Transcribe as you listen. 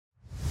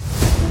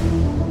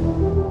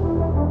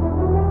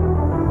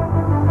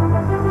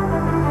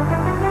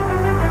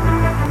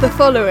The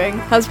following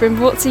has been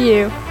brought to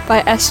you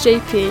by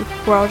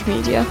SJP World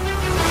Media.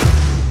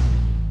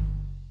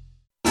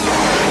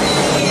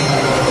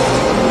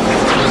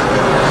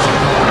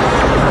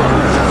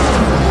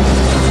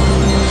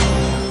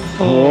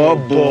 Oh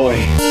boy.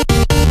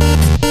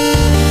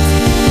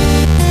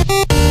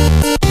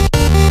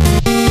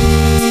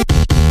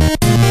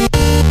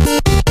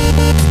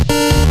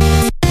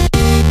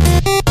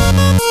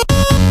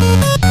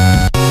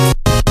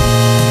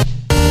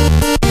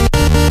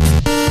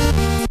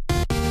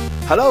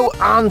 Hello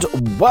and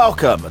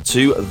welcome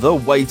to The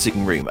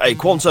Waiting Room, a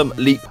Quantum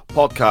Leap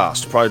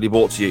podcast proudly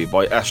brought to you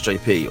by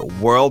SJP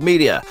World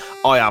Media.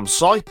 I am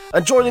Si,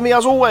 and joining me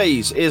as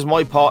always is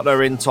my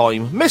partner in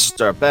time,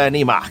 Mr.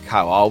 Benny Mac.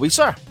 How are we,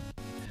 sir?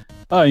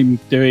 I'm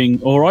doing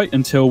all right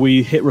until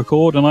we hit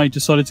record and I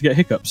decided to get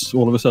hiccups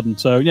all of a sudden.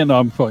 So, yeah, no,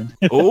 I'm fine.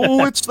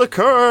 Oh, it's the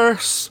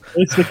curse.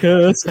 It's the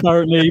curse,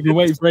 apparently. Been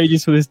waiting for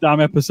ages for this damn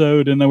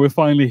episode and then we're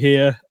finally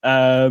here.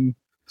 So,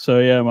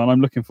 yeah, man,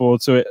 I'm looking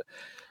forward to it.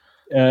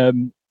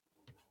 We're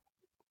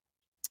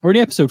only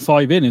episode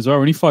 5 in as well.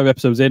 We're only 5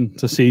 episodes in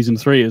to season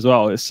 3 as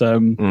well. It's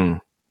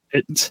but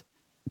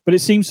it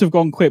seems to have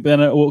gone quick. But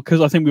then,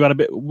 because I think we've had a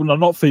bit, well,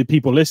 not for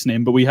people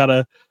listening, but we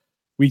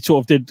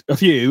sort of did a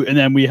few, and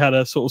then we had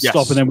a sort of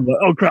stop, and then we were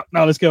like, oh crap,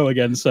 now let's go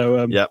again.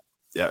 So yeah,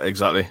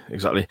 exactly.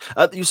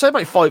 You say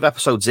about 5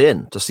 episodes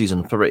in to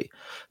season 3.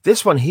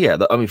 This one here,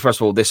 first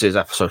of all, this is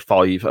episode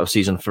 5 of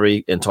season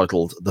 3,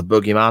 entitled "The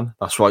Boogieman."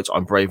 That's right,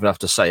 I'm brave enough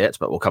to say it,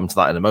 but we'll come to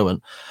that in a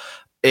moment.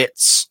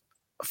 It's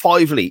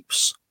 5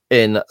 leaps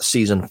in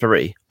season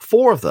 3,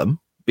 4 of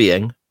them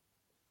being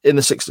in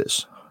the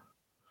 60s.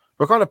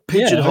 We're kind of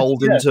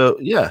pigeonholed into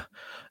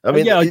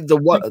the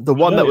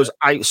one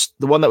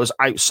that was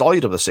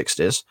outside of the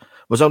 60s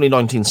was only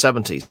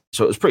 1970,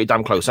 so it was pretty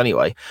damn close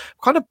anyway.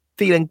 Kind of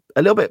feeling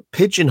a little bit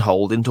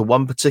pigeonholed into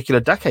one particular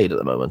decade at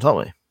the moment,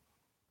 aren't we?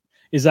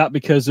 Is that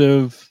because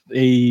of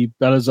the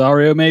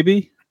Belisario,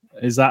 maybe?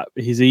 Is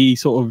he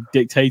sort of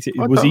dictated?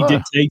 Was he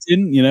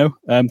dictating,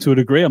 to a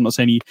degree? I'm not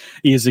saying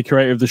he is the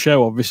creator of the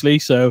show, obviously.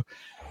 So,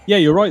 yeah,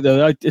 you're right,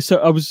 though. I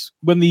was,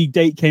 when the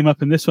date came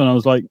up in this one, I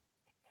was like,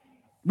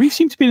 we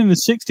seem to be in the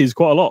 60s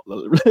quite a lot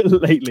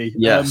lately.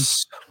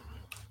 Yes.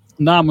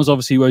 Nam was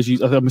obviously,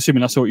 I'm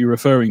assuming that's what you're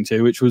referring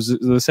to, which was the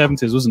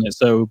 70s, wasn't it?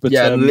 So, but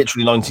yeah,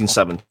 literally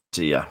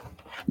 1970, yeah.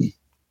 We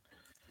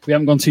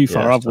haven't gone too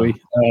far, have we?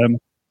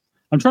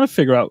 I'm trying to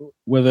figure out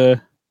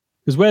whether...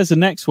 Because where's the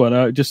next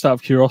one? Just out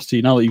of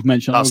curiosity, now that you've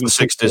mentioned... That's the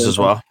 60s as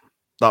well.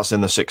 That's in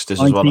the 60s as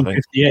well, I think.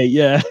 1958,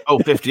 yeah. Oh,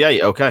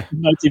 58, okay.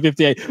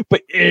 1958.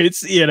 But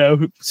it's,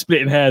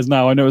 splitting hairs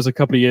now. I know it's a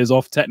couple of years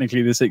off,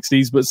 technically, the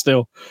 60s, but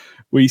still,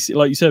 we,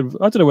 like you said,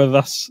 I don't know whether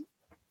that's...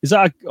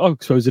 I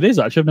suppose it is,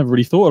 actually. I've never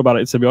really thought about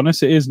it, to be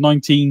honest. It is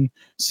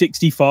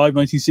 1965,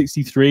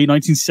 1963,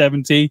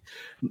 1970.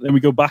 Then we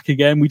go back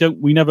again.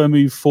 We never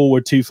move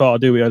forward too far,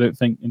 do we? I don't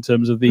think, in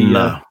terms of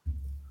the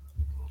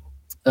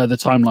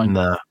timeline.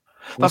 No.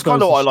 That's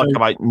kind of what I like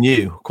about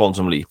new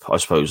Quantum Leap, I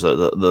suppose, the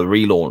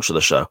relaunch of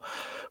the show.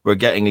 We're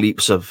getting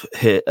leaps of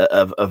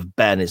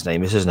Ben, his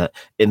name is, isn't it,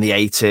 in the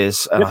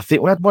 80s. And I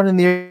think we had one in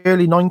the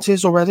early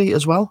 90s already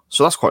as well.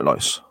 So that's quite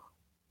nice.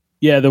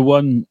 Yeah, the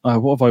one,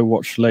 what have I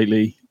watched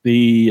lately?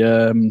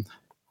 I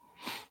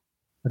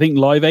think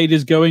Live Aid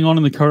is going on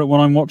in the current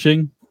one I'm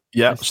watching.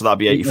 Yeah, so that'd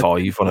be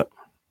 85 on it.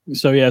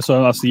 So yeah,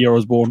 so that's the year I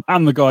was born.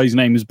 And the guy's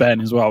name is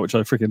Ben as well, which I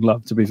freaking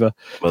love, to be fair.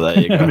 Well, there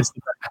you go.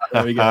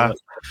 There we go.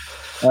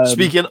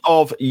 Speaking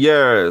of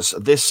years,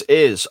 this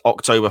is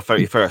October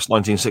 31st,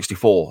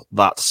 1964,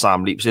 that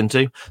Sam leaps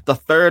into. The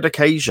third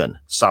occasion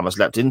Sam has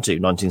leapt into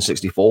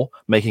 1964,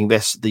 making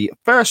this the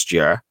first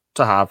year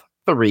to have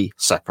 3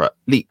 separate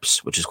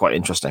leaps, which is quite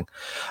interesting.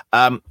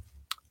 I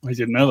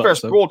didn't know that.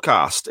 First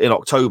broadcast in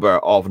October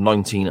of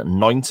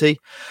 1990.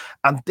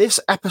 And this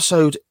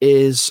episode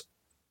is...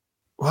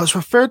 Well, it's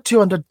referred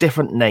to under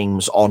different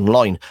names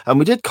online, and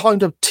we did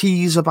kind of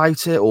tease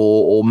about it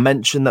or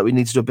mention that we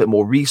need to do a bit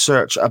more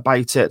research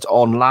about it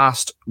on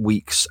last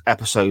week's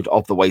episode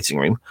of The Waiting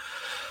Room.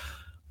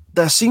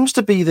 There seems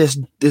to be this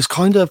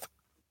kind of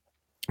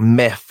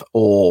myth,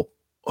 or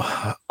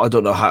I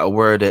don't know how to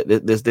word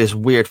it, there's this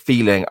weird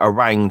feeling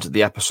around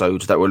the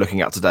episode that we're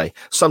looking at today,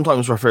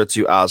 sometimes referred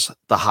to as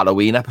the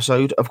Halloween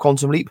episode of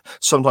Quantum Leap,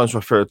 sometimes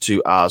referred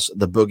to as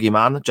the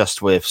Boogieman,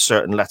 just with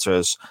certain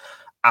letters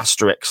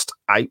asterisked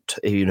out,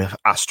 even if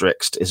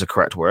asterisked is a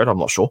correct word, I'm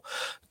not sure.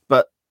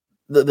 But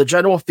the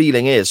general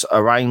feeling is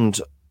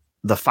around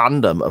the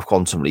fandom of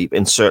Quantum Leap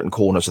in certain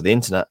corners of the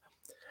internet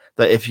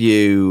that if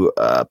you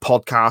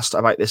podcast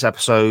about this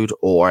episode,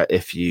 or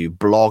if you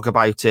blog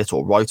about it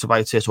or write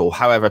about it, or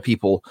however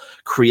people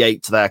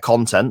create their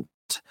content,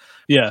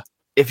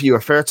 if you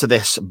refer to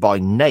this by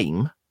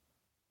name,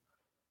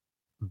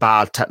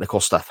 bad technical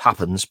stuff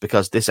happens,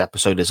 because this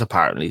episode is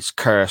apparently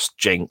cursed,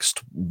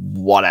 jinxed,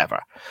 whatever.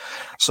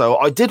 So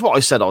I did what I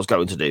said I was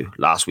going to do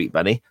last week,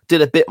 Benny.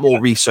 Did a bit more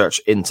research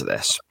into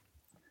this.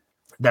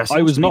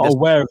 I was not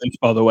aware of this,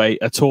 by the way,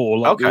 at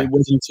all. Okay. It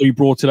wasn't until you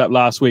brought it up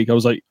last week. I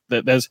was like,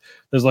 there's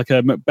like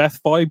a Macbeth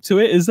vibe to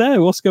it. Is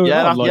there? What's going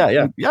on?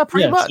 Yeah,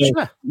 pretty much.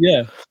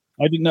 Yeah.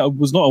 I didn't know. I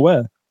was not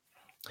aware.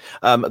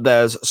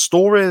 There's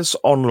stories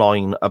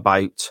online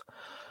about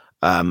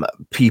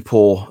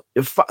people,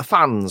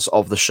 fans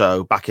of the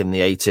show back in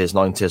the 80s,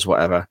 90s,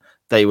 whatever.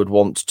 They would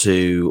want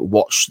to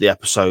watch the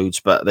episodes,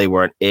 but they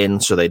weren't in,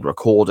 so they'd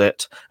record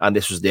it. And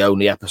this was the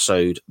only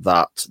episode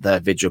that their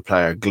video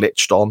player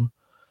glitched on,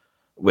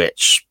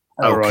 which,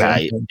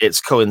 okay, it's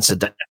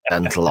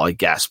coincidental, I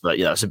guess, but,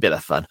 it's a bit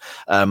of fun.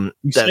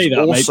 You say that,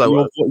 also,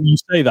 mate, you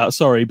say that,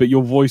 sorry, but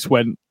your voice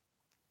went,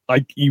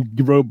 like, you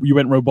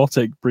went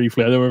robotic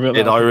briefly. I don't know if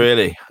Did I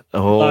really?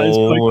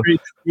 Oh,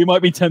 we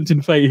might be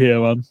tempting fate here,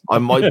 man. I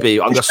might be.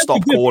 I'm going to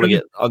stop calling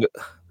it.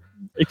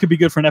 It could be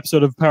good for an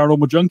episode of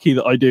Paranormal Junkie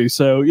that I do.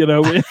 So,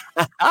 I'm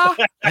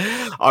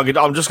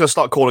just going to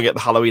start calling it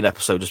the Halloween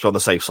episode, just on the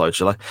safe side,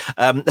 shall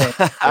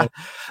I?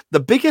 The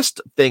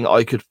biggest thing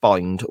I could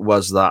find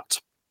was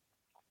that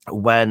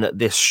when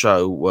this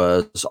show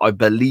was, I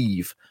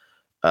believe,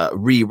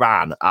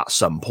 reran at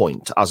some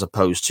point as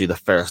opposed to the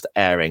first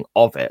airing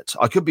of it.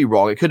 I could be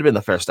wrong. It could have been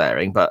the first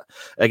airing, but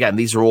again,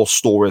 these are all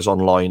stories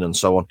online and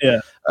so on. Yeah.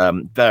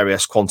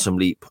 Various Quantum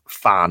Leap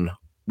fan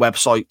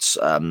websites.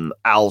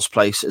 Al's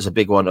Place is a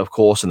big one, of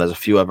course, and there's a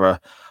few other,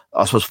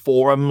 I suppose,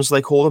 forums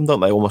they call them, don't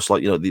they? Almost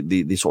like,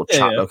 the sort of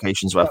chat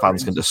locations where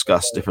fans can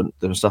discuss different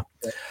stuff.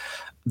 Yeah.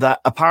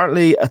 That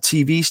apparently a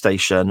TV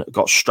station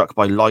got struck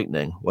by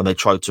lightning when they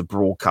tried to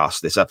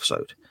broadcast this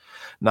episode.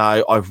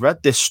 Now, I've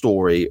read this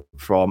story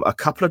from a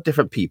couple of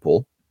different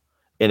people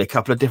in a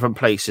couple of different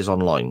places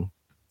online,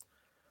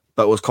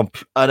 but was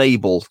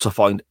unable to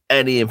find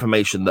any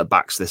information that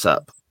backs this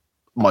up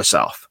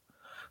myself.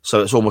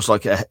 So it's almost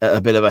like a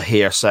bit of a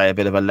hearsay, a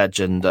bit of a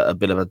legend, a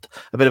bit of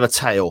a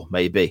tale,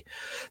 maybe.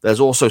 There's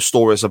also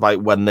stories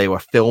about when they were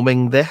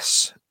filming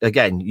this.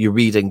 Again, you're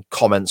reading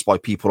comments by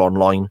people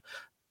online.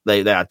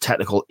 They had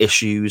technical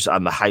issues,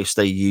 and the house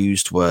they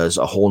used was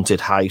a haunted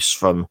house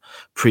from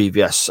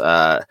previous,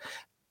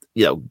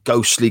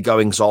 ghostly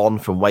goings on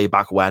from way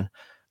back when.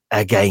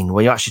 Again,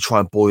 when you actually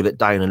try and boil it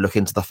down and look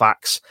into the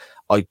facts,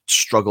 I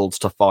struggled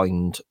to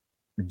find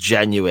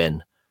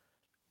genuine,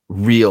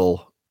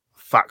 real,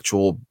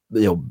 factual,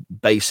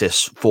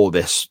 basis for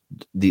these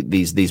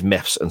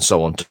myths and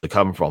so on to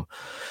come from.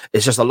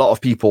 It's just a lot of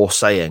people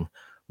saying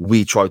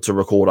we tried to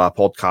record our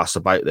podcast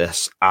about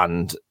this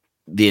and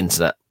the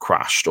internet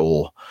crashed,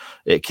 or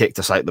it kicked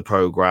us out the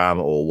program,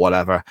 or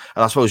whatever.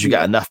 And I suppose you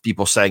get enough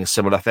people saying a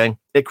similar thing,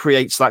 it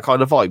creates that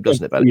kind of vibe,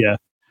 doesn't it, Ben? Yeah.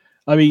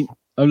 I mean,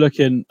 I'm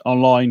looking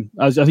online,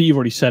 as I think you've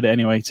already said it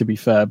anyway, to be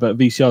fair, but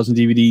VCRs and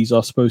DVDs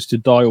are supposed to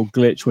die or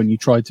glitch when you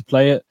try to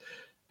play it.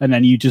 And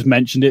then you just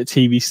mentioned it,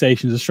 TV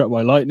stations are struck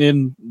by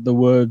lightning. The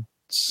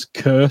words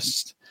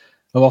cursed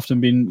have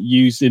often been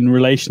used in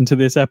relation to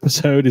this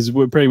episode, is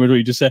pretty much what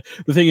you just said.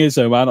 The thing is,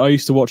 though, man, I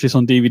used to watch this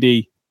on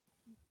DVD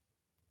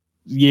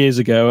years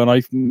ago,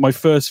 and my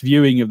first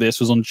viewing of this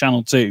was on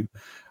Channel 2.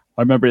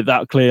 I remember it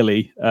that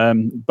clearly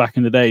back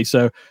in the day.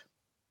 So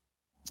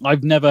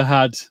I've never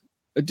had,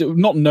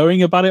 not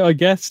knowing about it, I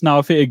guess. Now,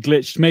 if it had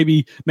glitched,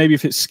 maybe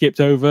if it skipped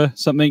over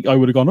something, I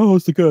would have gone, oh,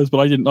 it's the curse. But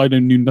I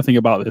knew nothing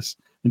about this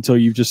until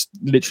you've just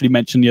literally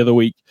mentioned the other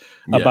week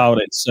about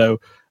it. So,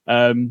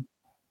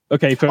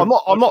 okay. I'm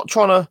not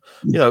trying to,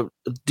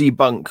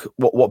 debunk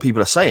what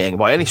people are saying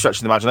by any stretch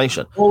of the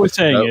imagination. What we're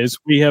saying is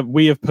we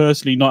have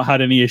personally not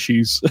had any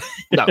issues.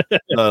 No.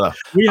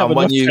 We have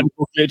enough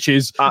technical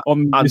glitches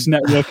on this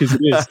network as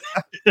it is.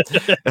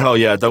 Oh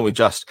yeah, don't we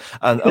just?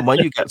 And when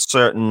you get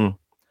certain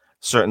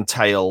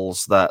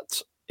tales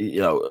that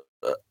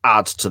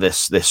add to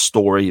this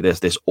story,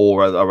 this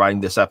aura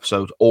around this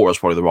episode. Aura is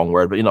probably the wrong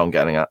word, but I'm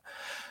getting at.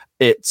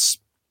 It's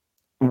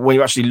when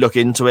you actually look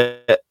into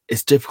it,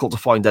 it's difficult to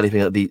find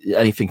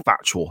anything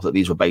factual that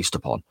these were based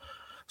upon.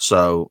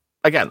 So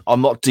again,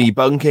 I'm not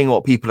debunking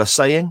what people are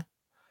saying.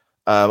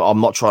 I'm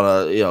not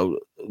trying to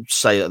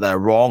say that they're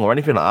wrong or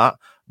anything like that.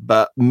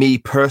 But me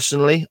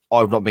personally,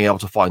 I've not been able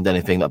to find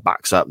anything that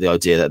backs up the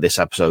idea that this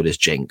episode is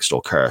jinxed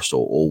or cursed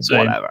or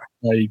whatever.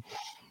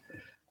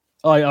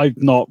 I've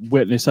not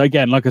witnessed,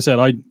 again, like I said,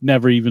 I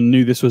never even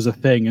knew this was a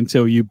thing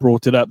until you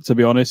brought it up, to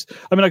be honest.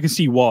 I mean, I can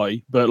see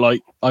why, but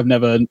I've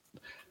never,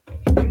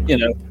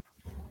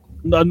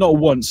 not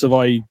once have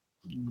I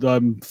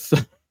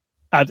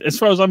had, as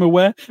far as I'm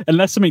aware,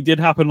 unless something did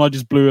happen and I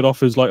just blew it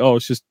off as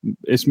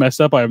it's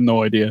messed up. I have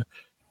no idea.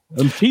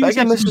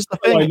 Again, this is the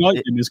thing.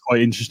 It's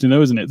quite interesting,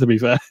 though, isn't it? To be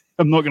fair,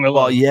 I'm not going to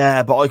lie. Well,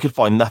 yeah, but I could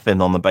find nothing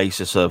on the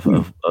basis of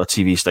a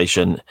TV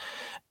station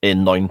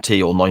in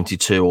 90 or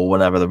 92 or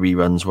whenever the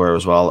reruns were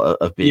as well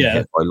of being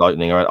hit by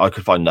lightning. I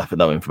could find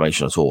no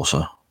information at all.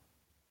 So,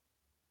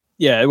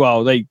 yeah,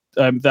 well, they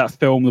that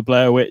film, The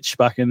Blair Witch,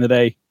 back in the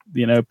day,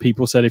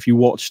 people said if you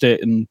watched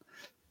it and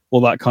all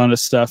that kind of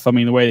stuff. I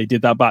mean, the way they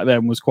did that back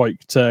then was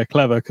quite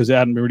clever because it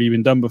hadn't really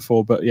been done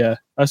before. But yeah,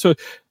 I don't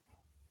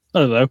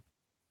know.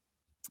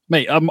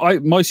 Mate,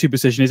 my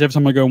superstition is every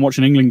time I go and watch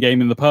an England game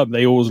in the pub,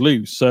 they always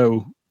lose.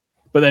 So,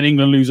 but then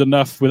England lose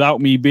enough without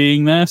me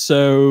being there.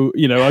 So,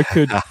 I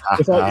could.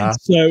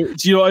 So,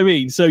 do you know what I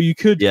mean? So you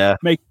could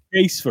make a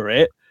case for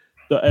it,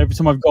 that every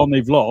time I've gone,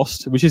 they've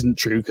lost, which isn't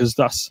true because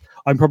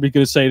I'm probably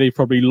going to say they've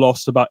probably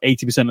lost about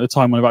 80% of the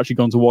time when I've actually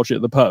gone to watch it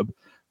at the pub,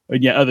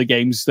 and yet other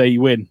games they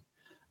win.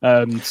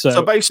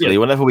 So basically,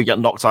 whenever we get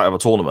knocked out of a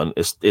tournament,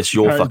 it's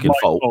your fucking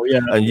fault,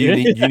 and you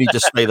need to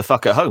stay the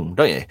fuck at home,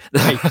 don't you?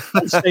 Hey,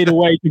 I stayed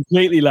away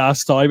completely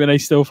last time, and they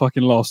still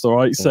fucking lost. All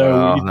right,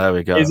 so there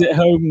we go. Is it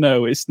home?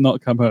 No, it's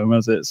not come home,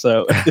 has it?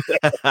 So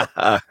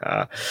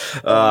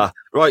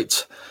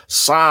right,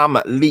 Sam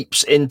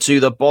leaps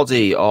into the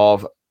body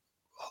of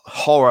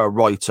horror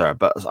writer,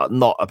 but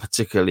not a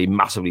particularly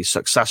massively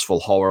successful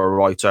horror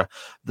writer,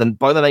 then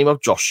by the name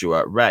of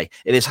Joshua Ray.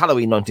 It is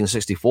Halloween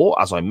 1964,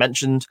 as I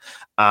mentioned,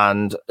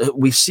 and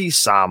we see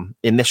Sam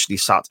initially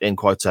sat in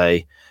quite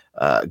a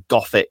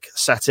gothic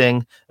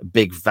setting, a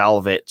big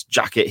velvet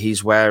jacket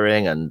he's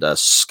wearing, and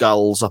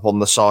skulls up on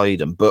the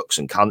side, and books,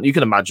 and you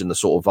can imagine the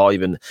sort of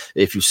vibe, and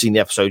if you've seen the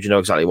episode, you know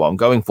exactly what I'm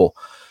going for.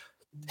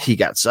 He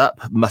gets up,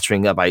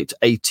 muttering about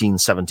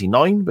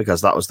 1879,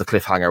 because that was the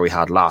cliffhanger we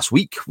had last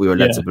week. We were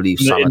led to believe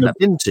Sam had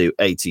leapt into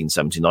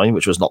 1879,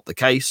 which was not the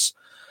case.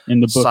 In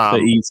the book that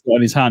he's got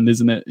in his hand,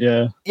 isn't it?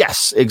 Yeah.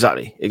 Yes,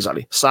 exactly.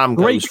 Sam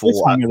goes for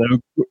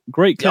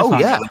great cliffhanger. Oh,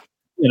 yeah.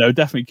 You know,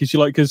 definitely,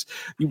 because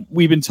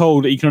we've been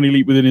told that he can only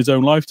leap within his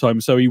own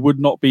lifetime, so he would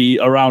not be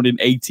around in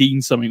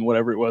 18 something,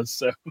 whatever it was.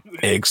 So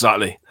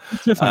exactly.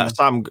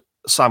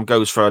 Sam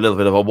goes for a little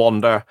bit of a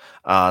wander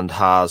and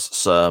has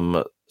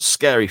some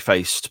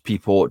scary-faced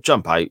people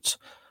jump out,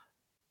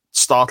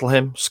 startle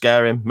him,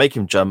 scare him, make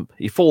him jump.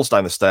 He falls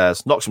down the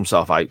stairs, knocks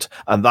himself out,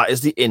 and that is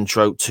the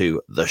intro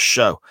to the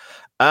show.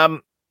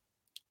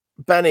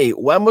 Benny,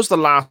 when was the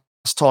last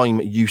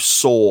time you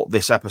saw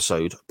this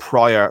episode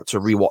prior to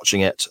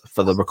rewatching it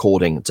for the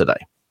recording today?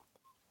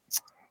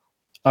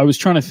 I was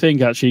trying to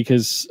think, actually,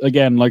 because,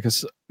 again, like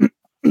as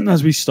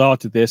we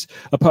started this,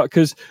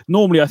 because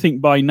normally I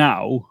think by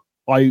now,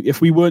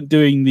 if we weren't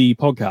doing the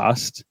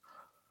podcast,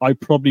 I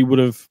probably would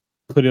have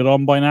put it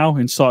on by now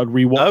and started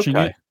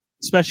rewatching it,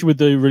 especially with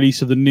the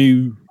release of the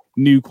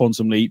new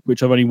Quantum Leap,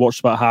 which I've only watched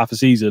about half a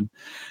season.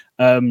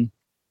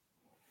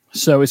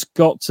 So it's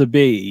got to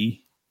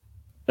be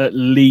at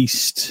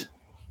least,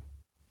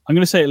 I'm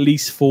going to say at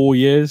least 4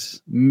 years,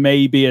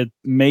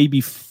 maybe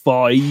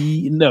 5.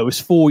 No,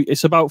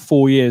 it's about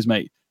 4 years,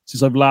 mate,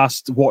 since I've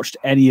last watched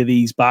any of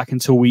these back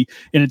until we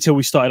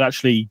started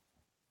actually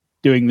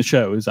doing the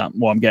show. Is that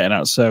what I'm getting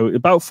at? So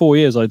about 4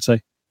 years, I'd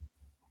say.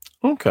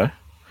 Okay,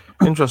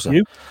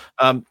 interesting.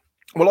 Well,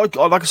 like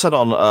I said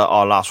on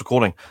our last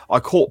recording, I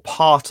caught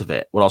part of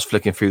it when I was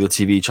flicking through the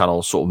TV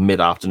channel sort of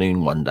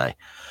mid-afternoon one day.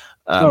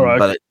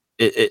 But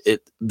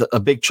a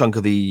big chunk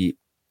of the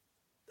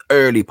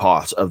early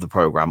part of the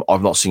program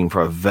I've not seen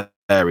for a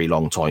very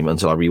long time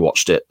until I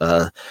rewatched it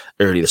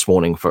early this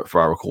morning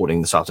for our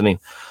recording this afternoon.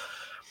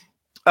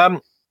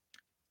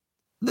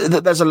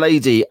 There's a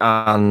lady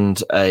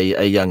and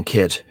a young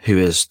kid who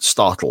is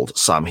startled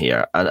Sam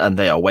here, and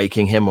they are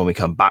waking him when we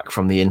come back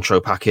from the intro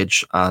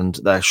package, and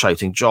they're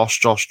shouting, Josh,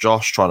 Josh,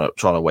 Josh, trying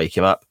to wake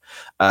him up.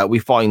 We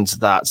find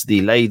that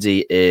the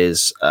lady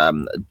is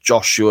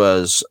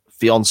Joshua's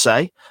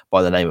fiance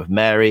by the name of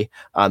Mary,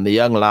 and the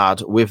young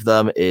lad with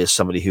them is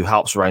somebody who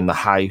helps around the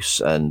house,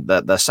 and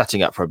they're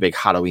setting up for a big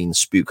Halloween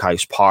spook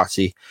house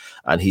party,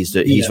 and he's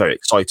very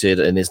excited,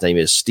 and his name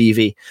is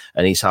Stevie,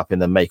 and he's helping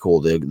them make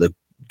all the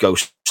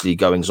ghostly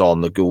goings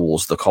on, the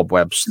ghouls, the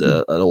cobwebs,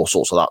 and all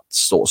sorts of that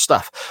sort of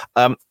stuff.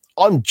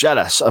 I'm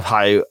jealous of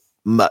how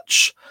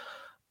much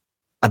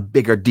a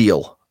bigger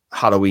deal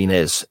Halloween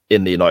is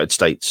in the United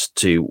States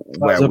to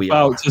where we are.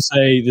 I was about to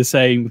say the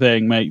same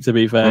thing, mate, to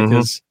be fair,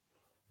 because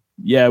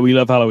we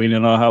love Halloween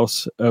in our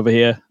house over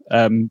here.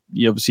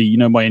 Obviously, you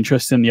know my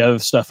interest in the other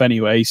stuff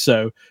anyway,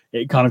 so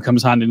it kind of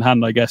comes hand in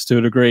hand, I guess, to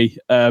a degree.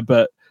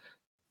 But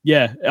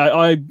yeah,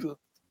 I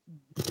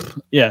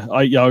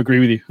agree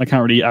with you. I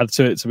can't really add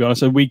to it, to be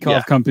honest. We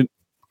carve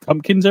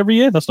pumpkins every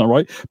year. That's not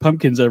right.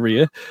 Pumpkins every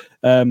year.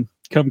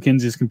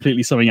 Pumpkins is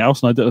completely something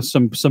else, and I don't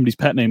know somebody's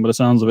pet name by the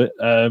sounds of it.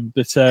 I'm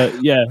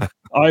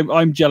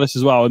jealous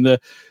as well. And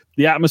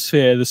the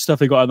atmosphere, the stuff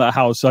they got in that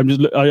house.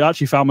 I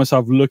actually found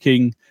myself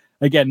looking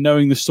again,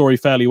 knowing the story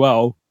fairly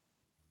well.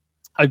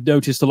 I've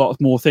noticed a lot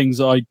more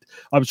things. I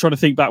was trying to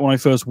think back when I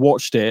first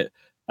watched it,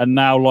 and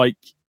now like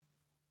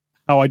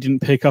how I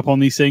didn't pick up on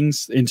these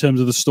things in terms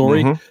of the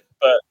story.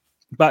 But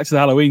back to the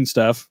Halloween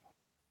stuff,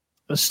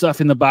 the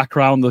stuff in the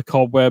background, the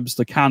cobwebs,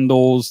 the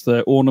candles,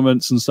 the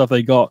ornaments and stuff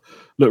they got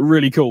look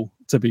really cool,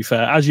 to be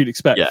fair, as you'd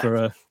expect for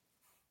a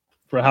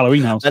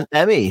Halloween house. An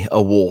Emmy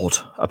award,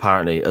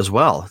 apparently, as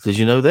well. Did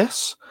you know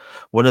this?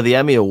 One of the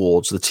Emmy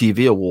awards, the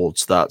TV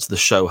awards that the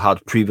show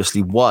had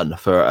previously won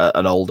for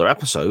an older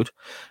episode,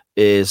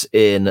 is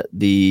in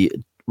the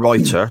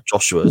writer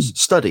Joshua's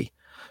study.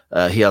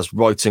 He has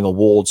writing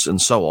awards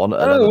and so on.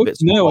 And I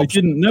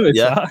didn't notice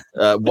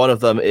that. One of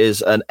them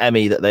is an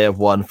Emmy that they have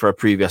won for a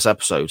previous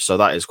episode. So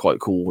that is quite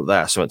cool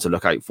there. Something to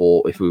look out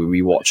for if we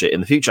rewatch it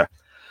in the future.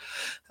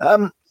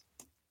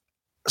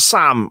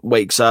 Sam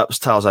wakes up,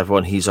 tells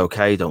everyone he's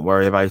okay, don't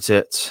worry about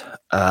it.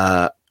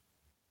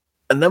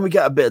 And then we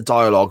get a bit of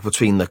dialogue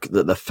between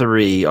the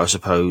three, I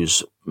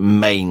suppose,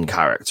 main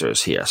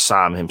characters here: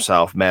 Sam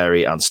himself,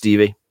 Mary, and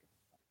Stevie.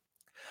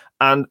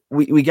 And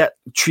we get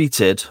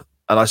treated,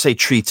 and I say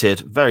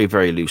treated very,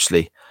 very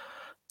loosely,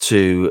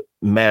 to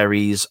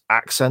Mary's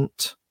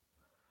accent,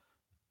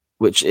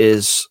 which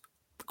is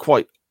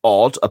quite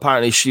odd.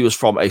 Apparently she was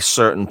from a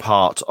certain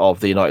part of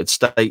the United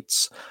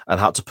States and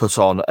had to put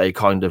on a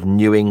kind of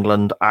New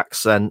England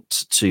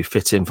accent to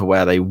fit in for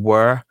where they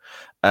were.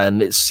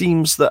 And it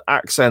seems that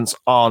accents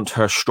aren't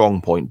her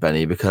strong point,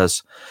 Benny,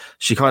 because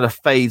she kind of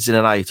fades in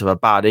and out of a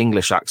bad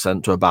English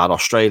accent to a bad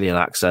Australian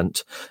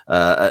accent,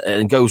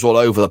 and goes all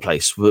over the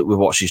place with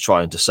what she's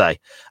trying to say.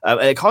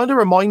 And it kind of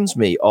reminds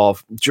me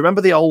of, do you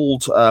remember the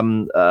old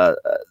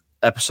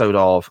episode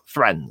of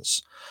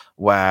Friends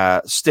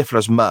where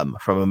Stifler's mum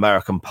from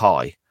American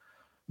Pie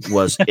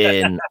was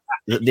in...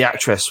 The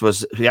actress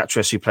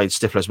who played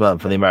Stifler's mum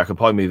from the American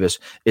Pie movies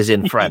is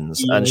in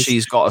Friends, and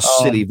she's got a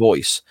silly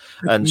voice.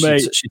 And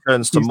she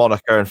turns to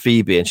Monica and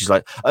Phoebe, and she's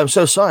like, "I'm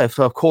so sorry if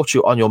I've caught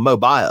you on your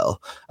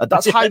mobile."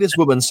 That's how this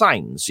woman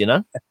sounds, you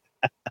know.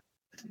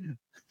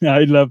 Yeah,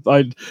 I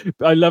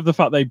love the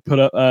fact they put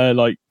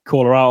a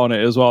call her out on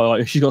it as well.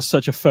 Like, she's got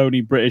such a phony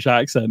British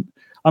accent.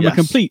 I'm a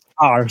complete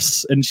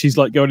arse, and she's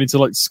like going into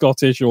like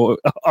Scottish or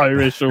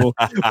Irish or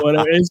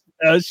whatever it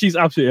is. She's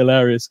absolutely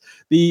hilarious.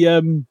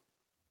 The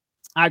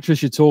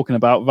actress you're talking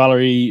about,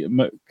 Valerie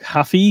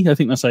McAfee, I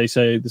think that's how you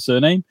say the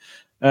surname.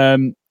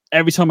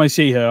 Every time I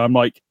see her, I'm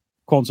like,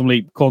 Quantum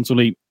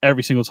Leap,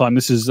 every single time.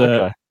 This is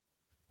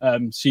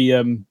she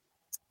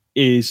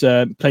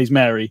plays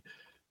Mary.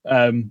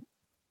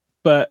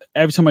 But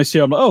every time I see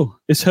her, I'm like, oh,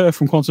 it's her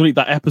from Quantum Leap,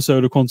 that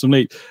episode of Quantum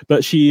Leap.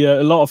 But she,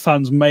 a lot of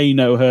fans may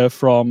know her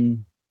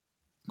from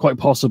quite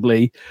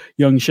possibly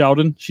Young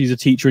Sheldon. She's a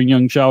teacher in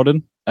Young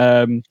Sheldon.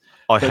 I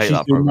hate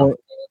that program.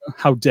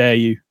 How dare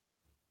you?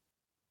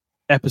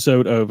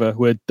 Episode over.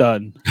 We're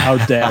done. How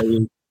dare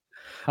you?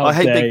 I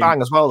hate Big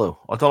Bang as well, though.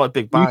 I don't like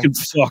Big Bang. You can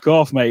fuck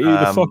off, mate.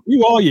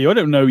 Who are you? I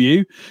don't know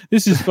you.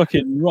 This is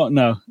fucking what?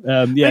 No.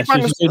 Yeah.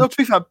 To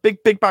be fair,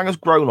 Big Bang has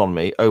grown on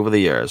me over the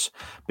years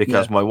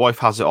because my wife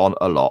has it on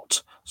a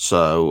lot.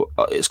 So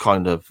it's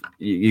kind of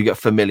you get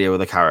familiar with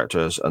the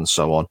characters and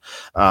so on.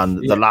 And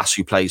the lass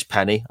who plays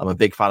Penny, I'm a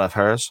big fan of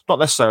hers. Not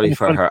necessarily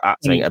for her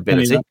acting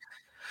ability.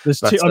 I'm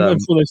sure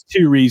there's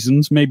two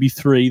reasons, maybe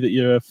three, that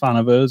you're a fan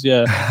of hers.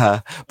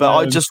 Yeah, but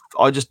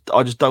I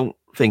just don't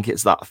think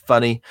it's that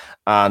funny.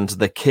 And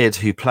the kid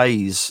who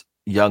plays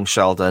Young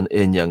Sheldon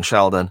in Young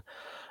Sheldon,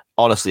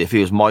 honestly, if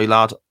he was my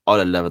lad, I'd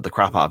have levered the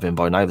crap out of him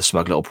by now. The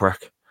smug little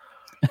prick.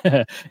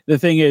 The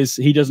thing is,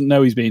 he doesn't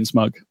know he's being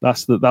smug.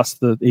 That's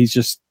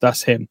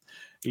him.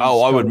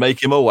 I would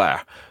make him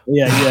aware.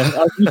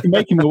 Yeah. You can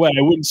make him aware.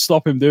 I wouldn't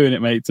stop him doing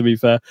it, mate, to be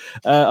fair.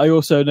 I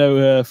also know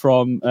her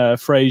from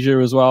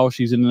Frasier as well.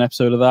 She's in an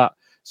episode of that.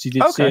 She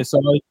did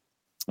CSI.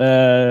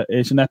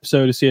 It's an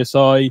episode of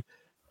CSI.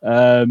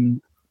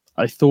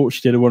 I thought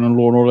she did one on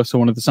Law and Order, so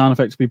one of the sound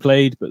effects we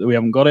played, but we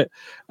haven't got it.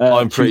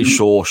 I'm pretty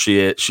sure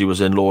she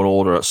was in Law and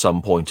Order at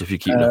some point, if you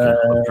keep looking.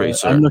 I'm pretty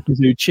certain. I'm looking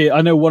through Cheers.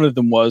 I know one of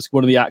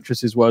the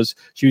actresses was.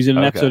 She was in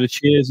an episode of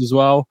Cheers as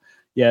well.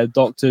 Yeah,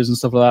 doctors and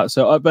stuff like that.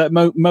 So, but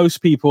most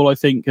people, I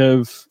think,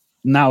 of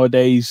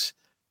nowadays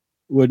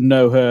would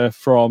know her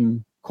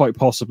from quite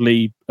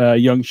possibly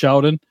Young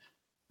Sheldon.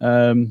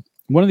 One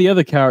of the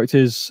other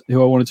characters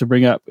who I wanted to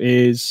bring up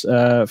is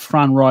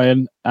Fran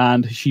Ryan,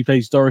 and she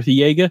plays Dorothy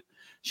Yeager.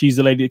 She's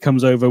the lady that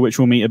comes over, which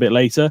we'll meet a bit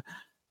later.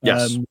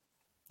 Yes,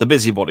 the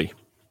busybody.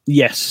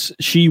 Yes,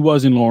 she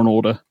was in Law and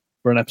Order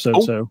for an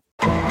episode. So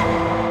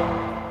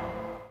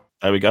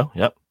there we go.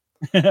 Yep.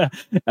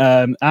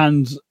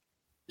 And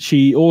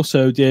she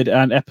also did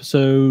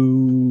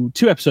two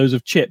episodes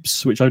of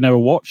Chips, which I've never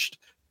watched.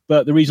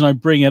 But the reason I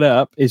bring it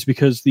up is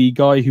because the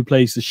guy who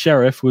plays the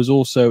sheriff was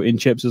also in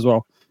Chips as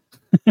well.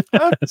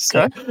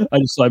 So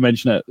I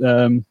mention it.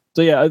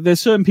 So yeah, there's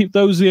certain people.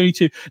 Those are the only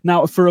two.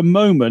 Now, for a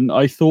moment,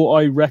 I thought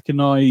I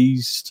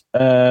recognised.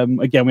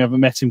 Again, we haven't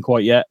met him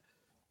quite yet.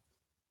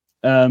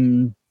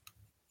 I've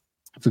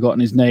forgotten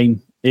his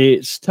name.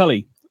 It's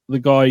Tully, the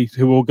guy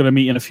who we're going to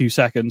meet in a few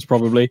seconds,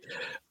 probably.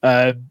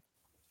 And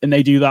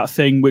they do that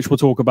thing which we'll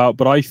talk about.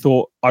 But I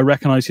thought I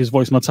recognised his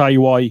voice, and I'll tell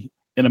you why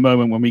in a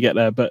moment when we get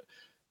there. But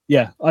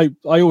yeah, I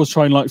always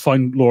try and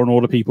find Law and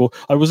Order people.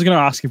 I was going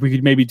to ask if we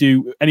could maybe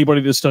do anybody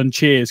that's done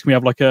Cheers. Can we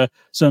have a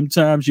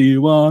sometimes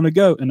you want to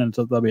go, and then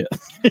that'll be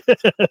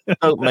it.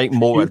 Don't make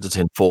more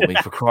editing for me,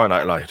 for crying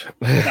out loud.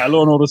 Yeah,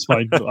 Law and Order's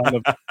fine. I love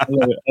it. I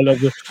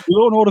love it. The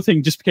Law and Order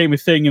thing just became a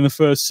thing in the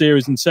first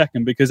series and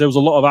second because there was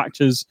a lot of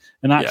actors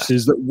and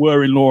actresses that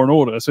were in Law and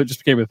Order, so it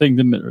just became a thing,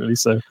 didn't it? Really.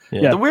 So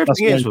the weird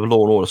thing is with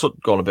Law and Order, sort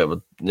of gone a bit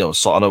of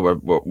I know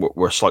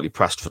we're slightly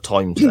pressed for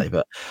time today,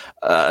 but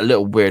a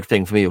little weird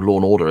thing for me with Law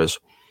and Order is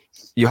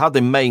you had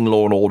the main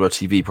Law and Order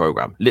TV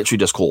program, literally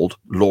just called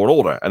Law and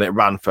Order, and it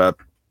ran for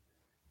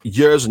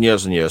years and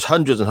years and years,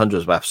 hundreds and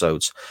hundreds of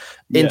episodes,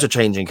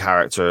 interchanging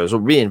characters, or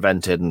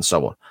reinvented, and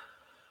so on.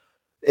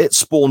 It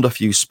spawned a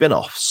few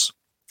spin-offs,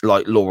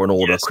 like Law and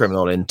Order,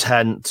 Criminal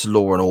Intent,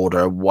 Law and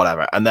Order,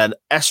 whatever. And then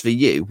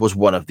SVU was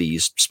one of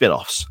these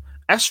spin-offs.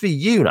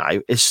 SVU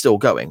now is still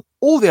going.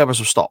 All the others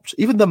have stopped.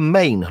 Even the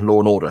main Law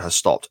and Order has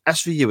stopped.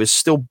 SVU is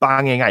still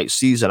banging out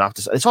season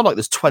after. It's on like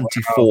this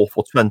 24th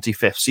or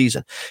 25th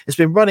season. It's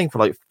been running for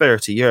like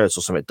 30 years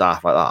or something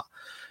daft like that.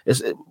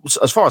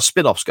 As far as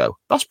spin-offs go,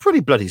 that's pretty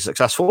bloody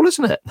successful,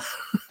 isn't it?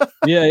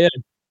 Yeah.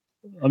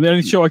 I mean, the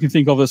only show I can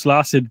think of that's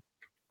lasted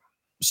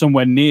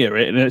somewhere near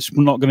it, and it's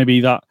not going to be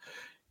that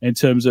in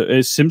terms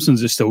of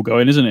Simpsons is still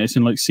going, isn't it? It's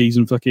in like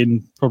season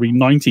fucking probably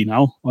 90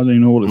 now. I don't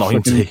even know what it's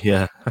 90, fucking,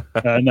 yeah.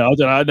 no, I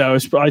don't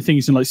know. I think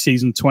it's in like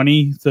season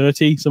 20,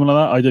 30, something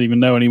like that. I don't even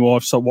know anymore.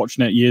 I've stopped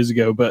watching it years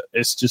ago, but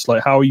it's just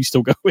like, how are you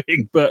still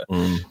going? But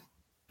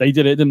they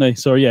did it, didn't they?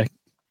 So yeah.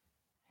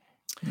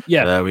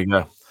 There we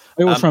go.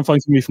 I always try and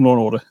find somebody from Law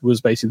and Order. It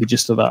was basically the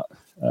gist of that.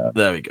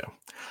 There we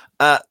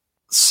go.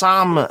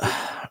 Sam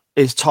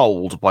is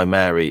told by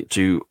Mary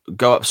to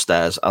go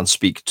upstairs and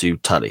speak to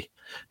Tully,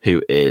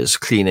 who is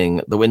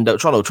cleaning the window,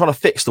 trying to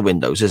fix the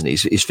windows, isn't he?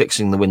 He's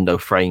fixing the window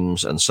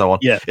frames and so on.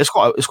 Yeah, it's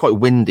quite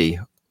windy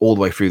all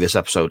the way through this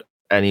episode.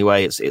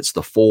 Anyway, it's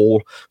the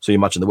fall, so you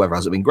imagine the weather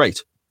hasn't been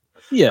great.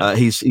 Yeah,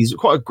 he's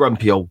quite a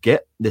grumpy old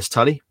git, this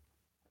Tully.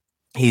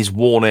 He's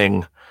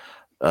warning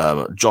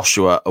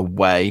Joshua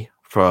away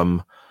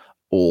from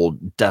all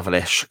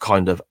devilish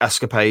kind of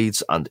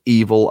escapades and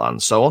evil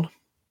and so on.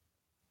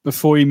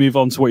 Before you move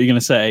on to what you're going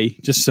to say,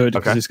 just so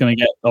because it's going to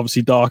get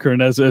obviously darker,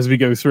 and as we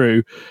go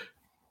through,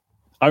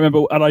 I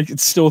remember, and I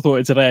still thought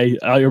it today.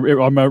 I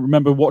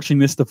remember watching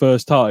this the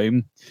first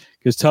time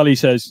because Tully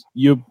says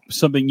you're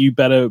something you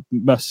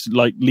must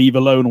like leave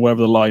alone, or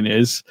whatever the line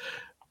is.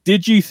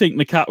 Did you think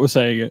the cat was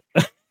saying it?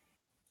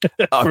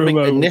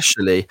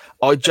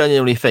 I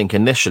genuinely think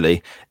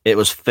initially it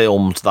was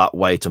filmed that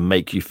way to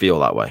make you feel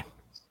that way.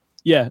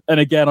 Yeah, and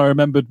again, I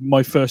remembered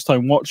my first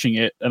time watching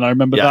it, and I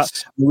remember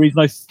that the reason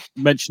I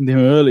mentioned him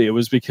earlier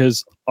was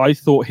because I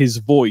thought his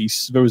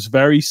voice was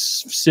very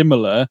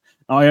similar.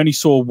 I only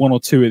saw one or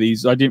two of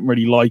these. I didn't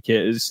really like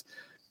it,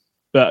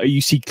 but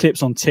you see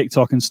clips on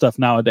TikTok and stuff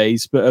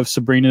nowadays, but of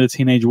Sabrina the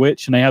Teenage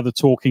Witch, and they have the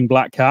talking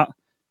black cat.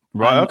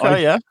 Right,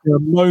 okay, For a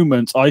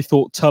moment, I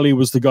thought Tully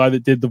was the guy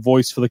that did the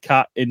voice for the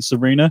cat in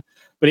Sabrina,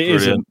 but it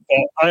isn't.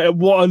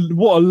 What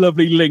a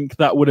lovely link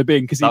that would have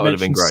been, because he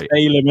mentioned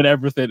Salem and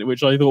everything,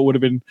 which I thought would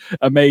have been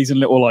amazing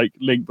little like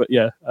link. But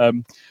yeah,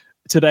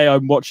 today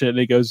I'm watching it and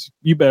he goes,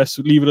 "You best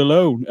leave it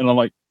alone," and I'm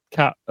like,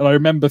 "Cat." And I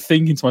remember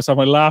thinking to myself,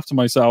 I laughed to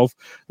myself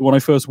when I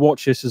first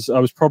watched this. As I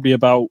was probably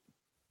about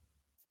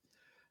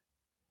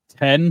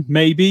 10,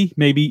 maybe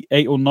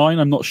 8 or 9.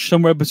 I'm not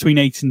somewhere between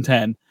 8 and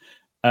 10.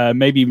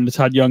 Maybe even a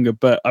tad younger,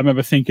 but I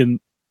remember thinking,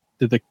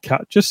 did the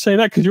cat just say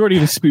that? Because you're already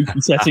in a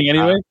spooky setting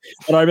anyway.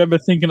 And I remember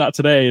thinking that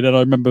today, and then I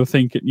remember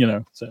thinking,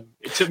 so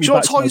it took me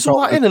back to ties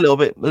all that in a little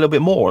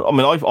bit more. I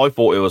mean, I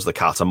thought it was the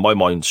cat, and my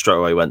mind straight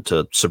away went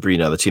to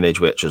Sabrina, the Teenage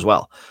Witch, as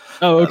well.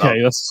 Oh,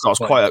 okay, that was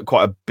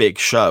quite a big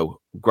show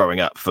growing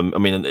up. I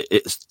mean,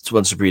 it's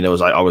when Sabrina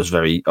was. I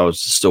was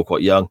still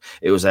quite young.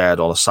 It was aired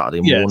on a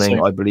Saturday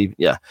morning, I believe.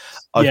 Yeah,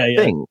 I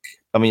think.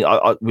 I mean,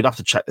 we'd have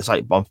to check this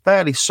out, but I'm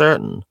fairly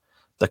certain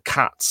the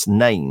cat's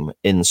name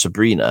in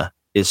Sabrina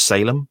is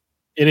Salem.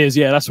 It is,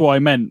 yeah. That's what I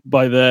meant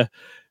by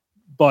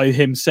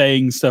him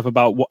saying stuff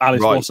about what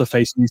Alice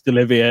What's-Her-Face used to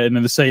live here, and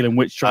then the Salem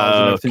witch trials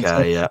and everything.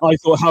 So I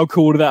thought, how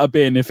cool would that have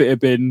been if it had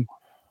been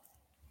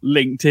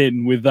linked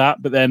in with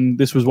that? But then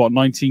this was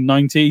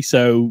 1990,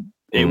 so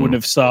it wouldn't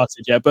have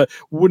started yet. But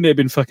wouldn't it have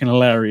been fucking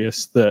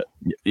hilarious that?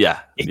 He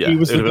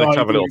was the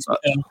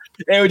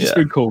guy. It would just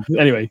been cool.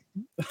 Anyway,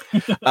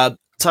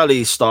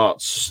 Tully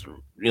starts.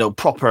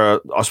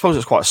 Proper, I suppose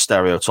it's quite a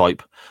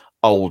stereotype,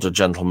 older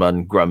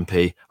gentleman,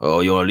 grumpy, you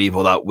want to leave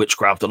all that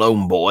witchcraft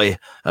alone, boy,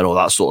 and all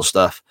that sort of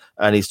stuff.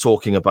 And he's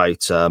talking about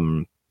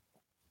the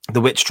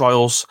witch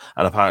trials,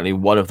 and apparently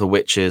one of the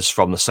witches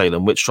from the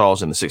Salem witch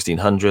trials in the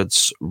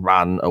 1600s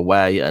ran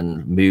away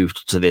and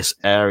moved to this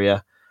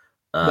area.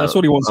 That's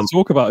what he wants to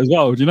talk about as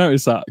well. Do you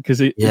notice that? Because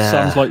it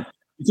sounds like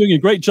he's doing a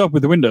great job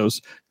with the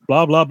windows.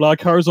 Blah blah blah.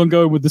 Carries on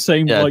going with the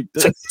same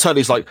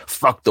Tully's like,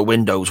 fuck the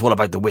windows. What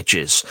about the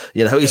witches?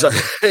 He's like,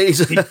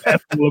 he's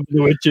careful of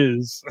the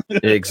witches.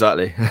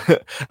 Exactly.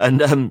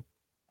 And I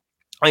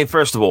mean,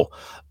 first of all,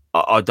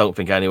 I don't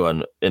think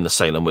anyone in the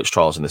Salem witch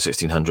trials in the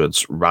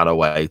 1600s ran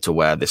away to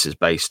where this is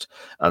based.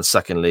 And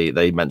secondly,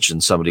 they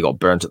mentioned somebody got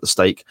burnt at the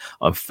stake.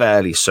 I'm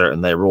fairly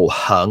certain they were all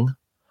hung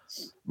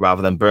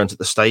rather than burnt at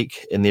the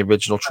stake in the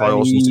original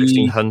trials in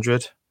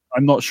 1600.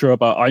 I'm not sure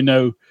about. I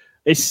know.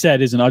 It's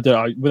said, isn't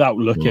it? Without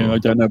looking, I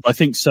don't know. But I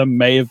think some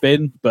may have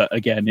been. But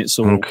again, it's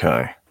all...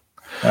 Okay.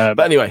 But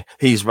anyway,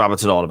 he's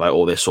rabbiting on about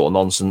all this sort of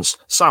nonsense.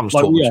 Sam's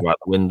talking to him out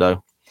the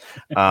window.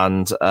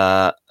 And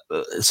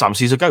Sam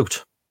sees a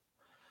goat.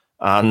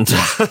 And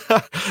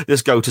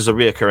this goat is a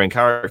reoccurring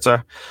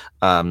character.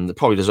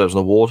 Probably deserves an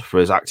award for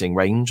his acting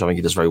range. I think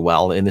he does very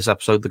well in this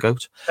episode, the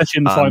goat. Especially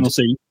in the final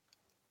scene.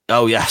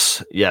 Oh,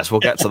 yes. We'll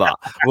get to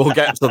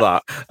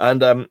that.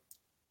 And...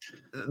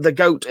 the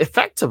goat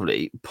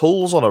effectively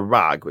pulls on a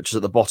rag, which is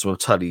at the bottom of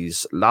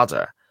Tully's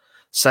ladder,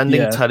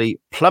 sending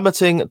Tully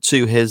plummeting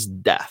to his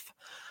death.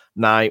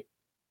 Now,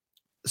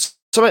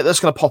 something that's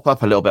going to pop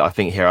up a little bit, I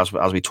think, here as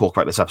we talk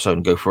about this episode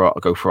and go for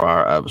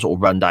our sort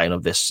of rundown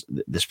of this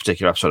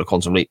particular episode of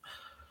Quantum Leap.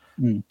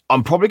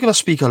 I'm probably going to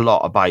speak a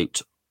lot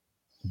about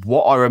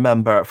what I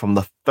remember from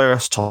the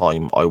first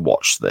time I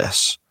watched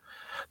this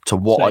to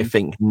what I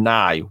think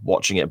now,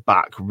 watching it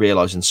back,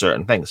 realizing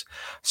certain things.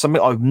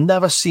 Something I've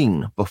never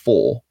seen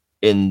before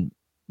in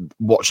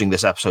watching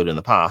this episode in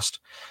the past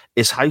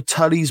is how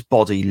Tully's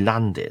body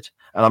landed.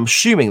 And I'm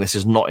assuming this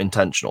is not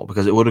intentional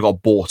because it would have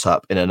got brought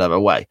up in another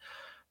way.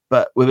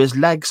 But with his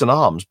legs and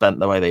arms bent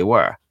the way they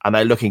were, and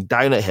they're looking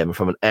down at him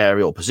from an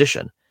aerial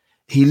position,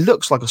 he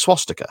looks like a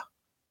swastika.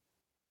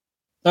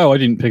 Oh, I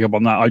didn't pick up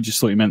on that. I just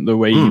thought you meant the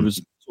way he was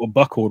sort of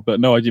buckled, but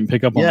no, I didn't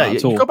pick up on that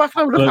at all. Go back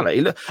and have a look at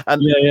it.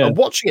 And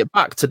watching it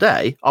back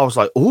today, I was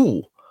like,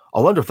 ooh, I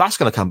wonder if that's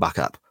going to come back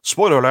up.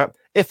 Spoiler alert,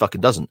 it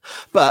fucking doesn't.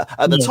 But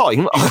at the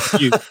time,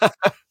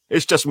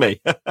 it's just me.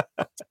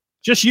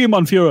 Just you,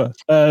 Monfura.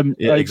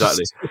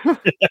 Exactly.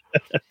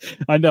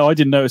 I know, I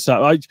didn't notice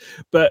that.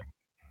 But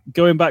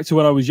going back to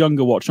when I was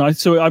younger watching,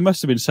 so I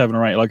must have been 7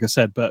 or 8, like I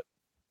said. But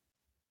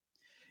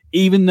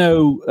even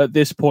though at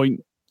this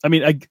point, I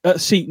mean,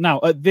 now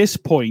at this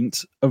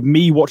point of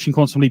me watching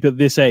Quantum Leap at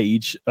this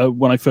age,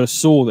 when I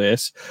first saw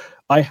this,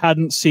 I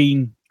hadn't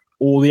seen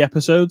all the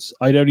episodes.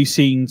 I'd only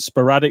seen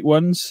sporadic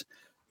ones.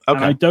 Okay.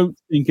 And I don't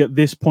think at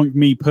this point,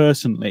 me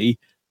personally,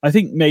 I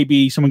think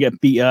maybe someone gets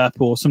beat up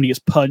or somebody gets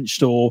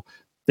punched or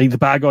the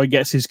bad guy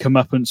gets his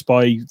comeuppance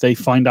by they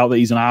find out that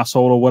he's an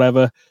asshole or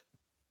whatever.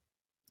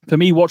 For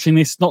me, watching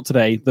this, not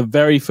today, the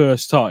very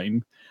first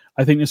time,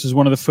 I think this was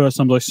one of the first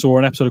times I saw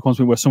an episode of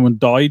Quantum Leap where someone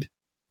died,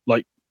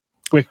 like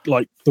quick,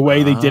 like the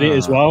way they did it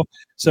as well.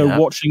 So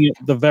watching it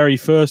the very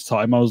first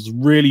time, I was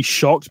really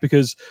shocked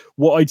because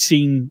what I'd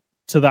seen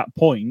to that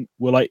point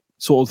were like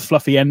sort of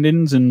fluffy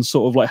endings and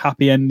sort of like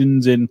happy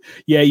endings. And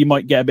you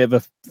might get a bit of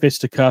a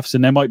fisticuffs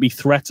and there might be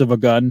threats of a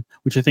gun,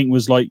 which I think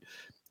was like,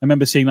 I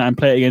remember seeing that and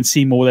Play It Again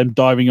Seymour, them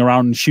diving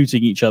around and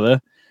shooting each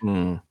other,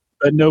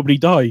 but nobody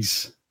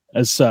dies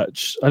as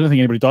such. I don't think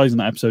anybody dies in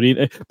that episode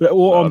either. But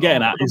what I'm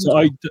getting at is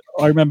I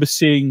remember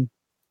seeing,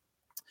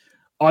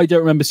 I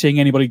don't remember seeing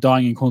anybody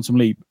dying in Quantum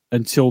Leap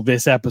until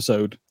this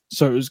episode.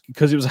 So it was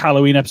because it was a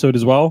Halloween episode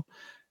as well.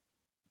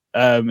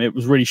 It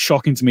was really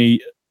shocking to me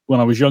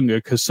when I was younger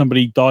because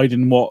somebody died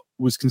in what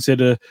I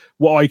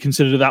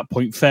considered at that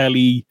point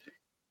fairly.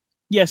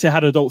 Yes, it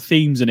had adult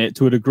themes in it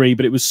to a degree,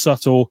 but it was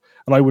subtle,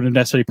 and I wouldn't have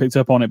necessarily picked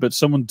up on it. But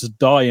someone to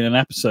die in an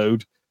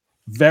episode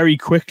very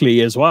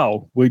quickly as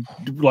well, with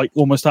like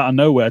almost out of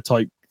nowhere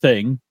type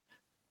thing,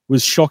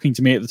 was shocking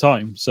to me at the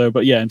time. So,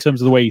 but yeah, in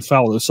terms of the way he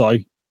fell,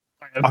 I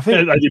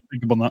didn't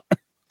think about that.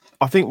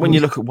 I think when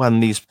you look at when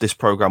this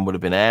program would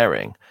have been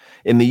airing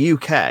in the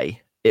UK,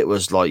 it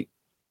was like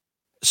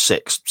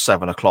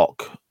 6-7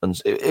 o'clock, and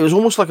it was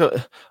almost like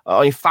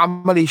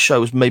family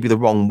show is maybe the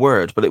wrong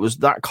word, but it was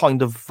that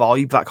kind of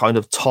vibe, that kind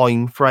of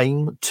time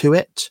frame to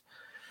it.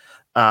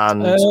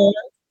 And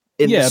a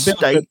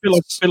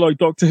bit like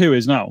Doctor Who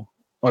is now,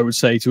 I would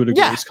say, to a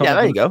degree.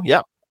 There you go.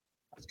 Yeah,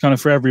 it's kind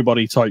of for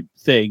everybody type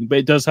thing, but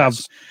it does have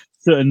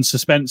certain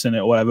suspense in it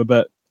or whatever.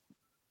 But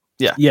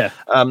yeah.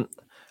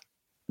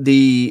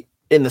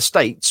 In the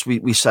States,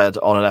 we said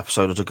on an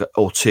episode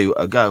or two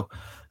ago,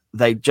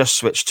 they just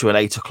switched to an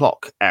 8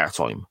 o'clock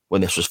airtime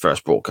when this was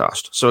first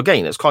broadcast. So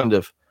again, it's kind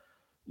of,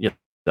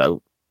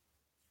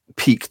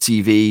 peak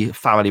TV,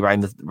 family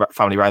around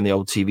the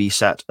old TV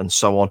set and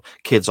so on.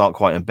 Kids aren't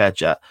quite in bed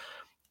yet.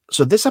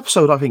 So this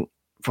episode, I think,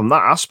 from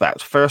that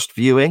aspect, first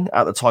viewing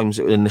at the times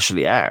it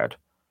initially aired,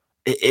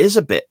 it is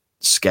a bit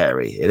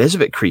scary. It is a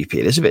bit creepy.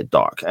 It is a bit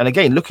dark. And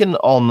again, looking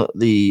on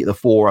the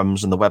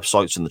forums and the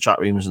websites and the chat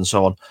rooms and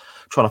so on,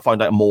 trying to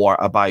find out more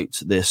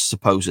about this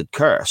supposed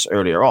curse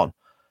earlier on,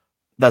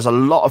 there's a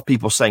lot of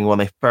people saying when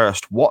they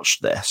first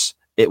watched this,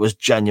 it was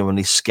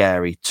genuinely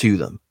scary to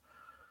them.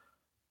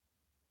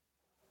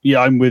 Yeah,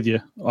 I'm with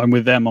you. I'm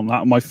with them on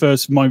that.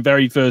 My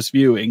very first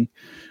viewing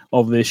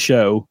of this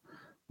show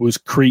was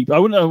creep. I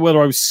wouldn't know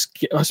whether I was.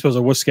 I suppose I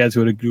was scared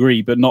to a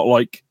degree, but not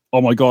like,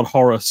 oh my god,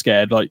 horror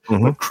scared. Like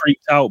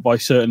creeped out by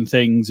certain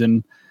things,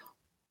 and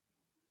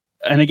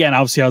again,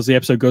 obviously, as the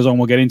episode goes on,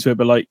 we'll get into it.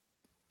 But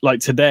like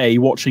today,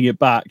 watching it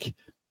back,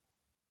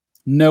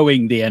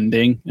 knowing the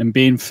ending and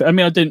being, I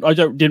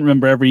didn't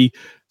remember every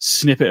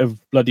snippet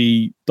of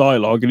bloody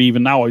dialogue, and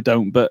even now I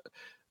don't, but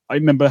I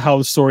remember how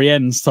the story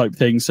ends type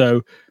thing.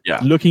 So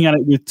looking at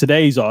it with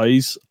today's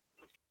eyes,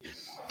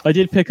 I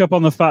did pick up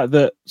on the fact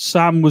that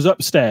Sam was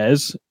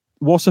upstairs,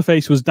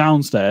 What's-Her-Face was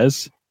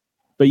downstairs,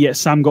 but yet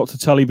Sam got to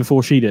Tully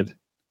before she did.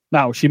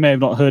 Now, she may have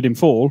not heard him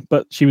fall,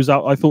 but she was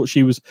out. I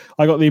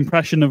got the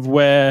impression of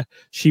where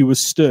she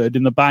was stood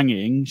in the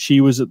banging.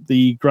 She was at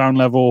the ground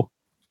level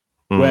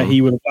where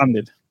he would have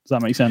landed. Does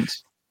that make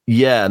sense?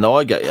 Yeah, no,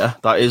 I get you.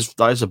 That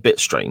is a bit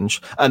strange.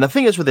 And the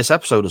thing is with this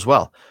episode as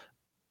well,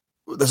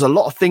 there's a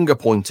lot of finger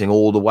pointing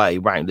all the way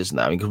around, isn't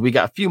there? Because we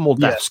get a few more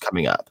deaths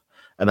coming up,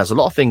 and there's a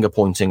lot of finger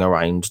pointing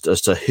around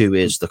as to who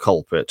is the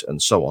culprit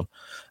and so on.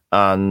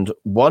 And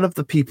one of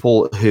the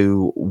people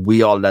who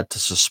we are led to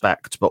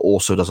suspect, but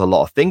also does a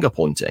lot of finger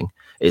pointing,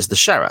 is the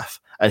sheriff.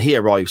 And he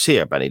arrives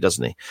here, Benny,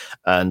 doesn't he?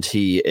 And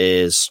he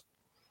is,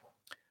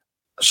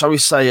 shall we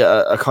say,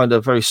 a kind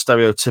of very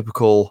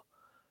stereotypical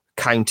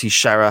county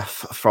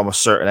sheriff from a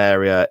certain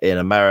area in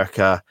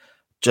America,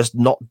 just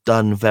not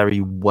done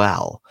very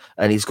well.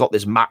 And he's got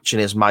this match in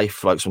his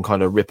mouth, like some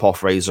kind of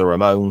rip-off Razor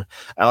Ramon.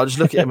 And I just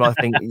look at him and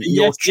I think,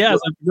 yes, I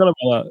forgot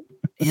about that.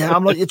 Yeah,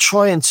 I'm like, you're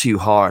trying too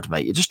hard,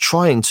 mate. You're just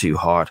trying too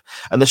hard.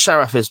 And the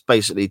sheriff is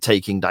basically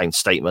taking down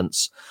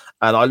statements.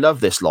 And I love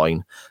this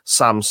line.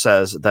 Sam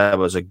says there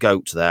was a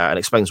goat there and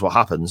explains what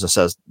happens and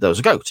says there was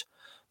a goat.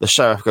 The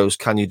sheriff goes,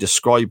 can you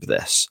describe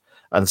this?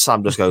 And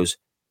Sam just goes,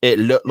 it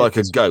looked like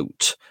a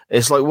goat.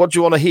 It's like, what do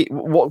you want to hear?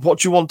 What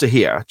do you want to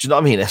hear? Do you know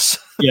what I mean?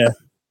 Yeah.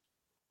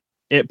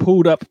 It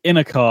pulled up in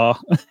a car.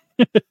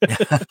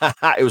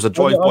 It was a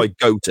drive-by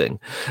goating.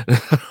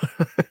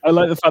 I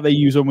like the fact they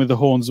use them with the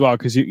horns as well,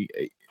 because you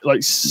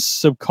like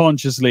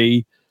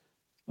subconsciously,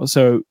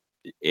 so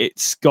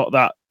it's got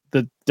that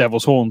the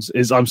devil's horns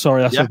is. I'm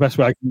sorry, that's the best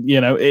way I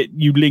can.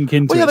 You link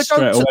into it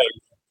straight away.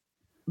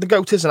 The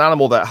goat is an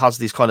animal that has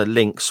these kind of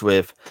links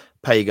with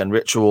pagan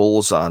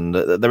rituals, and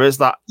there is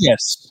that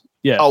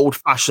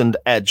old-fashioned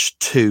edge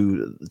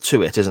to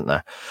it, isn't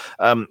there?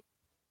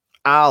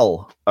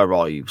 Al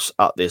arrives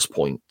at this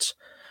point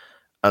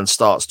and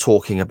starts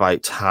talking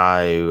about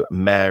how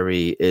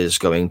Mary is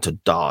going to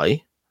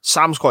die.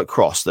 Sam's quite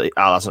cross that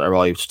Al hasn't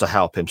arrived to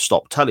help him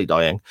stop Tully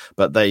dying,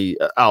 but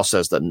Al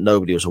says that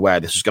nobody was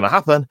aware this was going to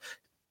happen.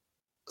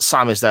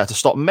 Sam is there to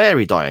stop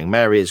Mary dying.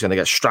 Mary is going to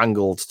get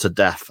strangled to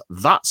death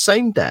that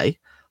same day,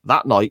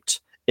 that night,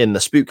 in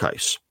the spook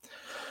house.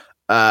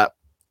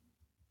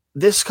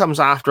 This comes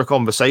after a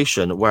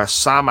conversation where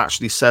Sam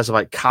actually says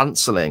about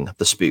cancelling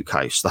the spook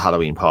house, the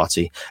Halloween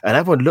party, and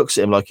everyone looks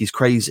at him like he's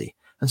crazy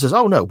and says,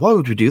 oh no, why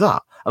would we do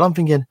that? And I'm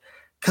thinking,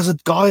 because a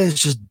guy has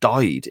just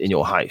died in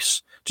your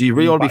house. Do you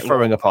really want to be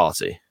throwing a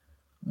party?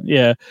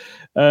 Yeah.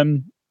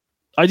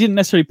 I didn't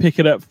necessarily pick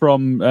it up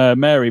from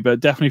Mary,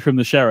 but definitely from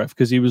the sheriff,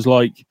 because he was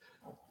like,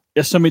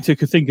 there's something to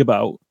think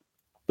about,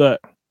 that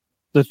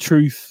the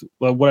truth,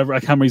 well, whatever, I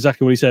can't remember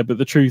exactly what he said, but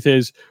the truth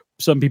is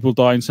some people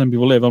die and some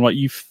people live. I'm like,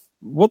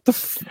 what? Yeah,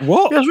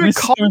 it was really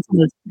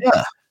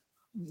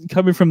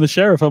coming from the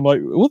sheriff. I'm like,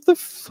 what the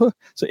fuck?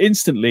 So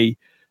instantly,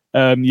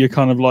 you're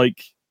kind of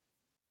like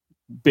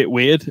a bit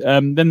weird.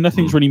 Then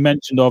nothing's really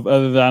mentioned of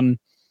other than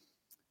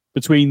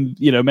between,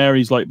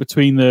 Mary's like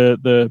between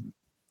the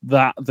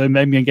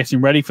them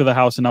getting ready for the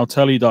house and now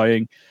Tully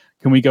dying.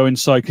 Can we go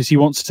inside? Because he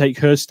wants to take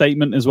her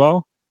statement as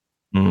well,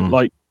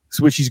 like,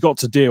 which he's got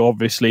to do,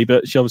 obviously.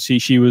 But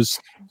she was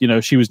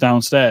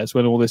downstairs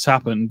when all this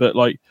happened. But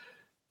like,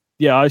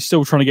 yeah, I'm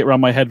still trying to get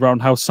around my head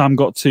around how Sam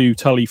got to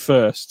Tully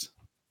first,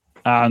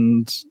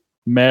 and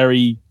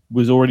Mary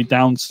was already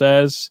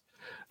downstairs,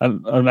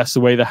 and unless the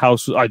way the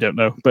house was, I don't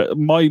know. But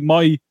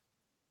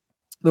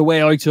the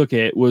way I took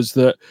it was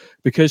that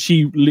because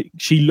she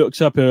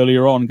looked up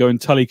earlier on going,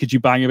 Tully, could you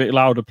bang a bit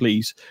louder,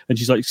 please? And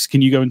she's like,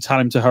 can you go and tell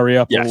him to hurry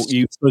up? Yes. Or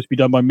you're supposed to be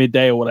done by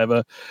midday or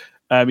whatever.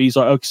 He's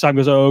like, okay. Sam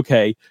goes, oh,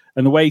 okay.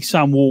 And the way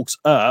Sam walks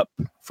up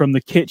from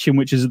the kitchen,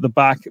 which is at the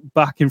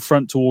back in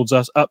front towards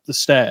us, up the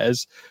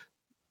stairs,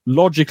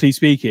 logically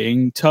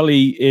speaking,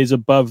 Tully is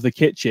above the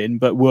kitchen,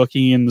 but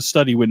working in the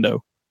study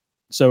window.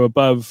 So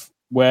above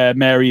where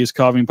Mary is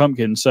carving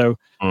pumpkins. So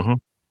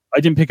I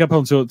didn't pick up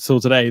until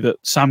today that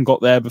Sam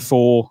got there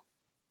before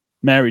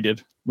Mary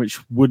did, which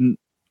wouldn't,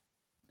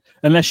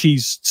 unless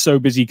she's so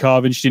busy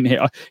carving, she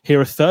didn't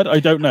hear a thud. I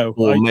don't know.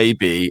 Or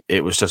maybe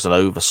it was just an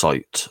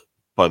oversight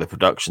by the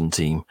production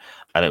team,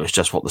 and it was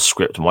just what the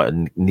script might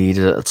have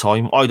needed at the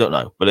time. I don't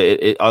know, but I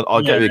get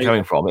where you're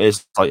coming from. It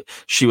is like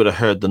she would have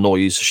heard the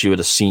noise, she would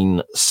have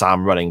seen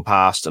Sam running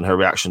past, and her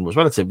reaction was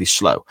relatively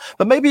slow.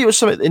 But maybe it was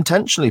something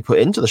intentionally put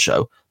into the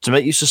show to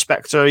make you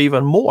suspect her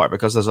even more,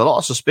 because there's a lot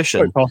of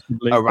suspicion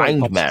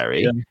around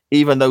Mary,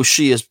 even though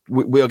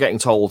we are getting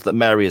told that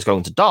Mary is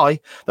going to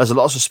die. There's a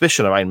lot of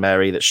suspicion around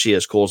Mary that she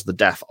has caused the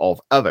death of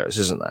others,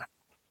 isn't there?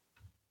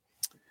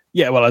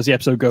 Yeah, well, as the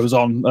episode goes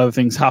on, other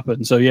things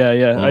happen. So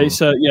yeah.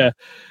 It's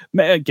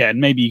again,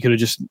 maybe you could have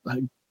just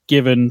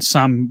given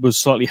Sam was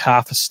slightly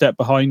half a step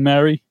behind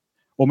Mary,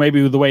 or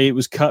maybe with the way it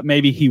was cut,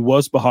 maybe he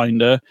was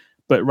behind her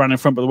but ran in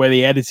front. But the way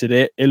they edited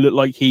it, it looked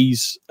like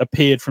he's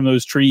appeared from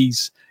those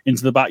trees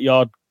into the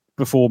backyard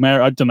before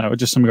Mary. I don't know,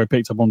 just something I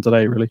picked up on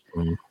today, really.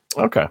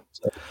 Okay.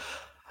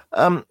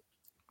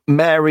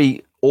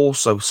 Mary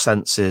also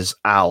senses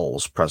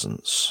Al's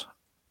presence.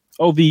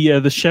 Oh,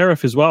 the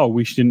sheriff as well,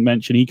 we didn't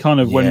mention. He kind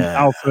of, when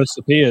Al first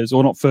appears,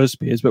 or not first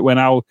appears, but when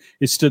Al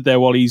is stood there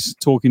while he's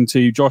talking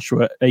to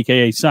Joshua,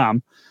 a.k.a.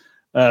 Sam,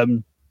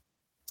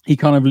 he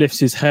kind of lifts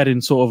his head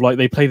and sort of like,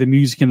 they play the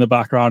music in the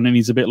background and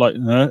he's a bit like,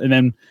 and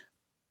then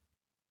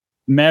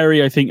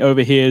Mary, I think,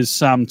 overhears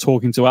Sam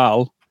talking to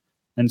Al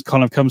and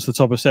kind of comes to the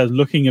top of the stairs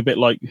looking a bit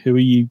like, who are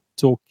you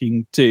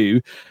talking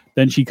to?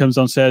 Then she comes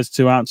downstairs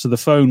to answer the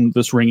phone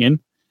that's ringing.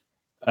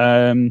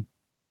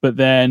 But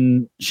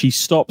then she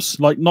stops,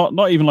 like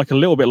not even like a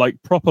little bit,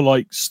 like proper,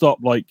 like stop,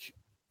 like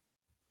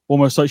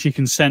almost like she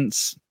can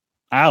sense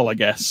Al, I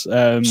guess.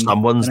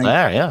 Someone's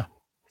there, yeah.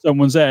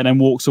 someone's there and then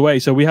walks away.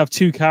 So we have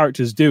two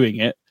characters doing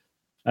it.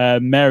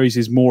 Mary's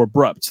is more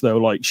abrupt though,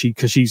 like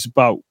because she's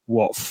about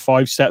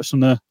 5 steps from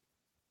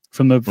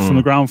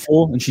the ground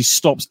floor, and she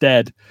stops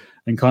dead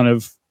and kind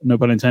of, no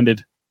pun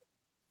intended,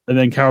 and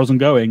then carries on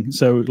going.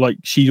 So like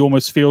she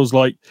almost feels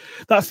like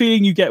that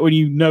feeling you get when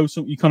you know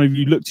something.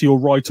 You look to your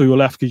right or your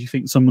left because you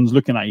think someone's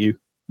looking at you.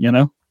 You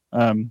know,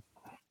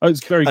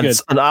 it's very good.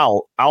 And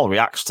Al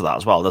reacts to that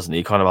as well, doesn't he?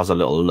 He kind of has a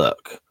little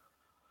look,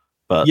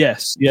 but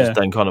yes, yeah.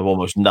 Then kind of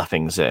almost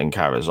nothing's it and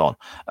carries on.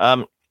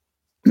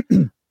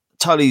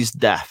 Tully's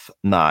death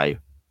now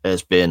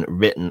has been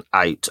written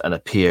out and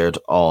appeared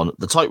on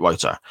the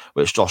typewriter,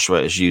 which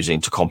Joshua is using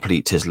to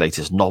complete his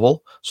latest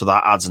novel. So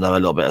that adds another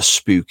little bit of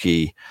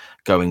spooky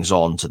goings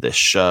on to this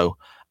show.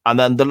 And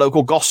then the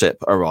local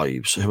gossip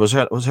arrives. Was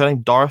her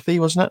name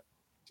Dorothy, wasn't it?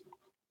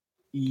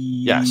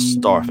 Yes,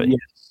 Dorothy.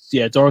 Yes.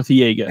 Yeah, Dorothy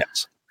Yeager.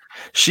 Yes.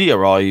 She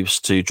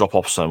arrives to drop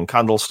off some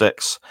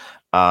candlesticks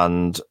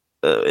and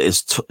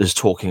is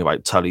talking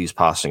about Tully's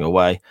passing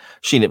away.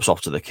 She nips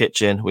off to the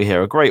kitchen. We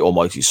hear a great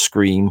almighty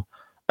scream,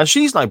 and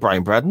she's now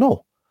brown bread and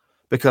all,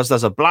 because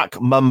there's a black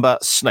mamba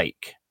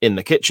snake in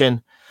the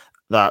kitchen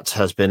that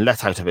has been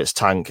let out of its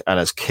tank and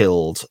has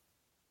killed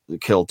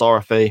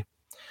Dorothy.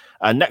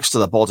 And next to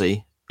the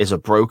body is a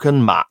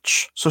broken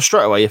match. So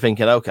straight away you're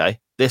thinking, okay,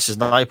 this is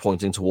now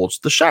pointing towards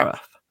the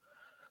sheriff.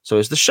 So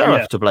is the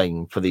sheriff to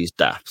blame for these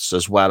deaths,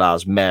 as well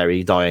as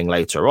Mary dying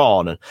later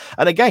on?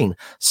 And again,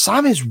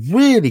 Sam is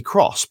really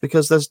cross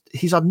because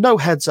he's had no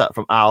heads up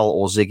from Al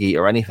or Ziggy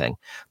or anything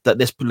that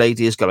this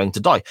lady is going to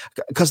die.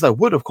 Because there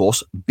would, of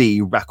course,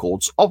 be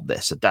records of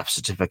this, a death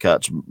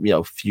certificate,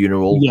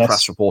 funeral,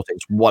 press reportings,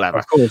 whatever.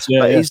 Of course,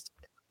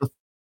 the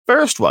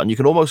first one, you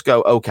can almost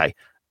go, okay,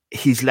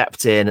 he's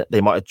leapt in.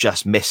 They might have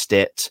just missed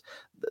it.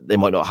 They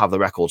might not have the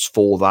records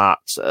for that,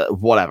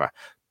 whatever.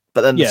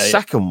 But then the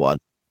second one,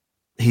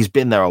 he's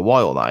been there a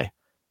while now.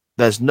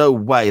 There's no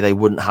way they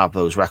wouldn't have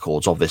those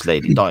records of this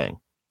lady dying.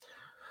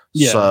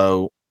 Yeah.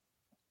 So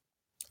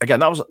again,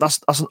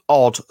 that's an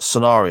odd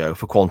scenario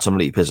for Quantum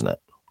Leap, isn't it?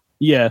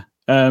 Yeah.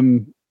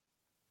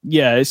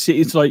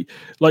 It's like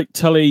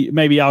Tully,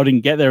 maybe Al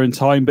didn't get there in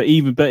time, but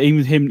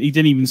even him, he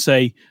didn't even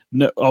say,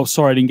 no, oh,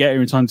 sorry, I didn't get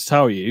here in time to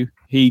tell you.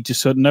 He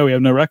just said, no, we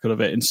have no record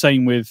of it. And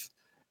same with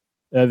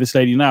this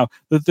lady now.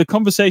 The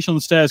conversation on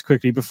the stairs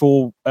quickly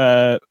before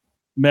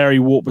Mary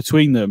walked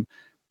between them,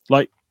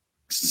 like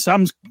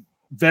Sam's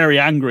very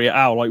angry at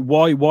Al. Like,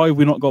 why have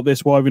we not got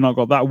this? Why have we not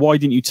got that? Why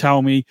didn't you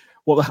tell me?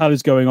 What the hell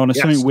is going on?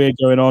 There's something weird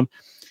going on.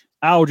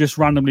 Al just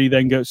randomly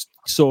then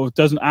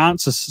doesn't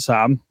answer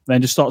Sam,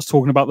 then just starts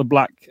talking about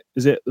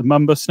the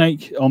mamba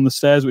snake on the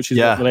stairs, which is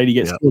what the lady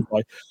gets killed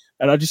by.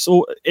 And I just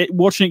saw it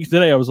watching it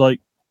today. I was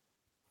like,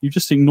 you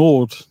just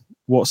ignored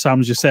what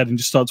Sam's just said and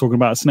just started talking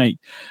about a snake.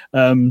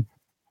 Now,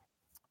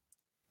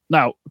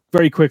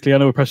 very quickly, I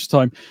know we're precious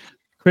time.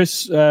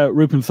 Chris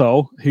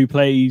Rupenthal, who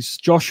plays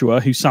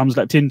Joshua, who Sam's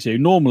leapt into.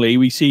 Normally,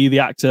 we see the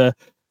actor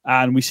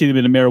and we see them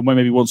in the mirror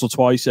maybe once or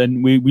twice,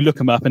 and we look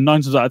them up, and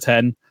 9 times out of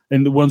 10,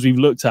 and the ones we've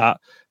looked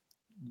at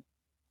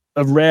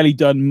have rarely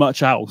done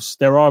much else.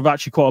 There are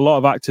actually quite a lot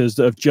of actors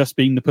that have just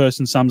been the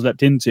person Sam's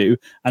leapt into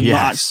and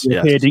not actually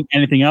appeared in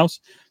anything else.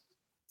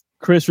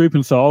 Chris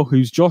Rupenthal,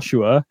 who's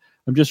Joshua,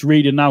 I'm just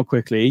reading now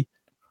quickly.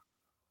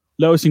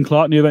 Lois and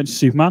Clark, New Adventures of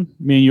Superman.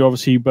 Me and you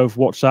obviously both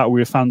watched that.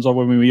 We were fans of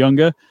when we were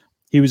younger.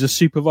 He was a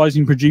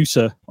supervising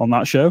producer on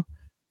that show.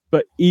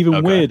 But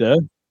even weirder,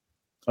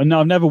 I know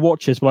I've never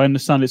watched this, but I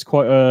understand it's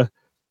quite a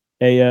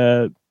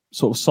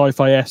sort of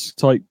sci-fi-esque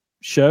type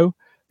show.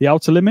 The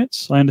Outer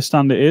Limits, I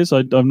understand it is.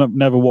 I've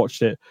never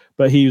watched it,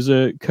 but he was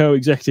a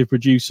co-executive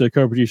producer,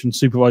 co-producer and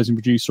supervising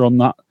producer on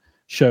that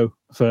show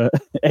for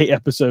 8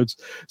 episodes.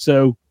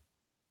 So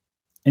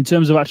in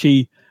terms of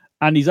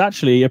and he's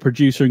actually a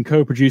producer and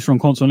co-producer on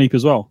Quantum Leap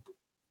as well.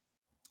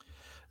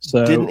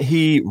 So didn't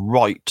he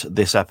write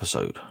this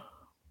episode?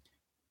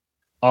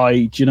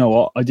 Do you know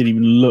what? I didn't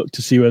even look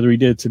to see whether he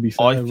did, to be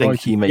fair. I think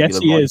he may be the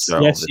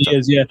writer. Yes, he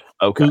is, yeah.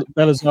 Okay.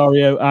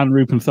 Belisario and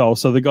Rupenthal.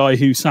 So the guy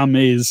who Sam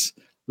is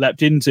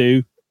leapt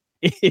into,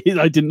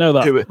 I didn't know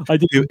that. Who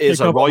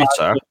is a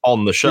writer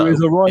on the show.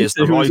 Who is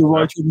a writer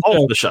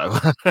of the show.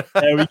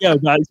 There we go.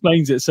 That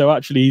explains it. So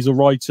actually, he's a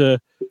writer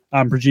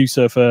and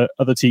producer for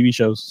other TV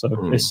shows. So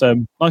it's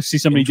nice to see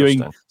somebody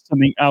doing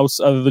something else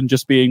other than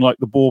just being like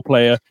the ball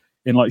player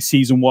in like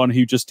season 1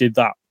 who just did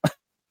that.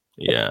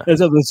 Yeah,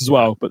 there's others as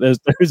well, but there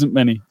isn't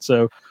many.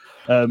 So,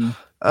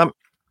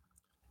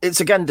 it's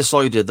again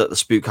decided that the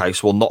Spook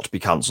House will not be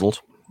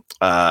cancelled.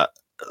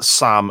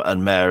 Sam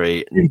and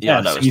Mary,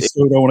 you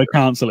still don't want to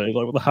cancel it.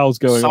 Like, what the hell's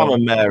going on? Sam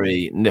and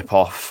Mary nip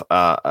off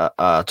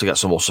to get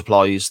some more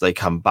supplies. They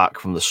come back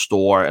from the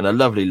store in a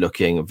lovely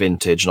looking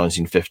vintage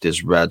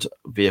 1950s red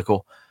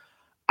vehicle.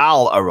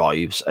 Al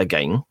arrives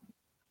again,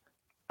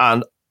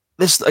 and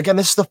this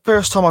is the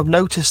first time I've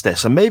noticed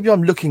this, and maybe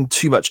I'm looking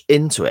too much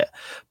into it,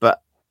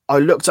 but I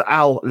looked at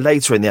Al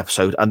later in the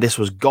episode and this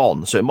was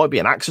gone. So it might be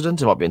an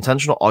accident. It might be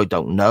intentional. I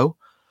don't know.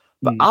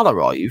 But Al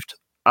arrived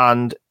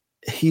and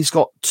he's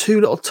got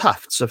 2 little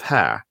tufts of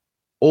hair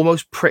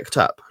almost pricked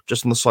up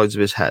just on the sides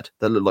of his head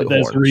that look like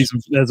horns.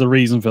 There's a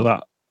reason for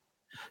that.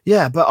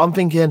 Yeah, but I'm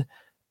thinking,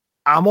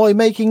 am I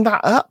making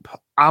that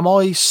up? Am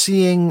I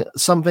seeing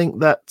something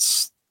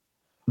that's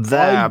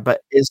there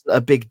but isn't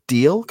a big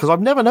deal? Because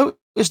I've never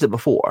noticed it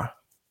before.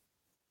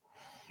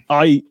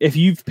 If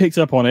you've picked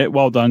up on it,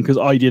 well done, because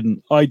I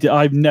didn't.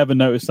 I've never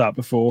noticed that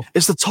before.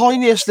 It's the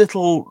tiniest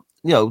little,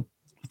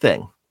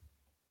 thing.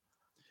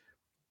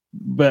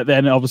 But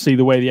then, obviously,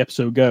 the way the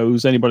episode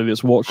goes, anybody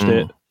that's watched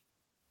it,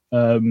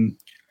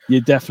 you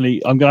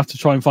definitely. I'm gonna have to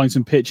try and find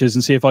some pictures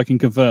and see if I can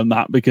confirm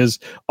that, because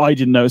I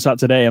didn't notice that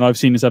today, and I've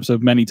seen this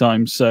episode many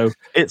times. So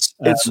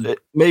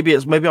maybe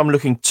I'm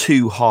looking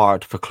too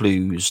hard for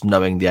clues,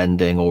 knowing the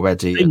ending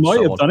already. They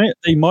might have done it.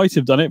 They might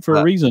have done it for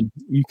a reason.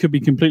 You could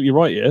be completely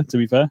right here, to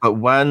be fair. But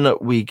when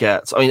we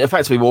get,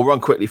 effectively, we'll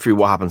run quickly through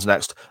what happens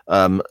next.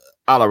 Al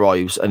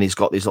arrives, and he's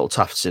got these little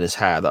tufts in his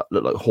hair that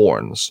look like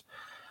horns.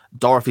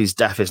 Dorothy's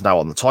death is now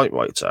on the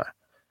typewriter.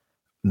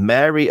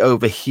 Mary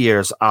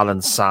overhears Al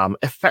and Sam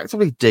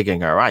effectively digging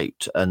her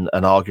out and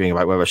arguing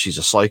about whether she's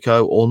a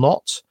psycho or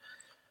not.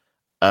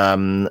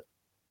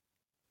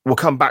 We'll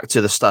come back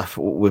to the stuff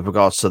with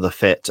regards to the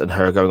fit and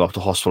her going off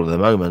to hospital in a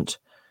moment.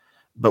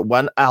 But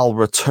when Al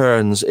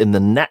returns in the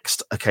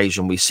next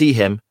occasion we see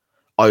him,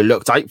 I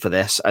looked out for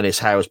this, and his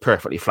hair was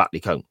perfectly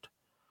flatly combed.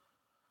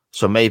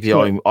 So maybe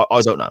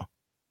I don't know.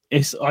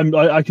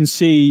 I can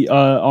see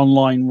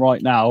online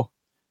right now.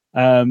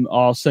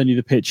 I'll send you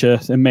the picture,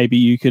 and maybe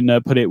you can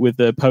put it with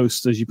the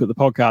post as you put the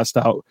podcast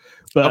out.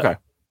 But okay.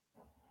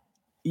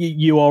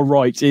 You are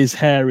right. His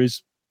hair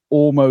is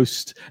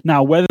almost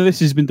now. Whether this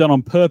has been done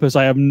on purpose,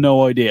 I have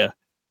no idea.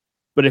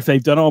 But if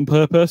they've done it on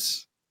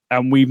purpose,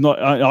 and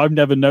I've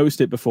never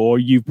noticed it before.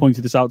 You've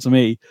pointed this out to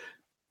me.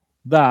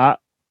 That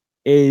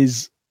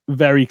is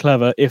very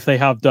clever. If they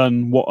have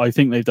done what I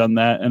think they've done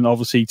there, and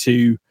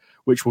obviously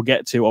which we'll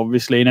get to,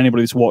 obviously, and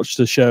anybody that's watched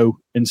the show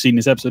and seen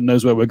this episode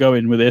knows where we're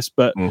going with this,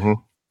 but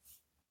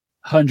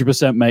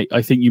 100%, mate,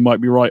 I think you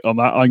might be right on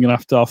that. I'm going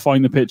to I'll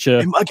find the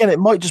picture. Again, it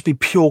might just be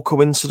pure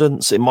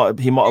coincidence. He might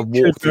have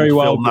walked very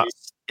well.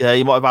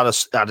 He might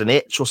have had an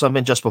itch or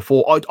something just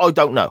before. I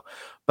don't know,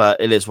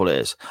 but it is what it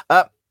is.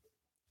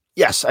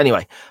 Yes,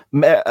 anyway,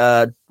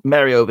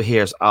 Mary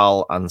overhears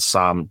Al and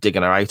Sam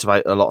digging her out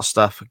about a lot of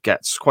stuff,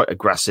 gets quite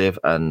aggressive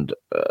and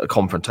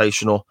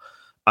confrontational.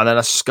 And then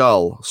a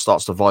skull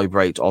starts to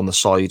vibrate on the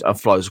side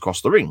and flies across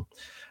the room.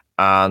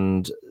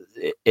 And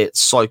it's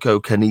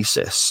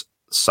psychokinesis,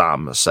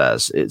 Sam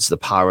says. It's the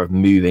power of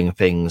moving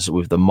things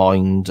with the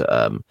mind.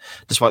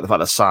 Despite the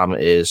fact that Sam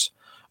is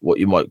what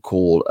you might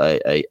call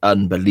a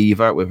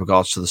unbeliever with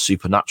regards to the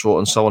supernatural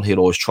and so on, he'll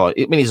always try.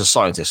 He's a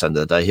scientist at the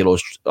end of the day. I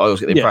always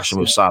get the impression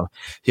with Sam,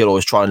 he'll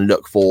always try and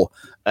look for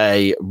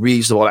a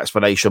reasonable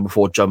explanation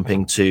before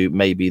jumping to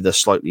maybe the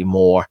slightly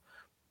more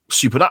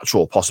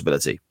supernatural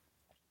possibility.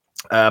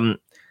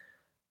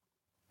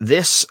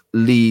 This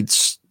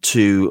leads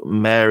to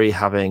Mary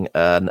having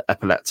an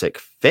epileptic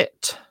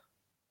fit.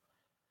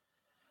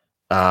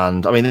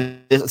 And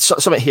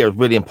something here is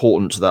really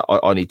important that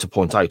I need to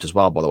point out as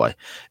well, by the way.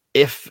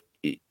 If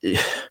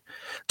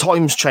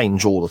times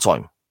change all the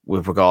time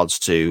with regards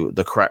to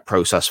the correct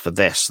process for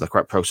this, the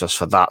correct process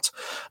for that.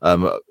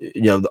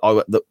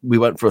 We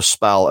went for a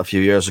spell a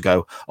few years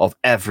ago of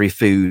every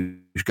food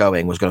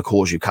going was going to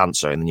cause you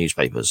cancer in the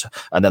newspapers,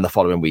 and then the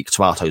following week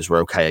tomatoes were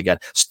okay again.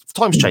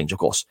 Times change, of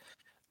course.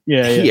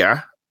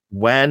 Here,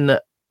 when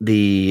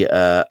the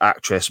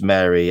actress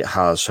Mary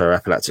has her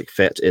epileptic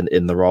fit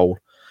in the role,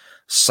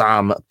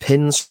 Sam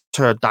pins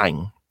her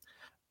down,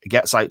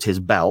 gets out his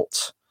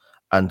belt,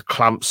 and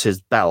clamps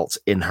his belt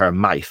in her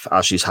mouth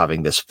as she's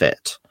having this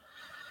fit.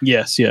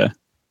 Yes, yeah.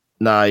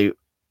 Now,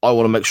 I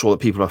want to make sure that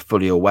people are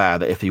fully aware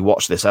that if you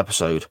watch this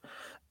episode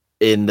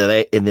in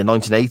the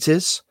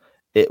 1980s,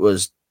 it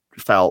was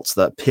felt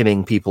that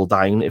pinning people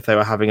down if they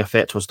were having a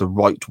fit was the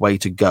right way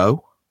to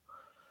go.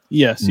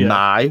 Yes,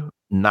 yeah.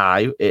 Now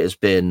it has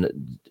been,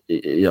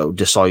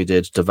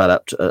 decided,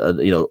 developed,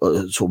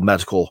 sort of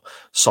medical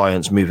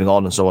science moving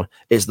on and so on.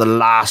 It's the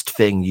last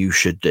thing you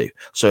should do.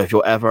 So if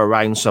you're ever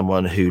around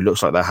someone who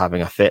looks like they're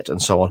having a fit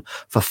and so on,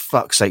 for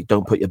fuck's sake,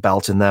 don't put your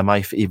belt in their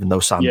mouth, even though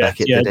Sam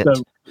Beckett did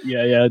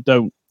it.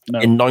 Don't. No.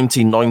 In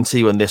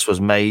 1990, when this was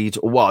made,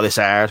 this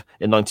aired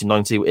in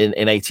 1990,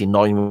 in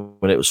 89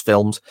 when it was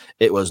filmed,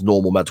 it was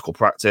normal medical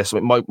practice.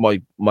 My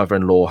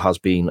mother-in-law has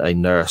been a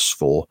nurse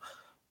for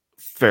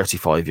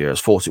 35 years,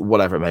 40,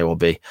 whatever it may well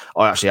be.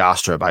 I actually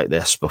asked her about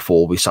this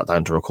before we sat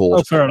down to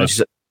record. And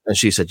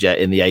she said,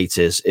 in the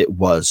 80s, it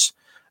was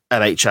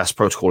NHS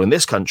protocol in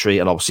this country,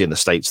 and obviously in the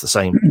States the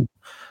same.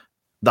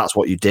 That's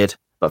what you did.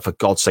 But for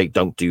God's sake,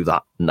 don't do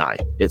that now.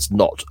 It's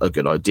not a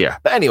good idea.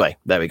 But anyway,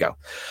 there we go.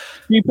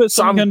 Can you put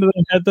something under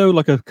their head, though,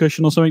 like a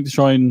cushion or something to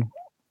try and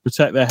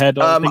protect their head?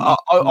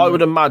 I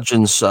would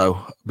imagine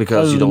so,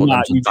 because you don't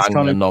want them to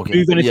bang their noggin.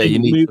 You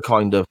need to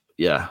kind of,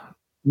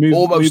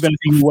 move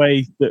anything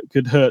away that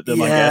could hurt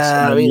them, I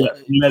guess. And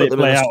let it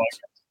play out.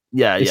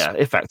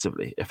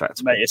 Effectively.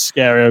 Mate, it's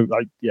scary.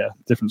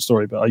 Different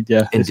story, but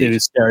it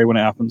is scary when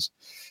it happens.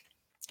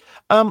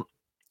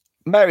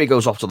 Mary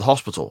goes off to the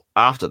hospital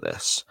after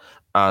this,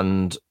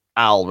 and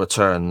Al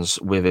returns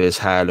with his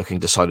hair looking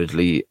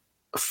decidedly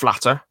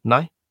flatter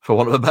now, for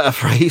want of a better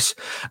phrase.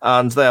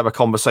 And they have a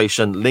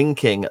conversation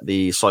linking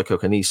the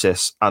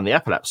psychokinesis and the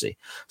epilepsy,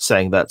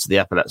 saying that the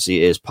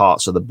epilepsy is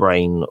parts of the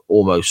brain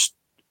almost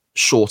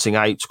shorting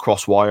out,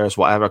 cross wires,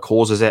 whatever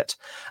causes it.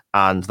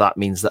 And that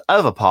means that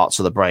other parts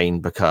of the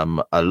brain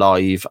become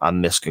alive,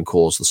 and this can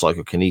cause the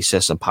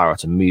psychokinesis and power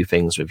to move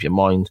things with your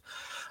mind.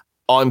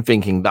 I'm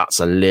thinking that's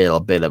a little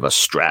bit of a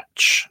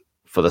stretch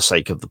for the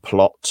sake of the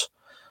plot.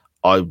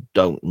 I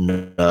don't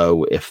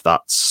know if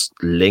that's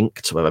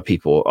linked, whether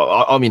people...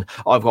 I mean,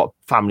 I've got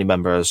family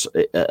members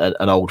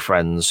and old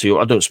friends who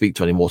I don't speak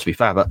to anymore, to be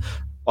fair, but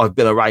I've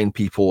been around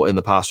people in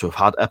the past who have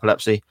had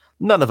epilepsy.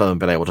 None of them have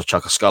been able to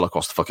chuck a skull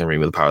across the fucking room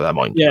with the power of their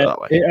mind. Yeah,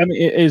 that way.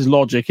 it is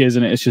logic,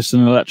 isn't it? It's just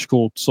an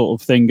electrical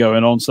sort of thing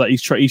going on. So that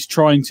he's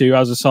trying to,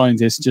 as a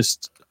scientist,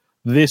 just...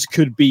 This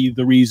could be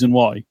the reason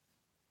why.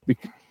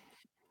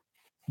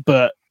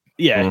 But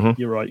yeah,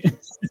 You're right.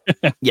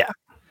 Yeah.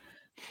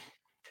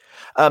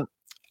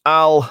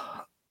 Al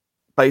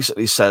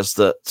basically says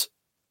that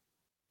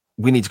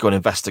we need to go and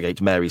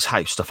investigate Mary's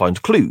house to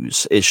find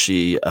clues. Is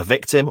she a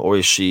victim, or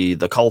is she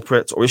the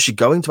culprit, or is she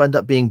going to end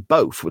up being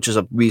both? Which is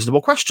a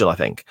reasonable question, I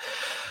think.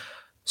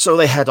 So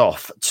they head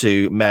off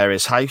to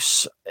Mary's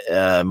house,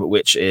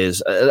 which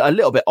is a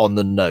little bit on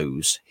the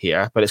nose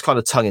here, but it's kind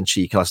of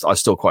tongue-in-cheek, and I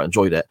still quite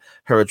enjoyed it.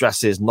 Her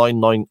address is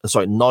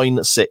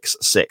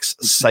 966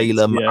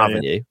 Salem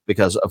Avenue,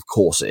 because of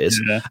course it is,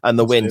 and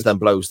the wind then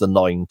blows the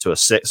 9 to a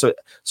 6. So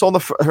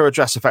on her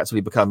address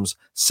effectively becomes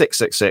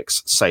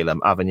 666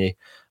 Salem Avenue.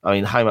 I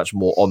mean, how much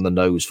more on the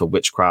nose for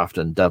witchcraft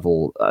and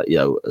devil,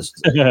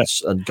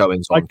 and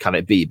goings on can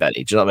it be,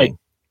 Benny? Do you know what I mean?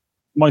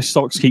 My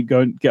socks keep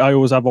going. I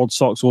always have odd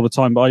socks all the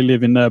time, but I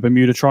live in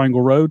Bermuda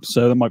Triangle Road,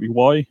 so that might be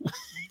why.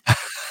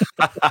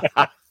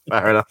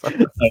 Fair enough.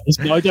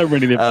 I don't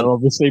really live there,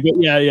 obviously, but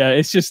yeah,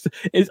 it's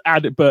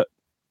added, but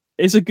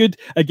it's a good,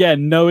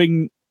 again,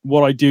 knowing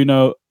what I do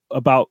know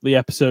about the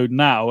episode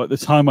now. At the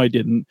time, I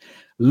didn't.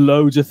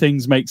 Loads of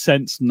things make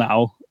sense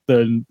now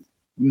than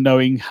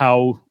knowing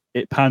how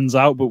it pans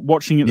out. But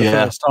watching it the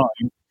first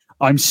time,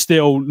 I'm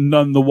still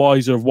none the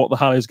wiser of what the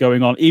hell is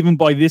going on. Even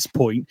by this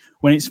point,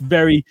 when it's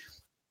very...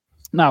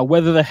 Now,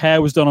 whether the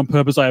hair was done on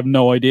purpose, I have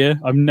no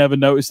idea. I've never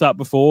noticed that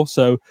before.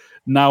 So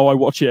now I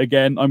watch it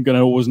again, I'm going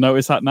to always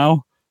notice that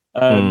now.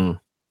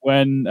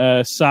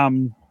 When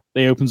Sam,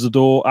 they opens the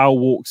door, Al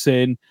walks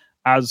in.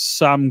 As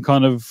Sam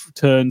kind of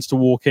turns to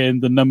walk in,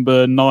 the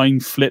number 9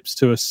 flips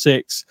to a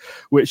 6,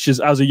 which is,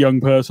 as a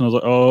young person, I was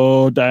like,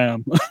 oh,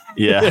 damn.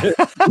 Yeah.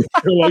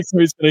 Like, so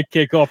it's going to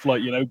kick off,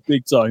 like,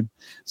 big time.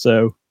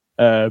 So...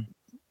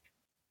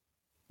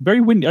 very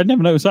windy. I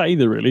never noticed that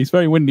either, really. It's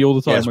very windy all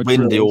the time. Yeah, it's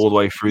windy all the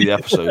way through the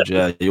episode,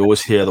 yeah. You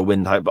always hear the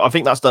wind. But I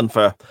think that's done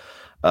for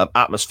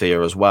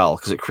atmosphere as well,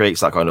 because it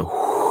creates that kind of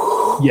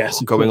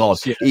going on,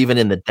 even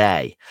in the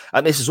day.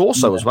 And this is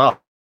also as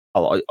well,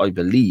 I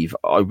believe,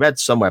 I read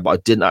somewhere, but I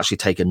didn't actually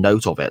take a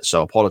note of it,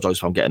 so I apologise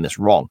if I'm getting this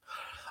wrong.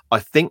 I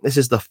think this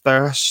is the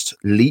first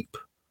leap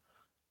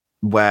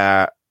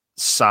where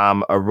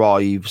Sam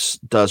arrives,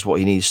 does what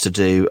he needs to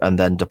do, and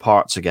then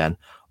departs again,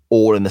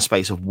 all in the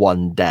space of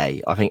one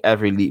day. I think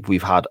every leap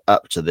we've had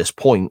up to this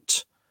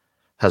point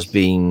has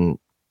been...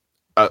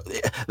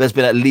 there's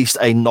been at least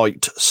a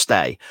night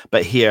stay.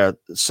 But here,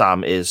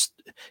 Sam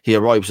he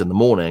arrives in the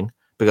morning,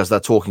 because they're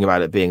talking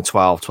about it being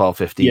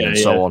 12:15 and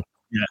so on.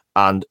 Yeah.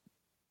 And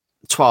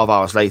 12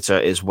 hours later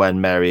is when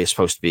Mary is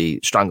supposed to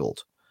be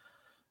strangled.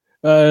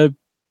 Well,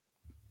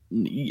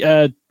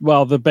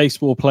 the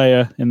baseball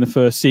player in the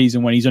first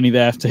season, when he's only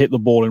there to hit the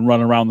ball and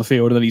run around the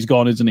field, and then he's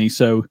gone, isn't he?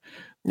 So...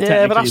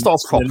 Yeah, but that's not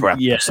a proper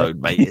episode,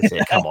 mate, is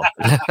it? Come on.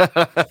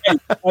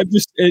 I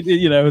just,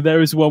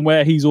 there is one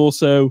where he's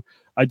also,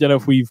 I don't know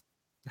if we've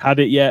had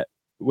it yet,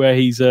 where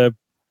he's and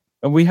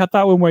we had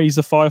that one where he's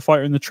a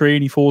firefighter in the tree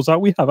and he falls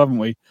out. We have, haven't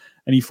we?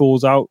 And he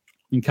falls out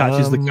and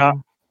catches the cat,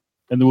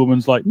 and the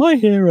woman's like, my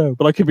hero.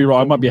 But I could be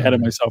wrong. I might be ahead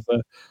of myself there.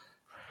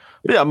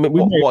 Yeah, I mean,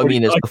 what I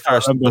mean is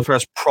the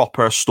first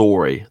proper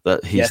story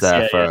that he's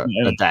there for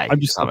a day. I'm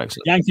just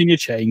yanking your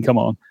chain. Come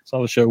on, that's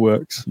how the show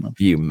works.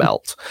 You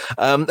melt.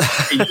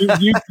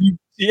 you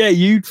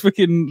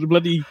freaking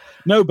bloody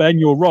no, Ben,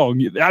 you're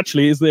wrong.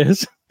 Actually, is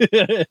this?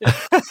 I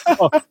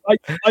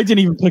didn't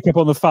even pick up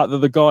on the fact that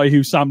the guy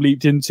who Sam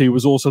leaped into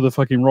was also the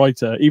fucking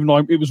writer, even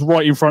though it was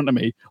right in front of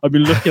me. I've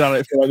been looking at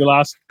it for like the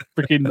last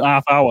freaking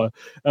half hour. And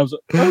I was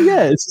like, oh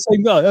yeah, it's the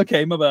same guy.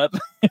 Okay, my bad.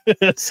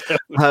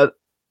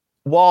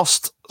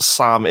 Whilst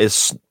Sam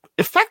is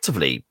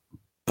effectively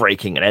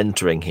breaking and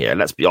entering here,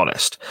 let's be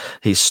honest,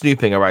 he's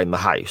snooping around the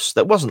house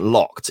that wasn't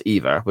locked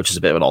either, which is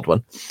a bit of an odd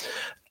one.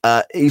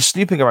 He's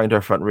snooping around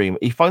her front room.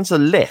 He finds a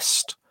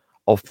list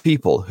of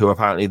people who are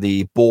apparently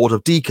the board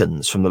of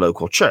deacons from the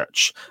local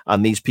church,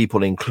 and these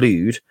people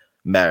include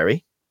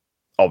Mary,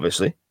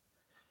 obviously,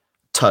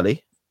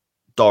 Tully,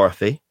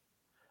 Dorothy.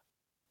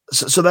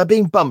 So they're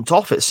being bumped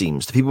off, it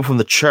seems. The people from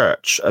the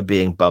church are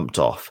being bumped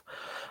off.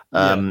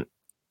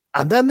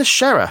 And then the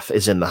sheriff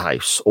is in the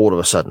house all of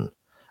a sudden.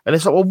 And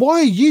it's like, well,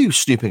 why are you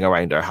snooping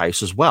around our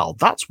house as well?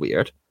 That's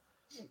weird.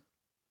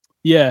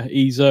 Yeah,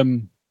 he's I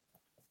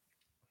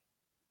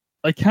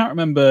can't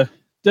remember.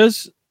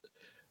 Does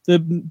the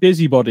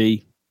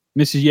busybody,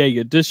 Mrs.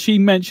 Yeager, does she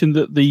mention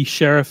that the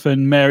sheriff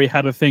and Mary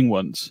had a thing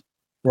once?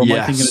 Or am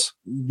I thinking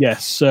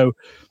yes. So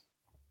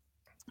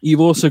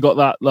you've also got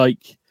that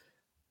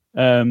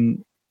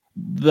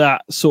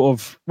that sort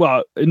of,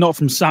 well, not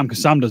from Sam, because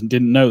Sam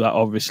didn't know that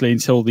obviously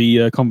until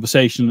the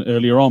conversation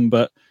earlier on,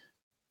 but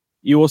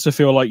you also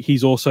feel like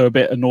he's also a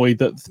bit annoyed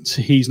that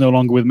he's no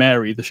longer with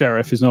Mary. The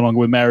sheriff is no longer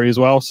with Mary as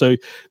well. So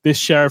this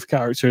sheriff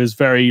character is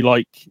very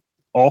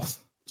off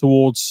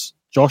towards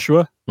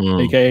Joshua,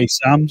 aka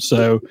Sam.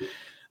 So,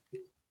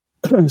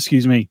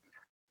 excuse me.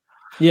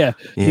 Yeah.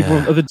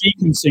 The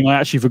deacon thing, I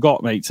actually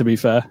forgot, mate, to be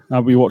fair.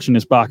 I'll be watching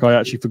this back. I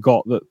actually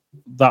forgot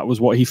that was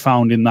what he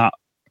found in her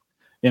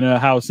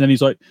house. And then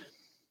he's like,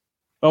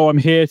 oh, I'm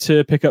here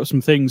to pick up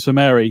some things for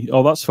Mary.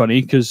 Oh, that's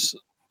funny because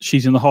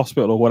she's in the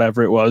hospital or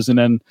whatever it was. And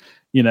then,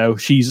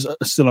 she's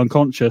still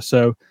unconscious.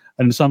 So,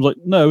 and Sam's like,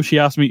 no, she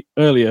asked me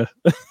earlier.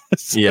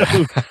 Asked me.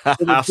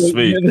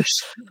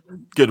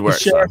 Good work,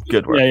 Sam.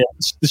 Good work. Yeah.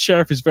 The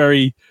sheriff is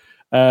very,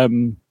 I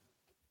don't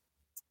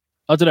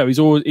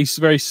know. He's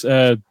very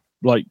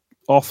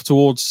off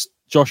towards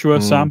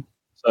Joshua, Sam.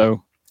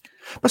 So,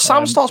 but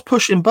Sam starts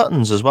pushing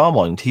buttons as well,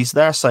 mind. He's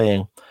there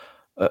saying,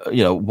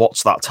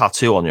 what's that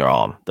tattoo on your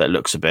arm that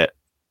looks a bit,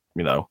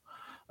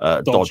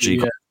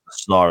 dodgy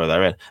scenario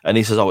they're in? And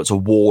he says, oh, it's a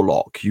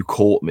warlock. You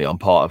caught me. I'm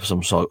part of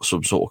some sort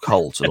of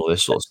cult and all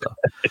this sort of stuff.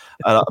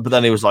 But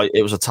then he was like,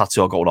 it was a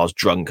tattoo I got when I was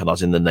drunk and I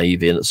was in the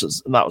Navy, and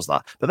that was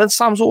that. But then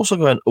Sam's also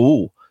going,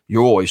 oh,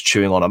 you're always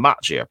chewing on a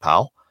match here,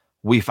 pal.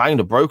 We found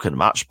a broken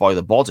match by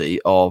the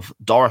body of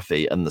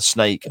Dorothy and the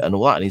snake and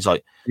all that. And he's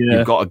like,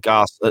 you've got a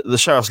gas. The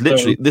sheriff's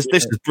literally, this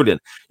is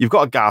brilliant. You've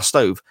got a gas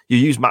stove. You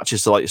use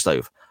matches to light your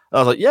stove. And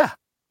I was like, yeah,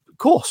 of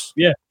course.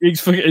 Yeah, he's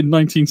fucking in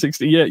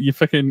 1960. Yeah, you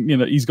fucking,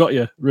 he's got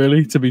you,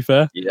 really, to be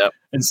fair. Yeah.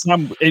 And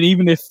Sam, and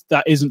even if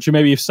that isn't true,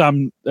 maybe if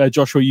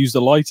Joshua used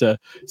a lighter,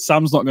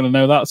 Sam's not going to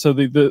know that. So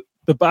the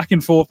back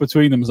and forth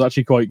between them is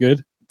actually quite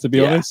good, to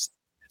be honest.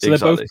 So they're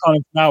both kind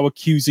of now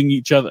accusing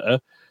each other.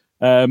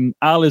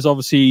 Al is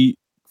obviously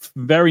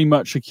very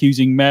much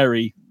accusing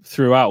Mary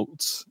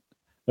throughout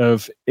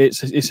of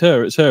it's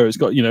her. It's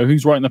got,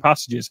 who's writing the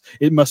passages.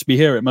 It must be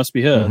her.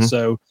 Mm-hmm.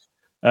 So,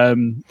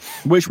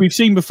 which we've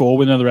seen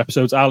before in other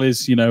episodes. Al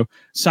is,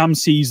 Sam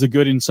sees the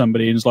good in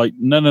somebody and is like,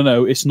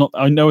 no, it's not.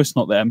 I know it's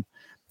not them.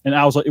 And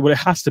Al's like, well, it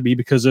has to be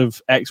because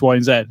of X, Y,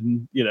 and Z.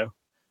 And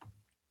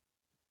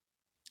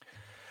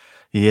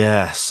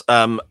Yes.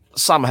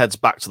 Sam heads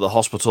back to the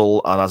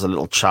hospital and has a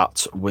little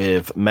chat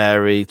with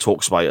Mary,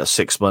 talks about a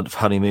 6-month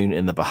honeymoon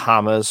in the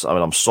Bahamas. I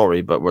mean, I'm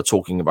sorry, but we're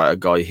talking about a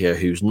guy here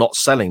who's not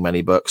selling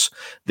many books.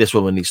 This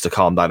woman needs to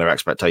calm down her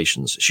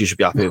expectations. She should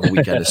be happy with a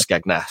weekend in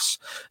Skegness,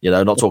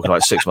 not talking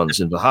about 6 months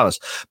in the Bahamas.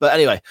 But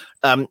anyway,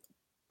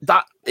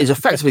 that is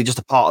effectively just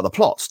a part of the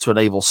plot to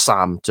enable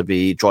Sam to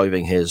be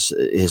driving his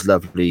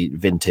lovely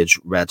vintage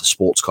red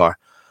sports car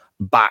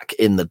back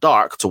in the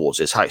dark towards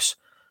his house.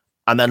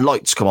 And then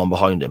lights come on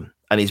behind him,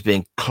 and he's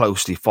being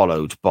closely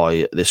followed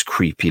by this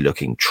creepy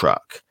looking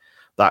truck.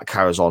 That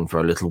carries on for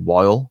a little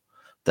while.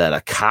 Then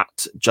a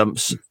cat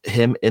jumps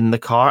him in the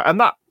car, and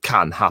that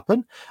can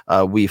happen.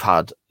 We've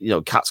had,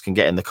 cats can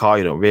get in the car,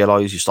 you don't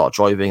realize, you start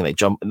driving and they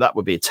jump, and that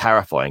would be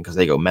terrifying because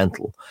they go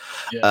mental.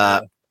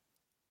 Then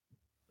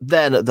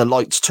the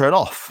lights turn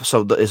off.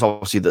 So it's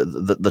obviously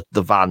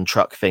the van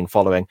truck thing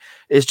following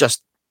is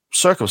just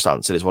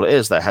circumstance. It is what it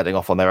is. They're heading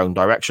off on their own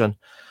direction.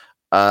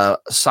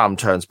 Sam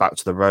turns back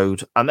to the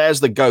road, and there's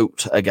the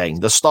goat again,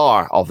 the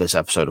star of this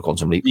episode of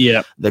Quantum Leap.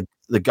 Yeah,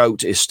 the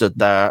goat is stood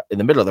there in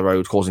the middle of the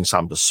road, causing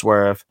Sam to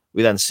swerve.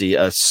 We then see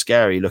a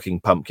scary-looking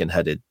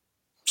pumpkin-headed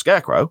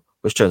scarecrow,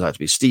 which turns out to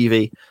be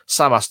Stevie.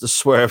 Sam has to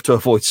swerve to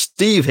avoid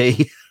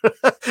Stevie,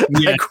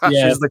 and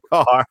crashes the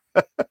car.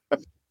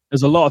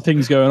 There's a lot of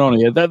things going on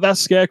here. That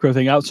scarecrow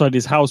thing outside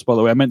his house, by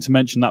the way, I meant to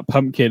mention that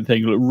pumpkin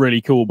thing looked really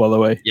cool, by the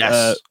way.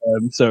 Yes.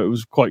 So it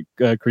was quite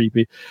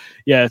creepy.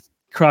 Yeah.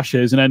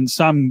 Crashes, and then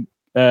Sam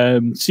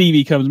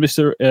CV comes, is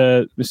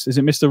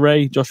it Mr.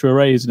 Ray, Joshua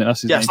Ray, isn't it?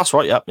 That's his name. That's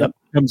right. Yep.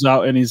 Comes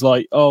out and he's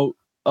like, oh,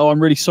 I'm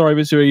really sorry,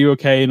 Mr. Ray, are you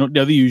okay? And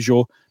the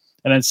usual.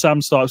 And then Sam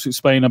starts to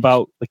explain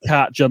about the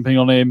cat jumping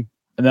on him,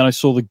 and then I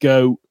saw the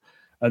goat,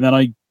 and then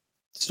I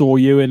saw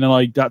you, and then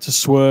I had to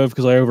swerve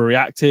because I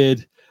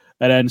overreacted.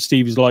 And then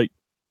Steve is like,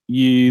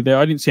 you there?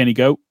 I didn't see any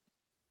goat.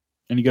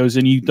 And he goes,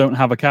 and you don't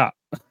have a cat.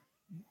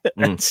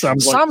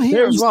 Sam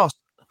here as well.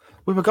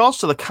 With regards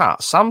to the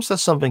cat, Sam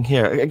says something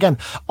here. Again,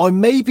 I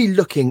may be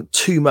looking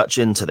too much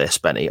into this,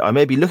 Benny. I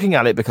may be looking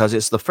at it because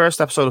it's the first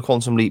episode of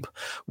Quantum Leap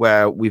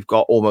where we've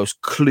got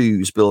almost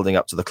clues building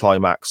up to the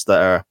climax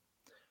that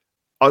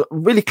are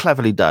really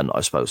cleverly done,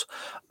 I suppose.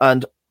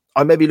 And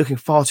I may be looking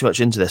far too much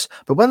into this.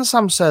 But when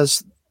Sam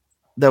says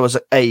there was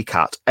a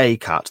cat,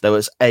 there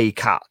was a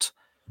cat,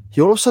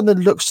 he all of a sudden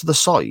looks to the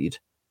side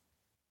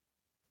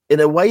in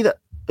a way that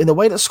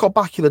Scott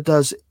Bakula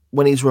does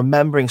when he's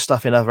remembering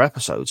stuff in other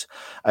episodes,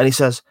 and he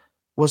says,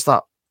 was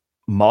that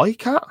my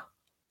cat?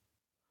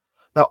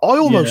 Now, I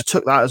almost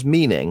took that as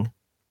meaning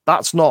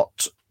that's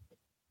not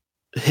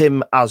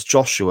him as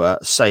Joshua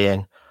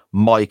saying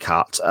my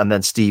cat and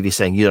then Stevie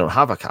saying you don't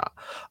have a cat.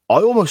 I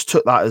almost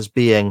took that as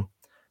being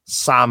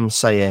Sam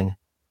saying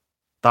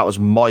that was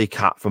my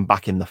cat from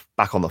back on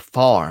the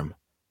farm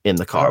in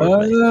the car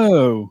with me.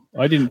 Oh,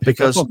 I didn't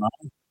pick up on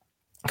that.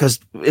 Because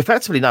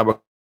effectively now we're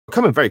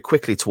coming very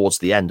quickly towards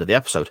the end of the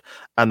episode,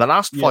 and the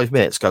last 5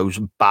 minutes goes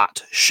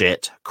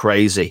batshit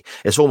crazy.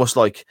 It's almost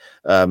like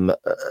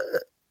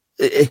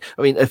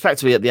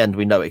effectively at the end,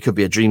 we know it could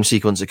be a dream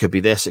sequence, it could be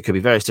this, it could be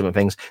various different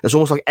things. It's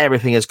almost like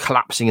everything is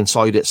collapsing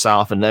inside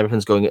itself and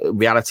everything's going,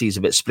 reality is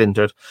a bit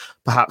splintered.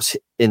 Perhaps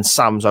in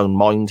Sam's own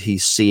mind,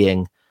 he's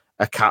seeing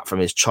a cat from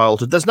his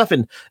childhood. There's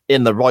nothing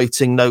in the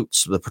writing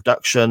notes, the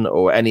production,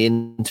 or any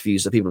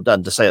interviews that people have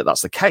done to say that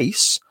that's the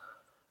case.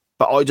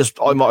 But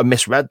I might have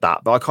misread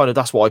that, but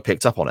that's why I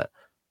picked up on it.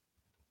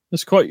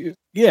 That's quite,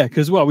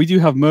 because, we do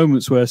have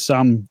moments where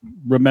Sam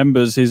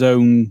remembers his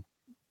own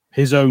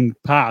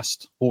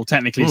past, or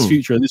technically his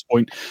future at this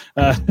point.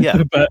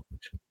 But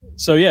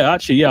so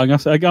actually, I'm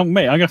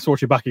gonna have to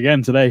watch it back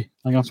again today.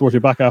 I'm gonna have to watch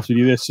it back after you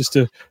do this, just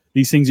to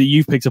these things that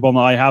you've picked up on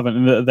that I haven't,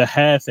 and the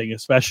hair thing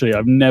especially.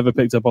 I've never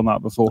picked up on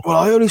that before. Well,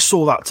 I only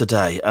saw that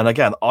today, and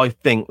again, I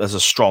think there's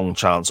a strong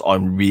chance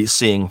I'm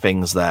seeing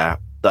things there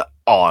that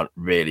aren't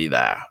really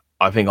there.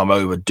 I think I'm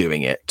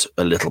overdoing it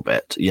a little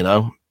bit,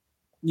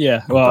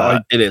 Yeah, well,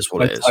 it is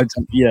what it is.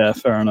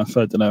 Fair enough.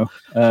 I don't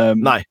know.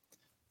 Now,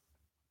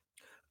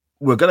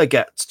 we're going to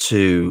get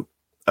to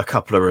a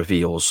couple of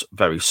reveals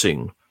very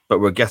soon, but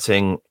we're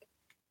getting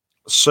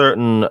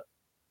certain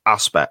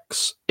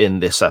aspects in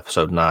this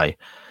episode now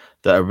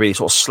that are really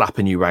sort of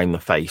slapping you around the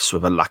face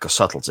with a lack of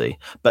subtlety.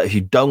 But if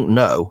you don't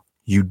know,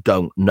 you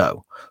don't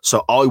know.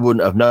 So I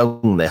wouldn't have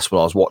known this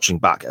when I was watching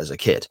back as a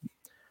kid.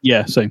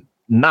 Yeah, same.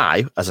 Now,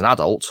 as an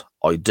adult,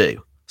 I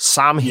do.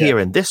 Sam here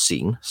in this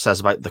scene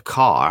says about the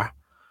car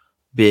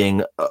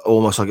being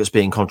almost like it's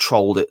being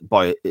controlled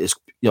by it's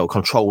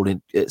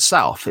controlling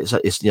itself. It's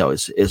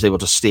able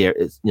to steer.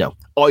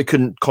 I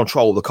couldn't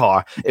control the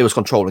car; it was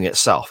controlling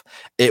itself.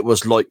 It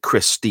was like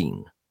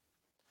Christine.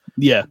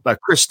 Yeah. Now,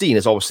 Christine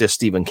is obviously a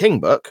Stephen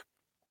King book,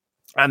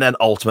 and then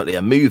ultimately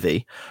a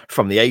movie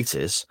from the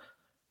 80s.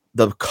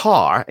 The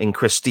car in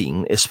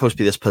Christine is supposed to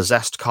be this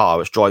possessed car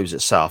which drives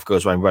itself,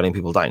 goes around running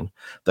people down.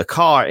 The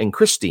car in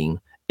Christine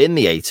in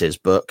the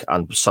 80s book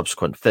and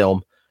subsequent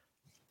film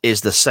is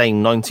the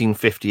same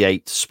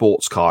 1958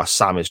 sports car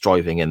Sam is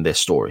driving in this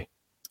story.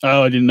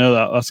 Oh, I didn't know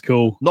that. That's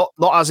cool. Not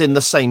as in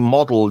the same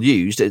model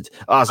used, in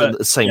the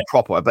same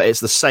proper, but it's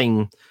the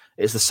same.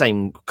 It's the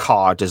same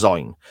car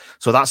design.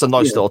 So that's a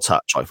nice little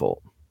touch, I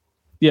thought.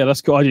 Yeah,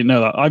 that's cool. I didn't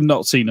know that. I've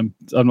not seen them.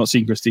 I've not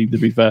seen Christine, to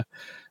be fair.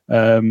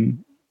 I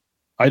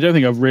don't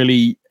think I've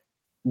really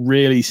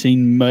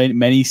seen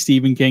many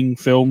Stephen King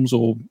films,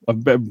 or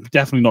I've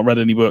definitely not read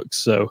any books.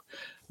 So,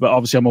 but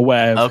obviously I'm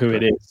aware of who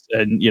it is,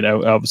 and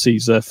obviously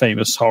he's a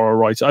famous horror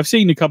writer. I've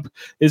seen a couple.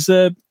 Is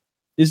The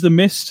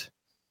Mist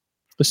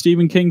a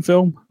Stephen King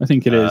film? I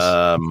think it is.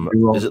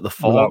 Is it The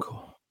Fog?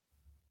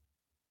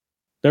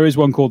 There is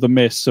one called The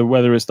Mist, so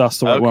whether that's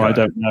the right one, I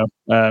don't know.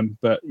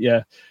 But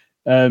we're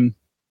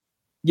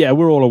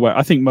all aware.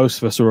 I think most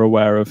of us are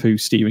aware of who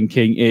Stephen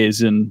King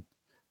is, and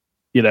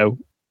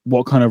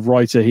what kind of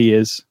writer he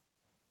is.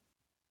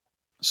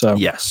 So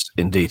yes,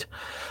 indeed.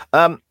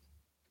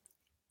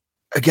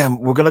 Again,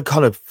 we're going to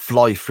kind of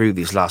fly through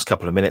these last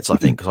couple of minutes, I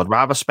think, because I'd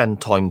rather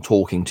spend time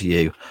talking to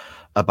you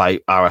about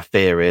our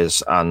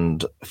theories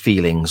and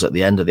feelings at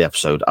the end of the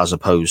episode as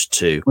opposed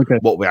to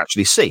what we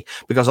actually see,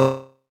 because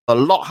a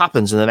lot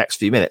happens in the next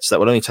few minutes that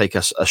will only take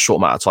us a short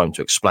amount of time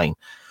to explain.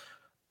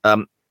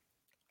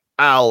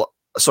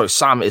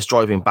 Sam is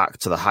driving back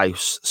to the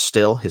house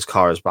still. His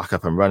car is back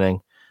up and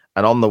running.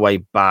 And on the way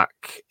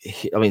back,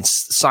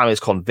 Sam is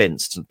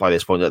convinced by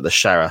this point that the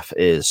sheriff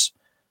is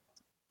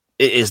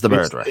the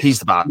murderer. He's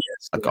the bad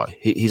guy.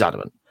 He's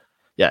adamant.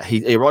 Yeah,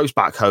 he arrives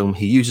back home.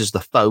 He uses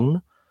the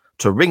phone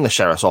to ring the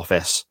sheriff's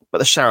office, but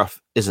the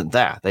sheriff isn't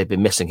there. They've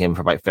been missing him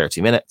for about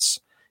 30 minutes.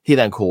 He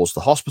then calls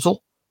the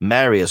hospital.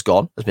 Mary is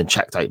gone, has been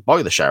checked out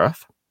by the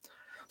sheriff.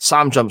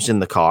 Sam jumps in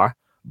the car,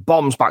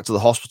 bombs back to the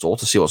hospital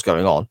to see what's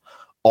going on.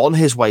 On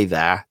his way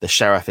there, the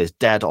sheriff is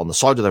dead on the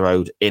side of the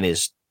road in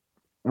his,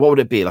 what would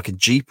it be, like a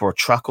Jeep or a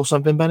truck or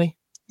something, Benny?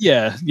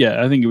 Yeah,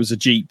 I think it was a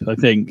Jeep,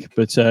 but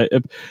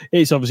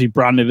it's obviously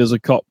branded as a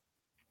cop,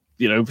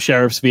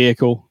 sheriff's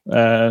vehicle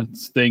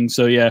thing.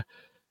 So, yeah.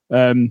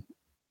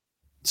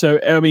 So,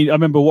 I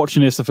remember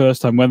watching this the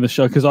first time when the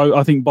show, because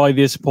I think by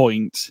this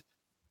point,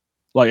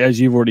 like, as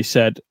you've already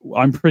said,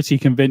 I'm pretty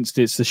convinced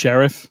it's the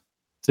sheriff,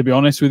 to be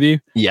honest with you.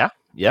 Yeah.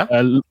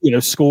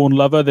 Scorn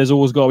lover, there's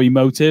always got to be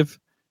motive,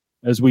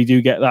 as we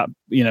do get that.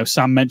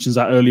 Sam mentions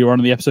that earlier on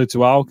in the episode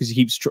to Al, because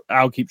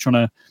Al keeps trying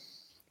to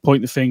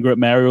point the finger at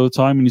Mary all the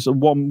time, and he's like,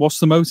 what's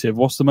the motive?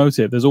 What's the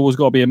motive? There's always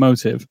got to be a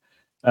motive.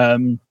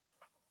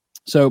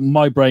 So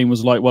my brain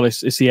was like, well,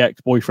 it's the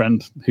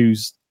ex-boyfriend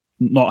who's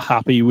not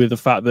happy with the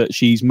fact that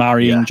she's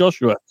marrying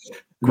Joshua.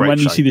 When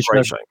you see the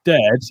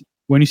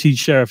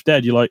sheriff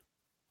dead, you're like,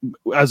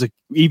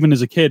 even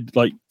as a kid,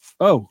 like,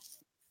 oh,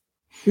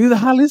 who the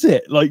hell is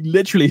it? Like,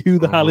 literally, who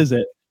the hell is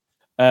it?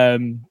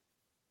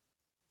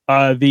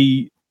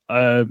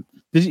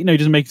 Does he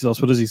doesn't make it to the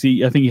hospital, does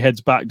he? I think he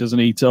heads back, doesn't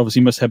he? To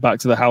obviously must head back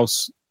to the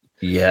house.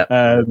 Yeah.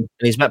 And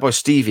he's met by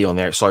Stevie on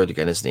the outside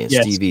again, isn't he? And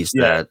yes, Stevie's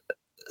there.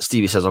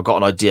 Stevie says, I've got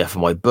an idea for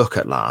my book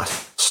at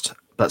last.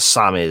 But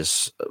Sam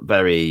is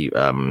very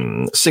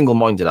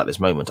single-minded at this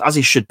moment, as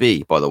he should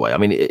be, by the way. I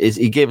mean,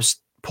 he gives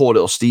poor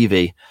little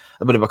Stevie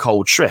a bit of a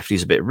cold shrift.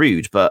 He's a bit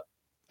rude, but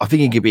I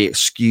think he could be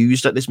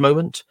excused at this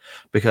moment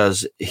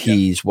because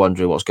he's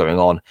wondering what's going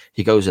on.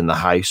 He goes in the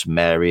house.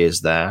 Mary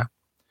is there.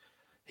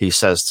 He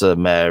says to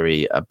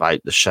Mary about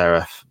the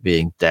sheriff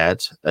being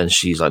dead, and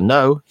she's like,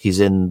 no, he's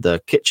in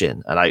the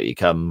kitchen, and out he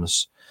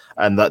comes.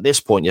 And at this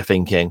point, you're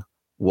thinking,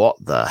 what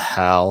the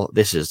hell?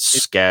 This is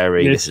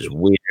scary. This is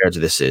weird.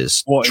 This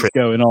is what is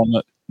going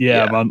on.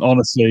 Yeah, man,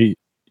 honestly.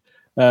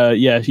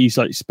 He's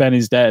like, Ben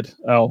is dead.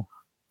 Oh,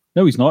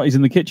 no, he's not. He's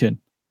in the kitchen.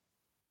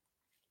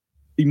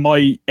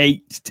 My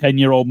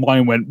 8-10-year-old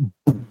mind went,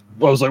 I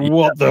was like,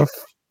 what the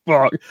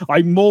fuck?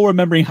 I'm more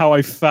remembering how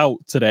I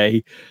felt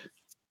today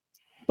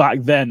back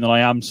then than I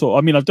am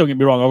don't get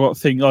me wrong,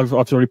 I've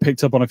already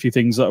picked up on a few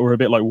things that were a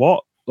bit like,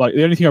 what? Like,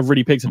 the only thing I've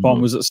really picked up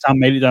on was that Sam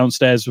made it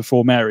downstairs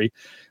before Mary,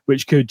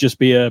 which could just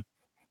be a,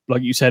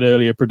 like you said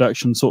earlier,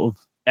 production sort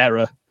of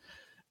error.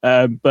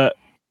 But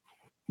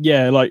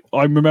yeah, like,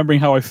 I'm remembering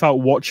how I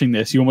felt watching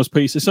this. You almost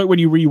it's like when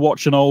you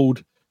rewatch an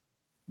old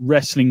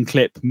wrestling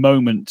clip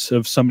moment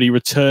of somebody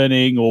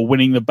returning or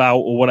winning the bout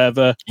or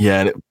whatever.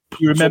 Yeah, and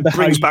you remember how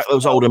brings back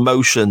those old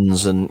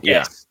emotions, and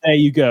yes, there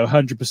you go,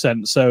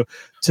 100%. So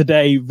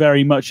today,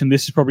 very much, and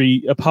this is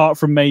probably, apart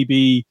from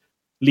maybe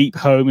Leap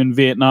Home in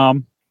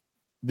Vietnam,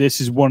 this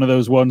is one of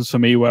those ones for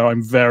me where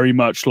I'm very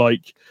much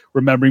like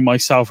remembering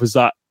myself as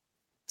that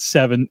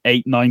 7,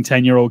 8, 9,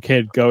 10-year-old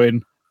kid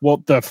going,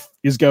 what the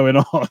is going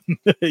on?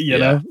 you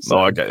know? So,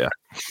 I get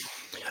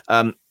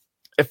you.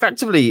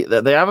 Effectively,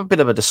 they have a bit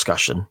of a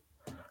discussion,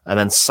 and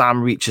then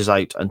Sam reaches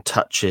out and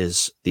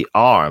touches the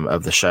arm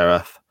of the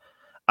sheriff.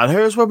 And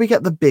here's where we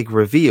get the big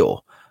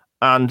reveal.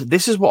 And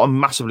this is what I'm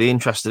massively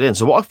interested in.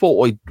 So what I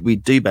thought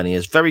we'd do, Benny,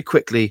 is very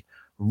quickly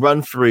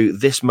run through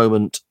this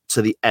moment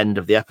to the end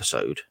of the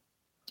episode.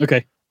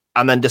 Okay.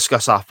 And then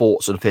discuss our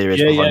thoughts and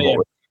theories behind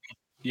what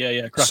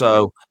Yeah.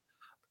 So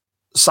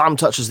Sam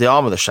touches the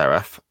arm of the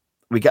sheriff.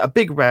 We get a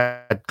big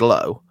red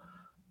glow,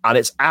 and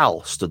it's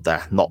Al stood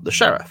there, not the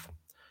sheriff.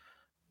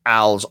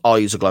 Al's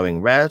eyes are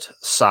glowing red.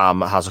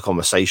 Sam has a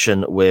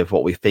conversation with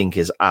what we think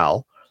is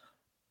Al,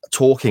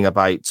 talking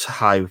about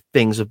how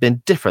things have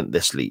been different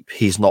this leap.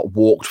 He's not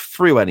walked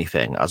through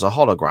anything as a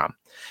hologram.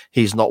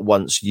 He's not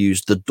once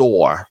used the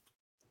door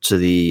to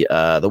the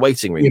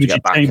waiting room to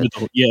get back.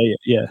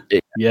 Yeah.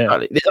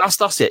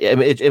 That's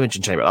it.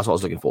 Imaging chamber. That's what I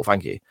was looking for.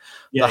 Thank you.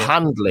 The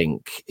hand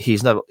link.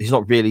 He's not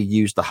really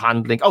used the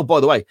hand link. Oh, by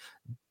the way,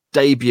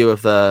 debut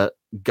of the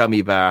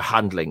gummy bear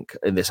hand link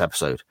in this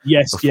episode.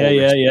 Yes.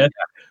 Yeah.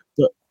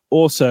 But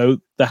also,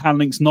 the hand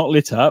link's not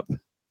lit up.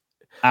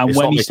 And it's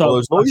when he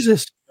starts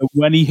noises,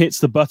 when he hits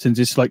the buttons,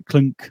 it's like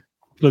clunk,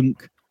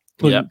 clunk,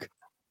 clunk,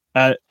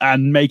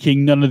 and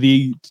making none of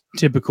the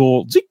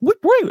typical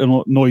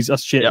noise.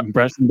 That's shit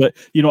impression, but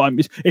you know,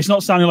 it's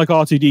not sounding like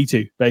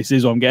R2D2. Basically,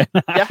 is what I'm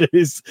getting at.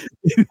 Is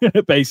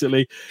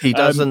basically he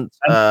doesn't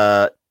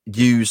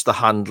use the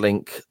hand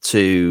link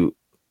to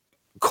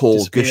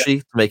call Gushy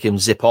to make him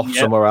zip off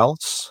somewhere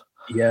else.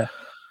 Yeah,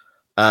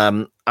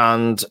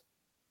 and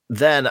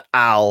then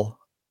Al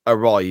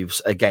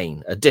arrives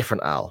again, a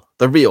different Al,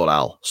 the real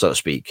Al, so to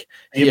speak.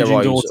 He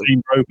arrives,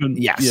 open.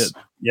 Yes.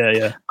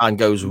 Yeah. And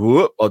goes,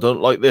 whoop, I don't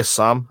like this,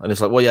 Sam. And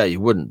it's like, well, yeah, you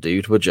wouldn't,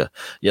 dude, would you?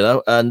 You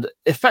know, and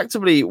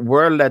effectively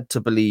we're led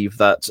to believe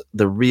that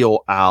the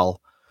real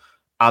Al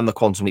and the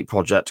Quantum Leap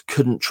Project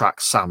couldn't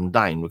track Sam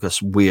down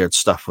because weird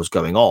stuff was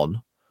going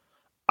on.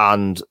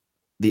 And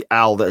the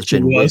Al that has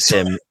been with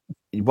him,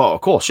 well, of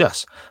course,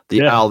 yes.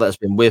 The Al that has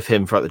been with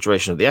him throughout the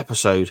duration of the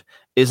episode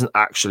isn't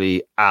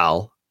actually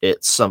Al.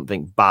 It's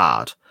something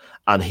bad.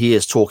 And he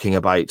is talking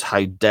about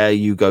how dare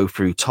you go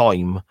through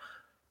time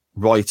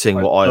writing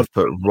what I've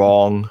put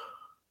wrong.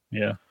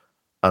 Yeah.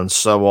 And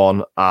so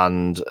on.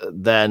 And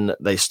then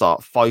they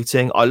start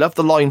fighting. I love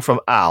the line from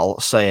Al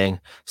saying,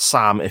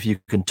 Sam, if you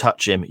can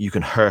touch him, you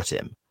can hurt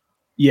him.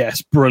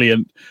 Yes,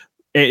 brilliant.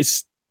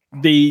 It's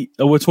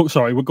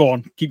we'll go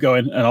on, keep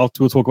going, and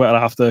we'll talk about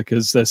it after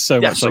because there's so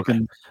much I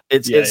can.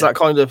 It's that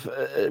kind of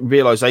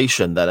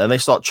realization then, and they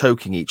start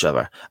choking each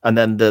other, and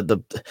then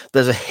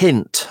there's a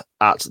hint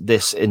at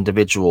this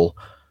individual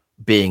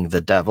being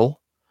the devil,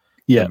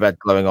 the red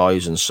glowing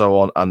eyes and so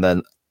on, and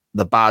then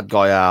the bad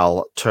guy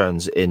Al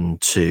turns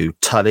into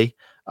Tully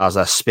as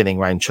they're spinning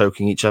around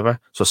choking each other.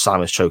 So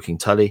Sam is choking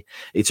Tully.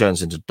 He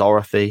turns into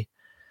Dorothy.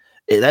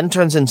 It then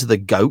turns into the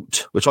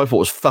goat, which I thought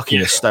was fucking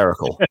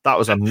hysterical. That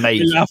was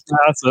amazing.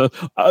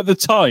 At the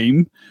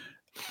time,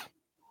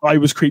 I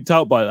was creeped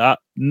out by that.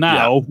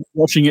 Now,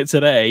 watching it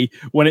today,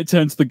 when it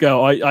turns to the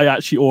goat, I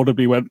actually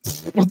audibly went,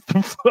 what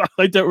the fuck?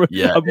 I don't.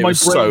 Yeah, it was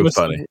so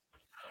funny.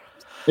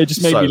 It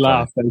just made So me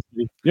laugh,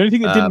 basically. The only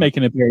thing that didn't make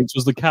an appearance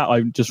was the cat.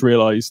 I just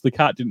realised the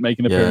cat didn't make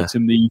an appearance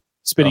in the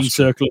spinning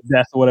circle of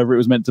death or whatever it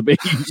was meant to be.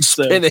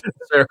 Spinning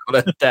circle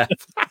of death.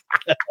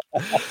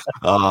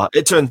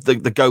 It turns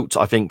the goat,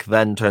 I think,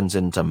 then turns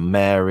into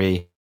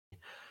Mary.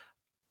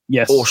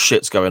 Yes. All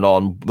shit's going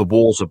on. The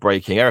walls are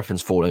breaking.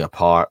 Everything's falling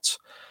apart.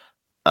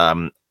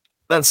 Then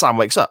Sam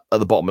wakes up at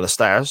the bottom of the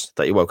stairs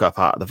that he woke up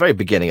at the very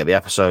beginning of the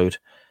episode.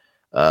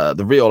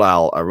 The real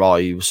Al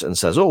arrives and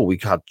says, "Oh, we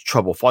had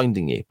trouble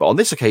finding you," but on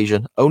this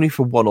occasion, only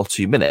for 1 or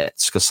 2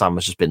 minutes because Sam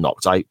has just been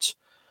knocked out.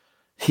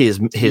 He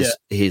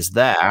is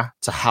there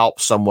to help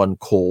someone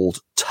called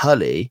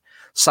Tully.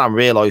 Sam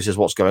realizes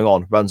what's going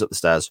on, runs up the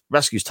stairs,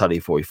 rescues Tully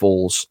before he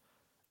falls,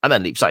 and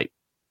then leaps out.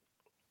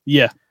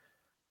 Yeah.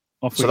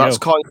 So that's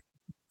kind of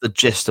the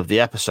gist of the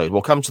episode.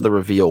 We'll come to the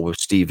reveal with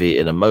Stevie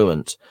in a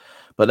moment,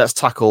 but let's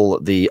tackle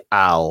the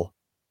Al,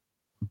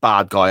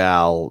 bad guy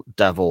Al,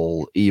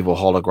 devil, evil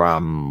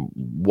hologram,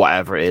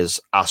 whatever it is,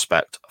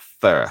 aspect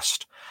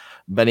first.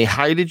 Benny,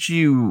 how did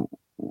you,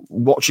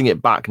 watching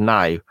it back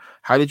now,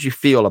 how did you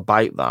feel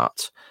about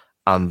that?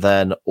 And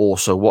then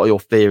also, what are your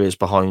theories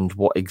behind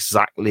what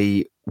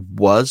exactly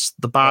was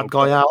the bad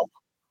guy Al?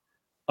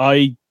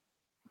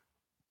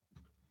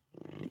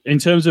 In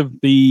terms of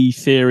the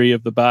theory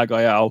of the bad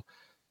guy Al,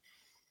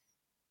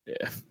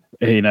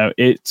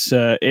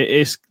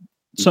 it's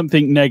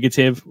something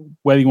negative.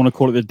 Whether you want to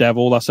call it the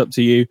devil, that's up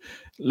to you.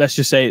 Let's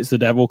just say it's the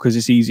devil because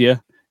it's easier.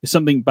 It's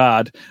something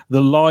bad. The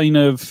line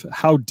of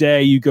 "How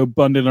dare you go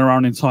bundling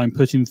around in time,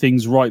 putting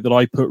things right that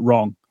I put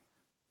wrong,"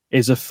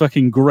 is a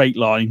fucking great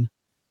line.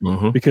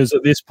 Mm-hmm. Because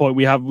at this point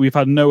we've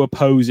had no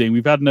opposing.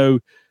 We've had no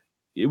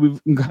yin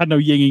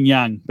and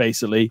yang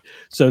basically.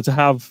 So to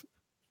have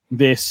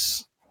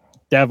this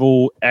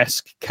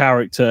devil-esque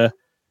character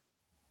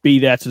be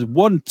there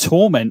to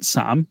torment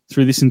Sam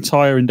through this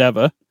entire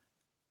endeavor.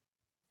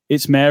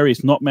 It's Mary,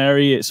 it's not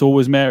Mary, it's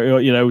always Mary,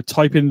 or,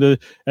 type in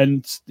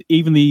and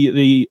even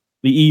the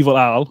evil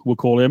Al, we'll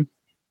call him,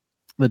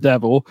 the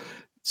devil,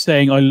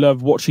 saying, "I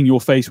love watching your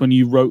face when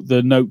you wrote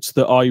the notes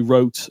that I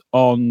wrote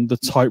on the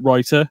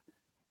typewriter."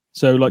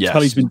 So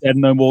Tully's been dead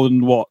no more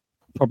than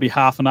probably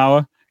half an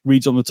hour,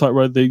 reads on the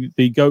typewriter,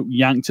 the goat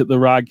yanked at the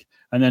rag,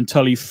 and then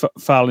Tully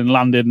fell and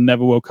landed and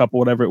never woke up, or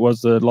whatever it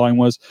was the line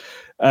was.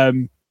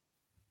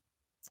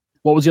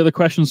 What was the other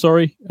question?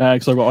 Sorry,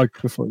 because I got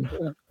before.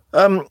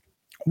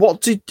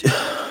 What did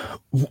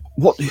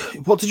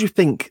you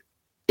think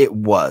it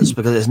was?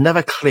 Because it's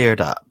never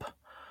cleared up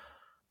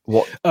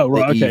what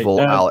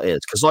evil Al is.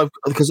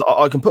 Because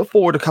I can put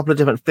forward a couple of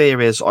different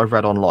theories I've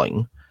read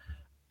online,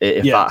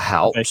 if that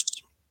helps. Okay.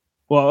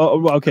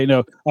 Well, okay,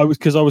 no, I was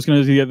going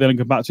to do that then and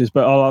come back to this,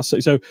 but I'll ask.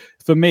 So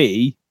for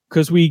me,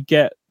 because we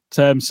get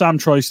Sam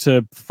tries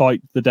to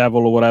fight the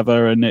devil or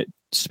whatever, and it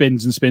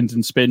spins and spins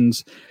and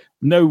spins.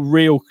 No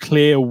real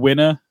clear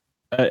winner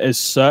as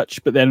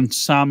such, but then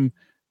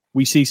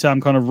we see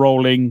Sam kind of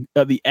rolling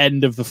at the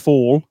end of the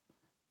fall,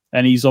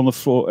 and he's on the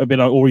floor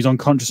or he's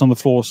unconscious on the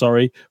floor.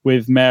 Sorry,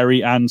 with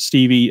Mary and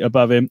Stevie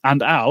above him,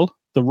 and Al,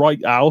 the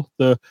right Al,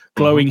 the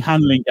glowing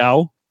handling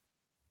Al,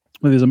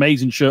 with his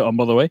amazing shirt on,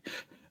 by the way.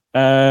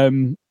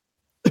 Pardon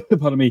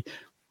me.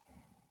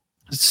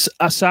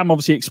 Sam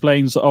obviously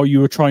explains, "Oh,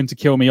 you were trying to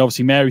kill me."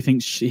 Obviously, Mary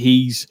thinks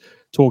he's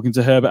talking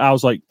to her, but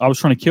Al's like, "I was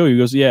trying to kill you." He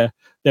goes, "Yeah,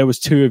 there was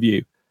two of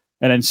you."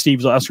 And then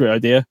Steve's like, "That's a great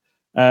idea."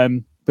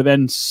 But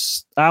then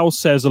Al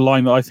says a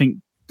line that I think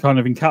kind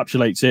of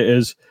encapsulates it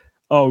as,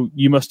 "Oh,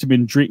 you must have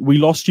been we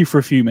lost you for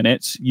a few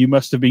minutes. You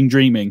must have been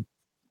dreaming,"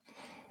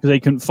 because they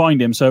couldn't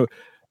find him. So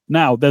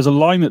now there's a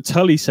line that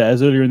Tully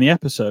says earlier in the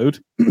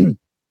episode,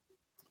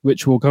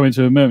 which we'll go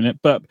into in a moment.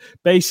 But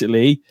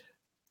basically,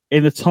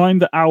 in the time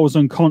that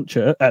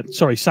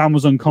Sam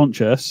was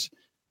unconscious,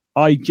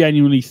 I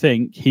genuinely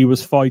think he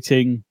was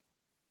fighting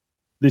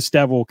this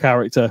devil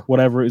character,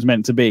 whatever it was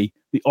meant to be,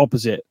 the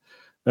opposite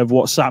of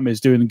what Sam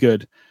is doing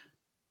good.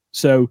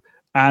 So,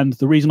 and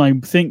the reason I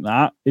think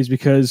that is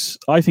because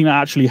I think that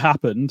actually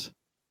happened,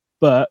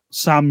 but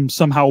Sam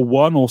somehow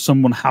won, or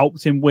someone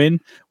helped him win,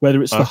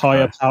 whether it's the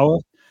higher power.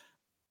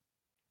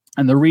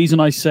 And the reason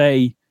I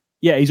say,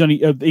 he's only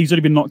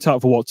been knocked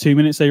out for 2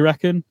 minutes, they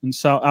reckon. And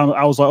so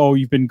I was like, "Oh,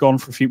 you've been gone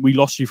we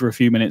lost you for a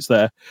few minutes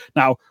there."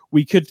 Now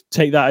we could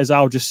take that as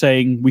Al just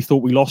saying, "We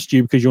thought we lost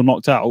you because you're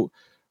knocked out."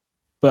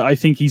 But I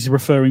think he's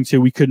referring to,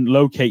 we couldn't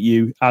locate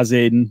you, as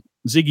in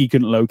Ziggy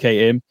couldn't locate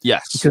him.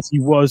 Yes. Because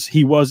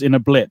he was in a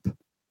blip.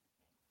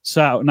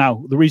 So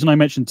now the reason I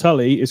mentioned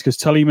Tully is because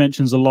Tully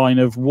mentions a line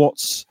of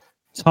 "What's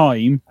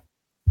time?"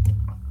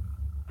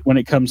 when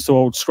it comes to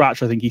Old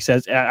Scratch, I think he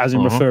says, as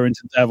in referring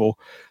to the devil.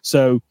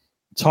 So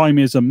time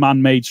is a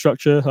man-made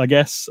structure, I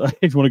guess,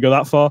 if you want to go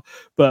that far.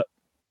 But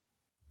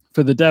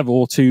for the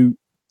devil to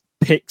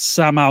pick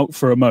Sam out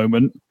for a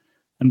moment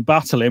and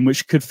battle him,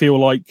 which could feel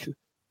like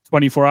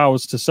 24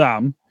 hours to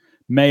Sam,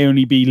 may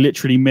only be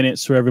literally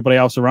minutes for everybody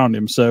else around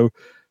him. So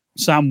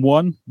Sam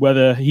won,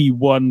 whether he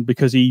won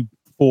because he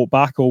fought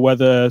back or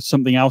whether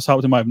something else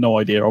helped him. I have no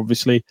idea,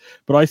 obviously.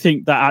 But I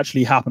think that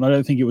actually happened. I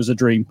don't think it was a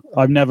dream.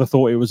 I've never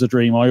thought it was a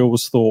dream. I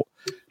always thought.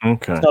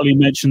 Okay. Tully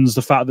mentions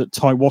the fact that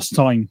time was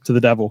time to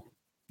the devil.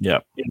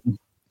 Yeah.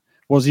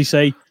 What does he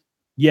say?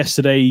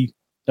 Yesterday,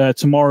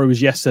 tomorrow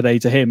is yesterday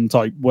to him,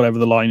 type whatever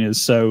the line is.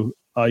 So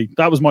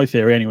that was my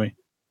theory anyway.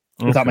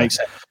 If that makes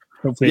sense.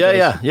 Hopefully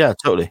yeah,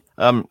 totally.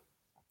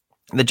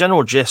 The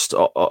general gist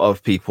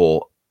of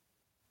people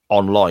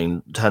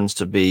online tends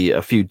to be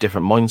a few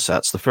different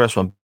mindsets. The first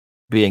one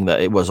being that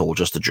it was all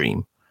just a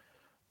dream,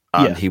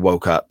 and he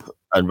woke up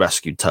and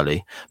rescued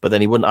Tully, but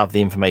then he wouldn't have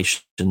the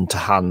information to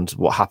hand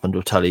what happened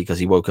with Tully because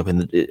he woke up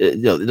in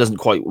it doesn't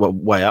quite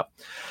weigh up.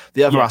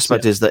 The other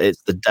aspect is that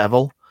it's the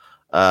devil,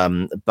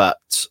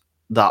 but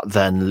that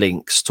then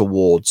links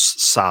towards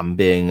Sam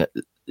being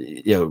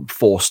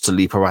forced to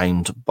leap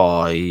around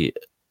by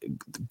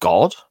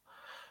God,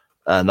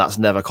 and that's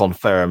never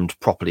confirmed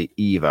properly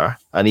either.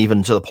 And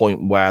even to the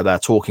point where they're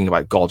talking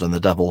about God and the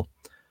devil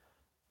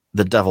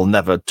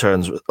never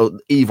turns,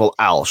 evil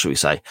Al, should we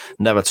say,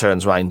 never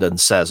turns around and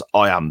says,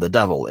 I am the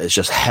devil. It's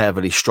just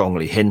heavily,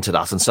 strongly hinted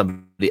at, and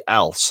somebody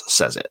else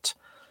says it.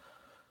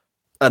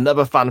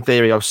 Another fan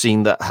theory I've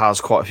seen that has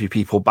quite a few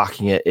people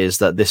backing it is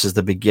that this is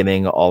the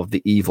beginning of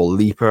the Evil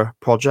Leaper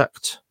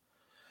project.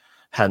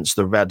 Hence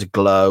the red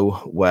glow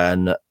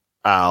when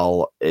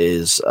Al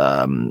is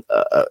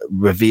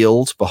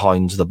revealed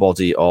behind the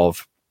body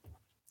of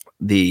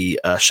the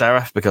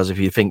sheriff. Because if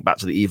you think back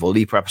to the Evil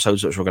Leaper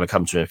episodes, which we're going to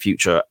come to in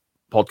future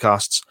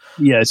podcasts,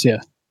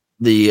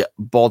 the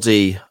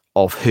body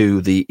of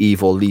who the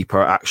Evil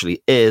Leaper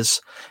actually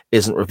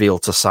isn't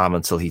revealed to Sam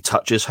until he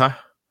touches her.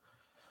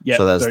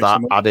 So there's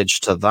that adage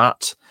to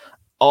that.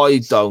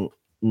 I don't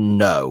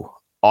know.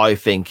 I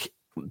think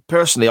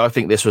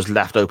this was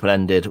left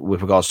open-ended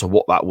with regards to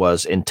what that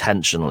was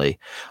intentionally.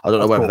 I don't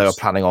know whether they were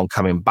planning on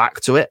coming back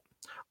to it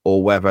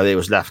or whether it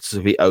was left to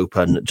be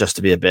open just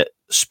to be a bit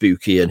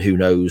spooky and who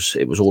knows,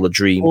 it was all a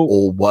dream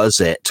or was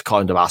it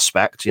kind of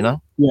aspect, Yeah.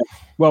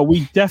 Well,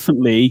 we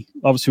definitely,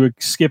 obviously we're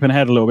skipping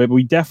ahead a little bit, but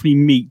we definitely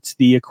meet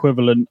the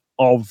equivalent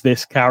of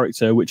this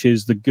character, which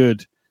is the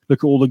good.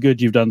 Look at all the good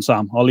you've done,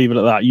 Sam. I'll leave it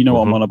at that. You know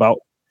what I'm on about.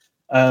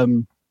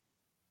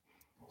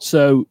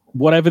 So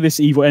whatever this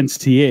evil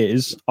entity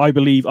is, I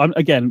believe,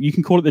 again, you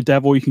can call it the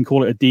devil, you can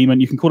call it a demon,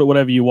 you can call it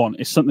whatever you want.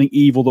 It's something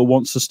evil that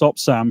wants to stop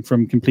Sam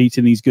from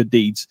completing these good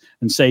deeds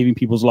and saving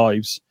people's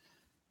lives.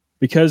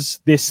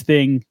 Because this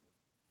thing,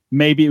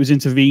 maybe it was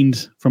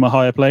intervened from a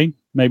higher plane,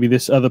 maybe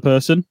this other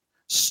person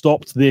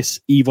stopped this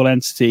evil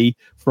entity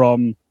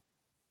from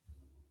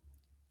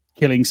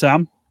killing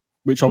Sam,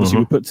 which obviously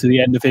would put to the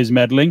end of his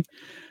meddling.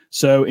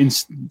 So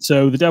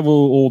the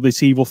devil or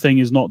this evil thing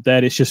is not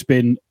dead. It's just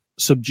been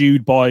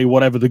subdued by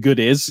whatever the good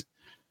is.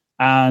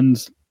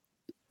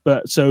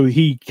 But so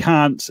he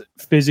can't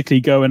physically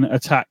go and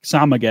attack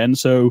Sam again.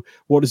 So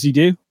what does he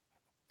do?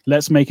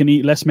 Let's make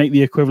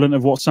the equivalent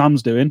of what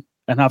Sam's doing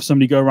and have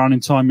somebody go around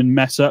in time and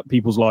mess up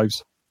people's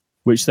lives,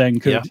 which then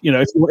could,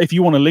 if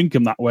you want to link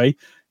them that way,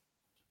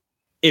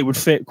 it would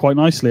fit quite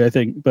nicely, I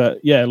think.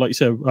 But yeah, like you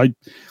said,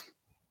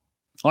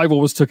 I've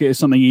always took it as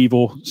something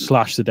evil /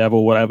 the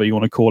devil, whatever you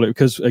want to call it,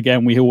 because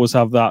again, we always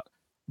have that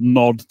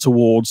nod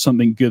towards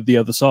something good the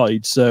other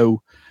side,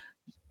 so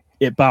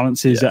it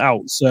balances it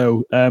out.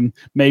 So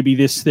maybe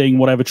this thing,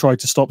 whatever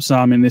tried to stop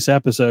Sam in this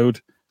episode,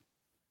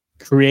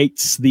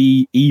 creates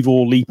the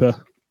evil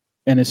leaper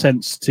in a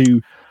sense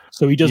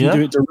so he doesn't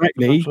do it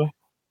directly. Exactly.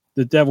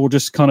 The devil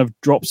just kind of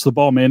drops the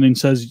bomb in and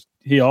says,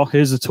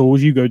 here's the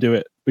tools, you go do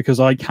it, because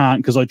I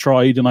can't, because I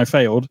tried and I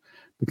failed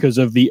because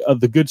of the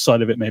good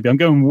side of it. Maybe I'm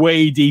going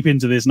way deep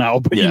into this now,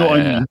 but you know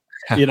what I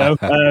mean.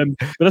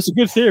 But that's a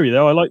good theory,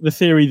 though. I like the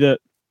theory that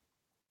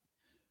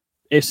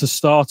it's the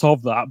start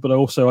of that, but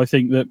also I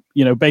think that,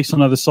 based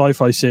on other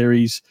sci-fi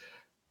series,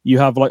 you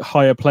have like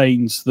higher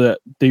planes that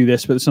do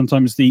this, but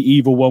sometimes the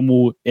evil one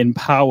will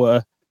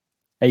empower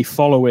a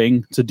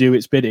following to do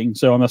its bidding.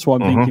 So that's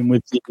what I'm thinking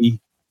with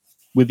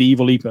the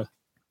evil leaper.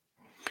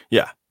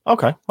 Yeah.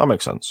 Okay, that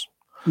makes sense.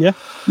 Yeah.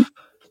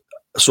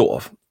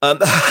 Sort of. Right.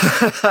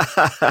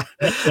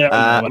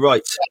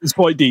 It's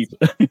quite deep.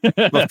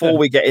 Before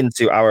we get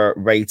into our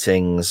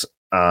ratings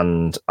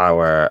and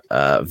our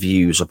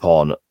views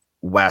upon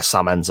where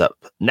Sam ends up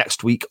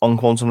next week on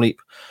Quantum Leap,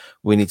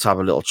 we need to have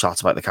a little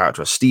chat about the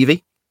character of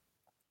Stevie.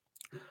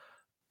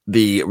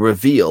 The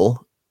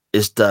reveal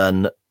is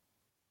done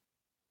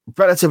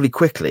relatively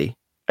quickly,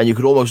 and you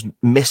could almost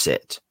miss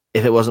it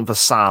if it wasn't for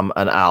Sam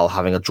and Al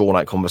having a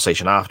drawn-out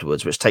conversation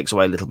afterwards, which takes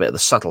away a little bit of the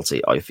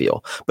subtlety, I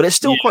feel. But it's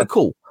still quite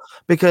cool,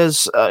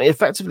 because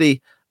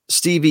effectively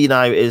Stevie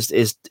now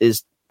is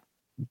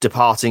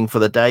departing for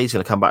the day. He's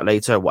going to come back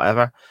later,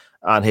 whatever.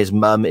 And his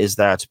mum is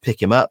there to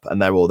pick him up,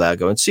 and they're all there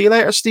going, see you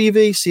later,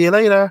 Stevie, see you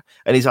later.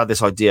 And he's had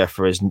this idea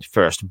for his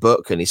first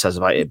book, and he says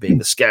about it being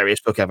the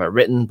scariest book ever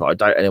written, but I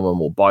doubt anyone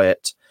will buy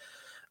it.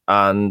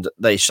 And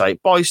they say,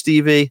 bye,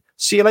 Stevie,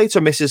 see you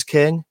later, Mrs.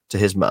 King, to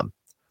his mum.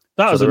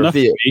 That was enough for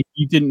me.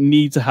 You didn't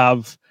need to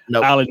have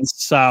Al and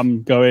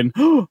Sam going,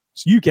 oh,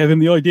 so you gave him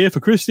the idea for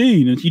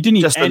Christine. And you didn't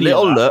need just a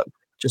little look,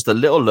 just a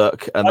little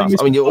look, and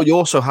that's, I mean, you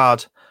also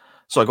had.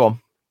 Sorry, go on.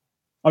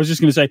 I was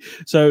just going to say,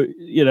 so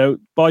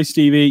bye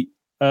Stevie,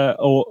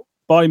 or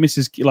bye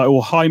Mrs.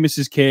 or hi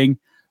Mrs. King,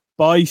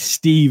 bye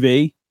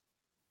Stevie.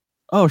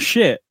 Oh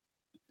shit!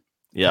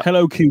 Yeah.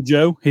 Hello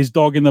Cujo, his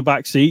dog in the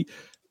back seat.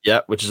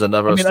 Yeah, which is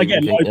another. I mean,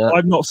 again,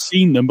 I've not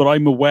seen them, but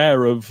I'm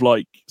aware of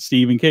like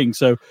Stephen King.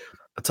 So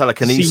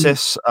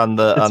telekinesis and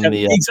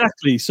the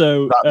exactly.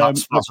 So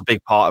that's a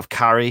big part of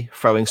Carrie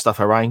throwing stuff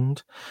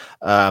around.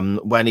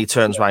 When he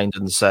turns around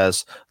and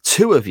says,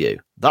 "Two of you,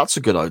 that's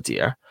a good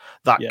idea."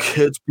 That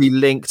could be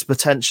linked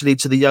potentially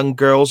to the young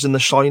girls in The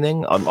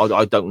Shining.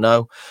 I don't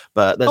know,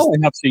 but I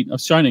have seen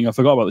Shining. I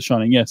forgot about The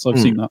Shining. Yes, I've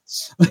seen that.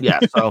 Yeah,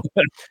 so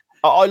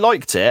I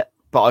liked it,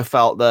 but I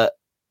felt that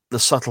the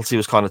subtlety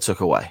was kind of took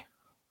away.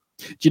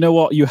 Do you know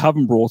what you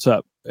haven't brought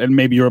up? And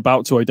maybe you're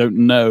about to, I don't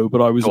know,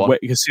 but I was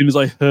as soon as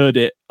I heard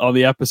it on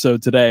the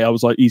episode today, I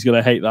was like, he's going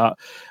to hate that.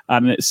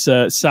 And it's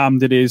Sam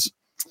did his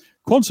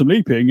quantum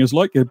leaping is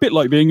like a bit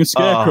like being a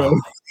scarecrow.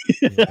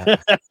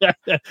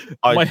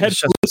 My head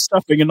full of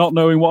stuffing and not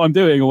knowing what I'm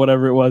doing or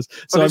whatever it was.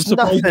 So it's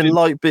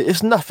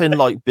nothing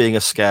like being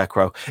a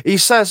scarecrow. He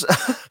says,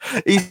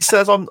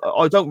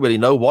 I don't really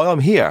know why I'm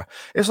here.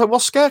 It's like, well,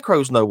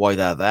 scarecrows know why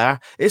they're there.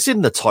 It's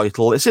in the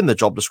title. It's in the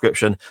job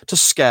description to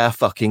scare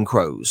fucking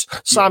crows.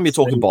 Sam, you're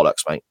talking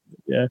bollocks, mate.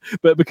 Yeah,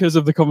 but because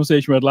of the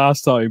conversation we had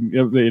last time,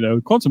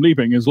 quantum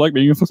leaping is like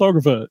being a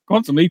photographer.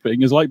 Quantum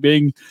leaping is like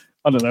being,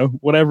 I don't know,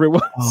 whatever it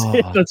was.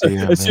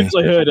 As soon as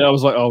I heard it, I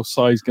was like, oh,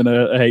 Sai's going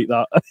to hate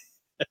that.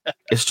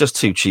 It's just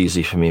too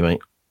cheesy for me,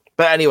 mate.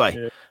 But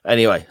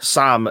anyway,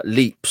 Sam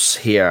leaps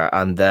here,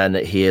 and then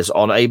he is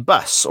on a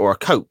bus or a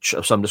coach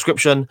of some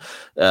description,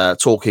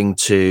 talking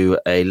to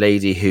a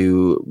lady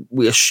who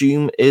we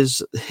assume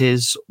is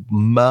his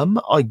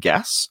mum, I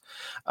guess.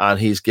 And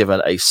he's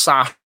given a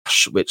sash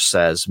which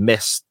says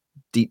Miss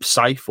Deep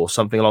South or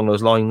something along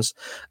those lines,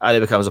 and it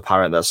becomes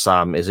apparent that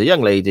Sam is a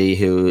young lady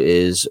who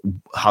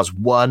has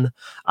won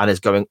and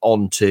is going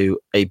on to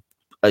a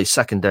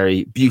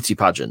secondary beauty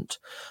pageant,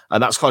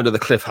 and that's kind of the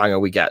cliffhanger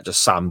we get,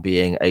 just Sam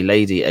being a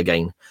lady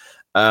again.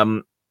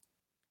 Can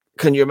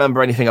you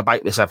remember anything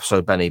about this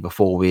episode, Benny,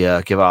 before we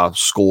give our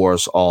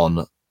scores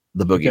on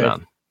the Boogieman?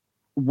 Okay.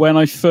 When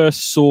I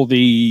first saw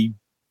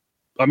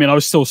I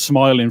was still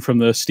smiling from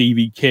the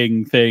Stevie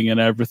King thing and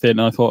everything,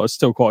 and I thought it was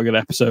still quite a good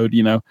episode,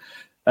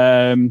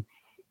 been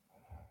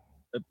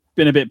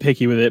a bit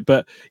picky with it,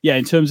 but yeah,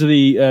 in terms of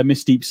the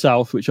Miss Deep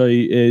South, which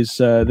is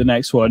the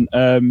next one,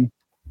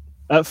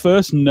 at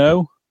first,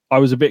 no, I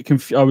was a bit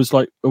confused. I was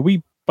like, are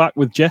we back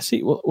with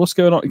Jessie? What's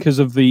going on? Because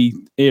of the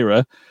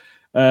era.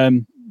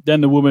 Then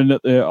the woman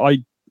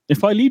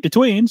if I leave the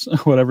twins,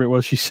 whatever it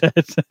was she said,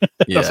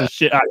 that's a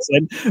shit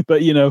accent,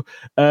 but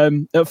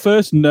at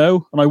first,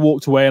 no, and I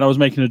walked away and I was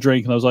making a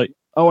drink and I was like,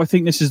 oh, I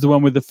think this is the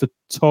one with the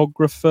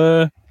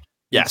photographer.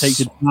 Yes. Takes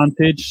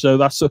advantage. So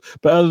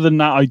but other than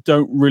that, I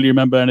don't really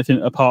remember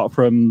anything apart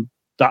from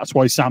that's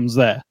why Sam's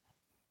there.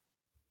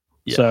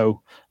 Yeah.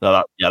 So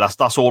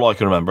that's all I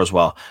can remember as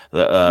well.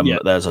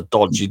 There's a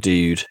dodgy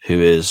dude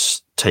who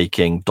is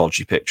taking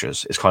dodgy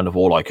pictures. It's kind of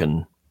all I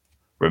can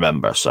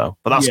remember. So,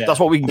 but that's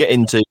what we can get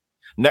into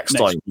next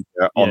time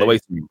on the way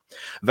through.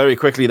 Very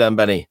quickly then,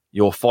 Benny,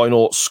 your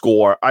final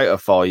score out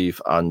of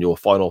 5 and your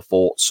final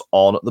thoughts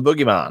on the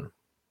Boogieman.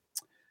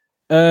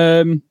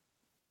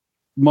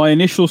 My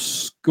initial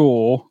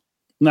score.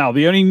 Now,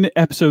 the only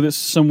episode that's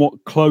somewhat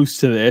close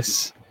to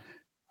this,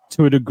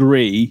 to a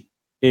degree,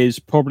 is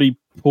probably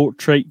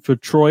Portrait for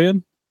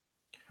Troyan,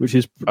 which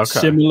is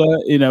similar,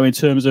 in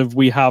terms of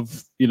we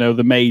have,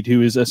 the maid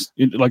who is,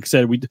 like I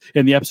said,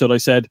 in the episode I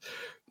said,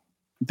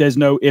 there's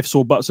no ifs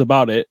or buts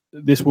about it.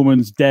 This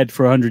woman's dead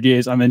for 100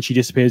 years and then she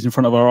disappears in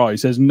front of our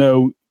eyes. There's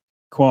no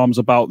qualms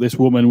about this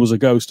woman was a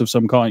ghost of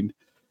some kind.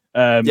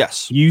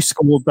 Yes. You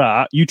scored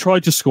that. You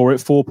tried to score it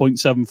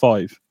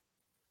 4.75.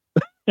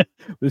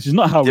 This is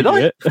not how we do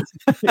it.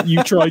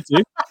 You tried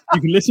to.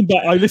 You can listen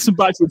back. I listened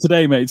back to it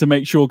today, mate, to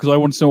make sure, because I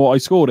want to know what I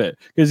scored it.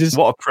 Because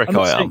what a prick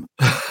I am.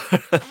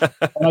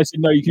 And I said,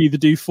 no, you can either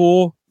do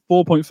 4.5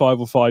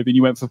 or 5, and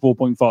you went for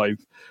 4.5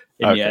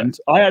 in the end.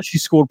 I actually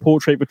scored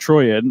Portrait for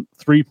Troyan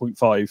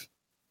 3.5,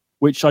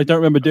 which I don't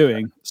remember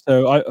doing.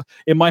 So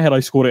in my head,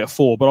 I scored it at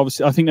 4, but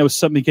obviously I think there was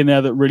something in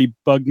there that really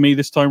bugged me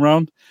this time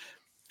around.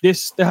 There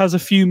has a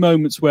few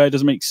moments where it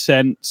doesn't make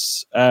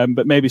sense,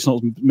 but maybe it's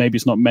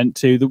not meant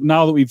to.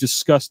 Now that we've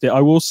discussed it,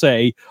 I will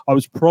say I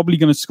was probably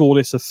going to score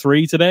this a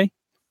 3 today.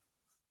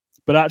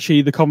 But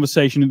actually, the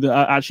conversation,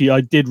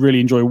 I did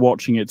really enjoy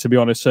watching it, to be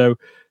honest. So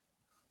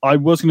I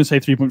was going to say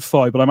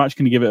 3.5, but I'm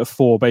actually going to give it a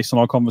 4 based on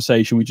our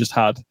conversation we just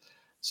had.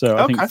 So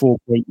I think a 4.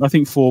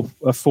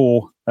 A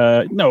 4.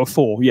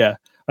 Yeah,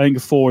 I think a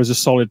 4 is a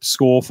solid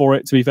score for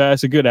it. To be fair,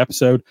 it's a good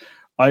episode.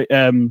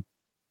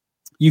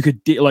 You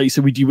could, like you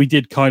said, we've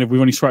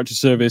only scratched the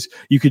surface.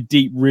 You could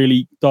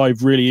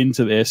dive really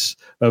into this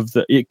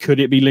could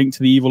it be linked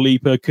to the Evil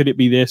Leaper? Could it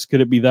be this?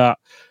 Could it be that?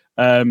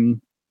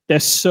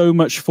 There's so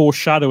much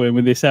foreshadowing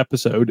with this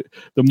episode.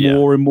 The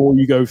more and more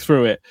you go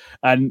through it,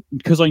 and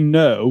because I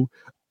know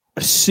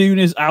as soon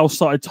as Al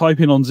started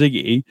typing on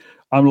Ziggy,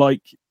 I'm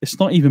like, it's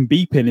not even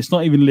beeping, it's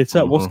not even lit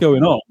up. What's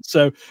going on?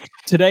 So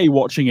today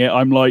watching it,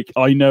 I'm like,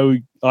 I know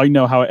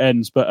how it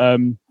ends, but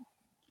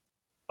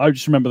I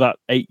just remember that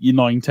 8,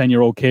 9,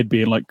 10-year-old kid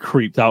being like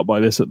creeped out by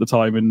this at the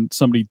time, and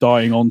somebody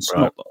dying on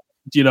snot.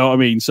 Do you know what I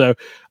mean? So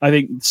I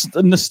think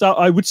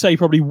I would say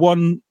probably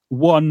one.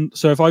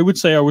 So if I would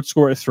say I would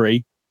score it a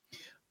 3,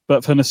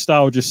 but for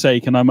nostalgia's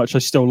sake and how much I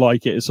still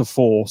like it, it's a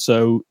 4.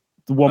 So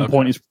the 1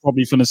 point is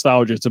probably for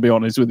nostalgia, to be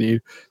honest with you.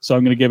 So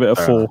I'm going to give it a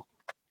 4.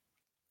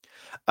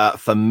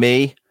 For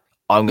me,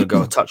 I'm going to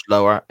go a touch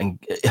lower. And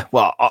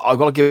well, I've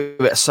got to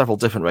give it several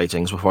different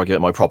ratings before I give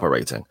it my proper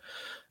rating.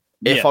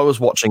 If I was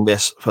watching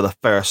this for the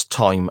first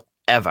time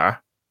ever,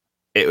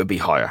 it would be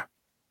higher.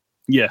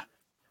 Yeah.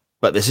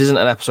 But this isn't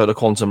an episode of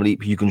Quantum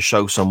Leap you can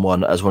show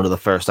someone as one of the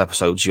first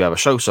episodes you ever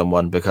show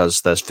someone,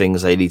 because there's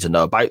things they need to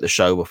know about the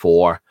show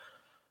before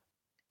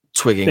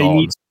twigging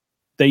on.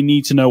 They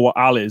need to know what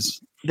Al is.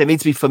 They need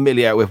to be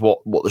familiar with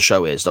what the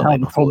show is, don't How they?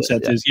 the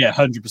concept is,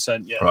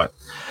 100%, yeah.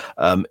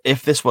 Right.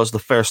 If this was the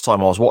first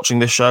time I was watching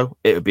this show,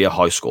 it would be a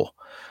high score.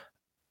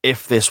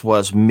 If this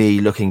was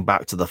me looking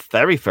back to the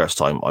very first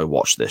time I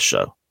watched this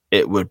show,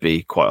 it would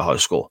be quite a high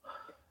score.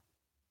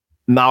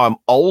 Now I'm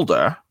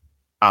older,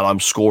 and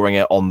I'm scoring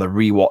it on the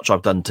rewatch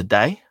I've done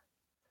today,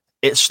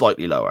 it's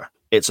slightly lower.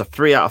 It's a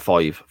 3 out of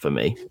 5 for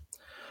me.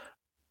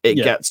 It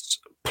gets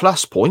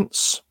plus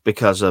points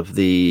because of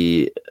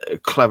the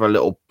clever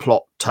little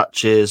plot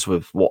touches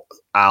with what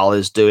Al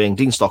is doing.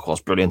 Dean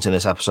Stockwell's brilliant in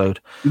this episode.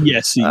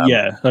 Yes,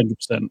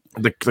 100%.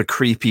 The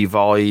creepy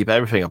vibe,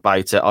 everything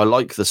about it. I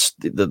like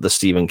the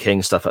Stephen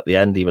King stuff at the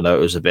end, even though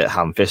it was a bit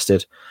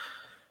ham-fisted.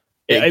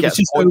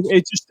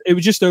 It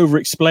was just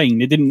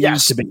over-explained. It didn't need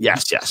to be.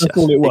 Yes. That's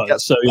all it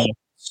was.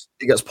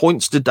 It gets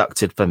points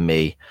deducted from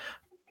me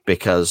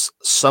because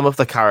some of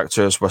the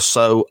characters were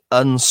so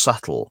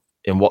unsubtle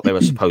in what they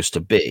were supposed to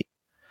be.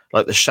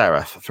 Like the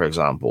sheriff, for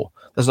example.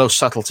 There's no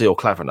subtlety or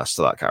cleverness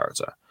to that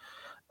character.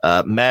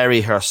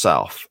 Mary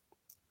herself,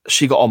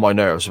 she got on my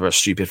nerves with her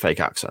stupid fake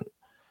accent.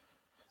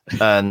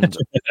 And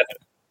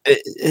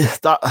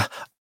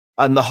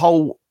and the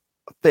whole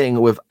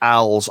thing with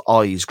Al's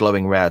eyes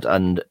glowing red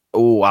and,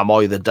 oh, am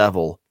I the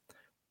devil?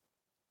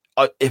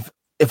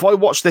 If I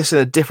watched this in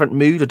a different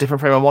mood, a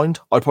different frame of mind,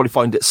 I'd probably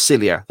find it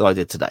sillier than I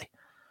did today.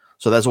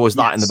 So there's always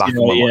that in the back of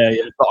my mind.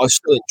 Yeah. But I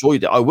still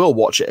enjoyed it. I will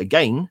watch it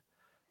again.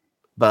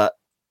 But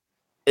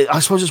I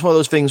suppose it's one of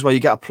those things where you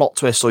get a plot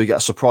twist or you get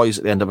a surprise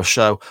at the end of a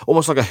show,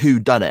 almost like a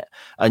whodunit,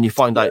 and you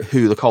find out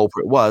who the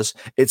culprit was.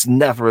 It's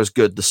never as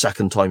good the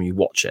second time you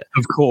watch it.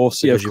 Of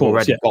course, you've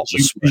already got the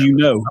script.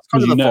 That's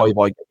kind of the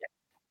vibe I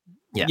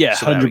get. Yeah,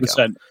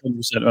 100%.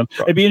 100%.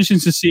 It'd be interesting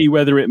to see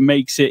whether it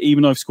makes it,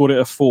 even though I've scored it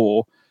a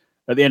 4,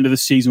 at the end of the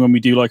season when we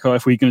do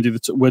if we're going to do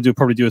we'll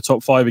probably do a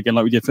top 5 again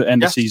like we did for the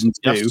end of season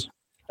 2.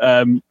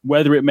 Yes.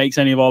 Whether it makes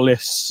any of our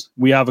lists,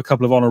 we have a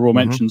couple of honorable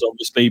mentions,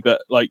 obviously,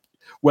 but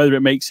whether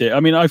it makes it, I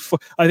mean,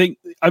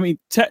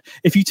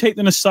 if you take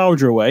the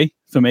nostalgia away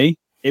for me,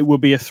 it would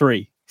be a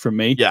 3 from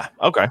me. Yeah.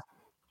 Okay.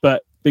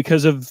 But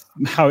because of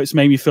how it's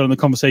made me feel in the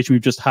conversation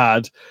we've just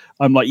had,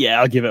 I'm like,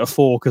 I'll give it a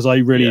 4 because I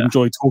really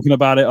enjoyed talking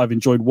about it. I've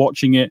enjoyed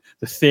watching it,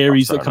 the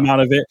theories that come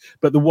out of it.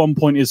 But the 1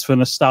 point is for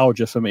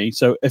nostalgia for me.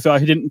 So if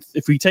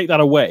we take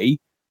that away,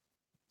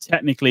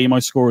 technically my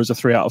score is a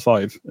 3 out of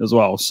 5 as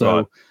well.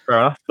 So, fair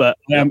enough. But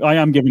I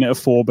am giving it a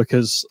 4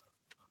 because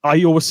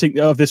I always think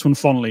of this one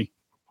fondly.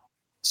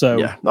 So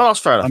no, that's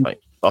fair enough, mate.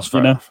 That's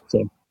fair enough.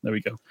 So there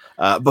we go.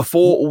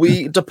 Before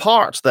we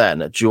depart, then,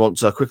 do you want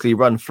to quickly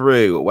run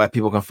through where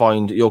people can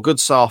find your good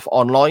self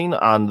online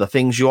and the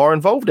things you are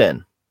involved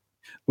in?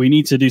 We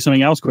need to do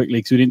something else quickly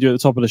because we didn't do it at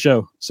the top of the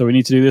show. So we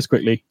need to do this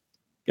quickly.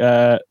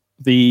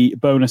 The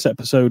bonus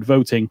episode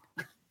voting.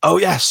 Oh,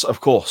 yes, of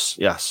course.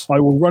 Yes.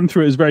 I will run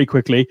through it very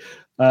quickly.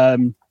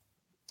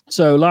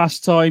 So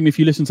last time, if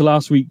you listened to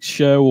last week's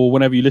show or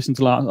whenever you listened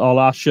to our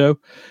last show,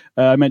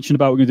 I mentioned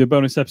about we're going to do a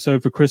bonus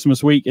episode for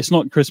Christmas week. It's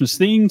not Christmas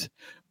themed,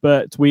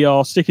 but we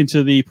are sticking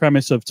to the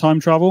premise of time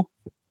travel.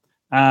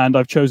 And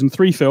I've chosen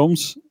 3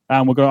 films, and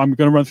I'm going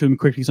to run through them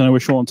quickly because I know we're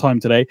short on time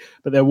today.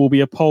 But there will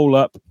be a poll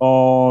up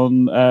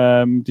on,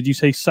 did you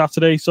say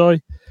Saturday,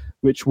 Si?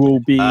 Which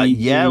will be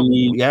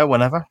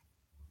whenever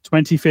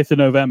 25th of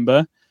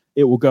November.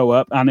 It will go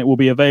up, and it will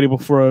be available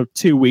for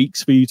 2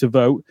 weeks for you to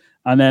vote.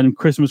 And then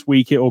Christmas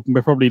week, it will be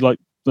probably like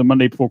the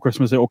Monday before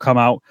Christmas, it will come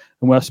out.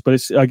 But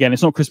it's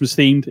not Christmas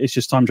themed. It's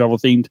just time travel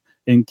themed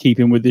in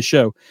keeping with this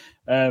show.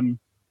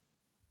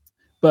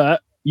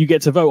 But you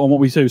get to vote on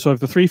what we do. So of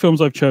the 3 films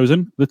I've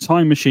chosen, The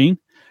Time Machine,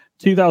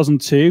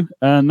 2002,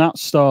 and that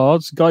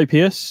stars Guy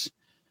Pearce.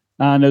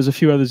 And there's a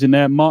few others in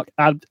there. Mark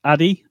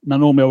Addy. Now,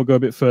 normally I will go a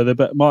bit further,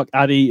 but Mark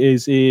Addy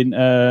is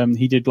in,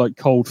 he did like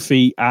Cold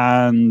Feet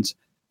and,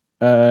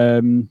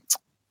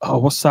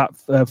 what's that?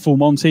 Full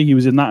Monty. He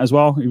was in that as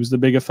well. He was the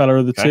bigger fella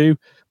of the two.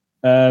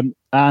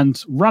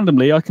 And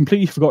randomly, I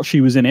completely forgot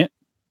she was in it.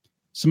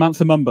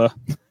 Samantha Mumba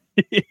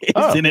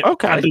is in it.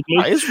 Okay.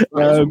 That is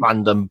a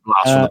random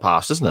blast from the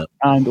past, isn't it?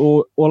 And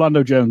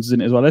Orlando Jones is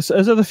in it as well.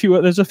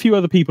 There's a few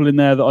other people in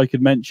there that I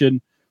could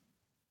mention.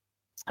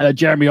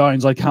 Jeremy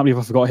Irons, I can't believe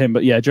I forgot him,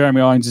 but yeah,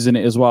 Jeremy Irons is in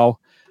it as well.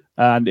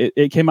 And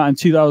it came out in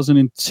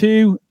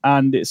 2002,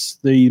 and it's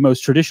the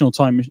most traditional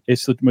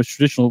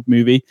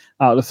movie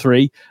out of the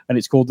three, and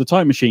it's called The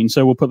Time Machine.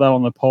 So we'll put that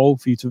on the poll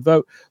for you to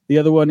vote. The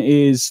other one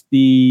is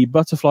The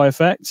Butterfly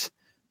Effect,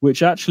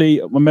 which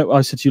actually,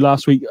 I said to you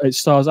last week, it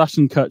stars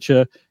Ashton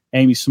Kutcher,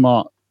 Amy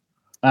Smart,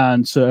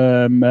 and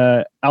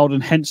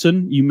Alden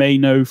Henson, you may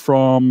know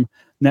from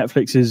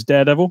Netflix's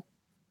Daredevil.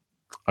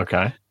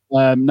 Okay.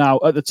 Now,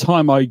 at the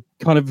time, I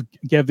kind of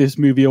gave this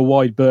movie a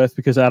wide berth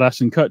because it had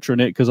Ashton Kutcher in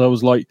it, because I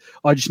was like,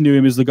 I just knew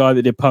him as the guy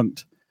that did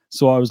Punk'd.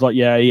 So I was like,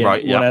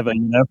 whatever,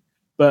 you know.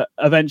 But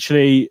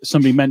eventually,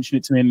 somebody mentioned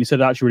it to me and he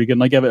said, actually really good.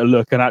 And I gave it a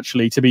look. And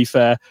actually, to be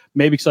fair,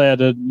 maybe because I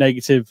had a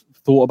negative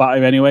thought about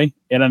him anyway,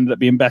 it ended up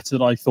being better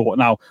than I thought.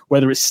 Now,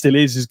 whether it still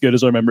is as good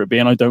as I remember it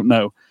being, I don't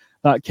know.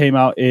 That came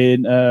out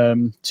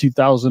in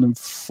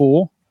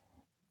 2004.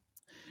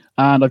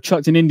 And I've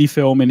chucked an indie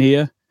film in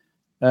here.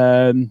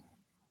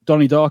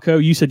 Donnie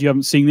Darko, you said you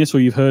haven't seen this or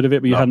you've heard of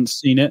it, but you hadn't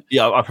seen it.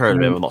 Yeah, I've heard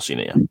of it, but not seen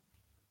it yet.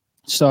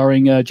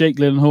 Starring Jake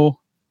Gyllenhaal,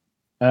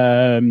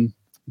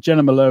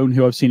 Jenna Malone,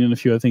 who I've seen in a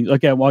few other things.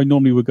 Again, I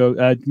normally would go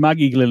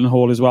Maggie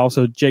Gyllenhaal as well,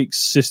 so Jake's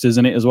sister's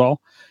in it as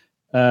well.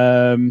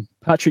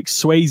 Patrick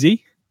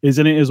Swayze is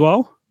in it as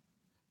well.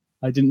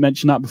 I didn't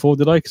mention that before,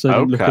 did I? Because I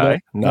didn't look it up.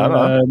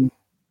 No.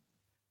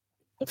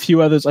 A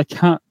few others, I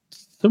can't.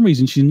 For some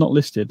reason, she's not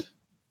listed.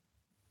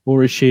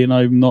 Or is she? And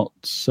I'm not...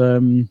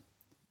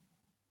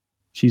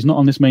 she's not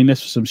on this main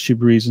list for some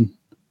stupid reason.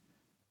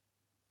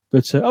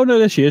 But, oh no,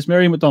 there she is.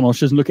 Mary McDonnell.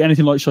 She doesn't look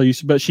anything like she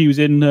used to, but she was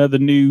in the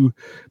new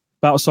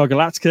Battlestar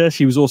Galactica.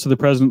 She was also the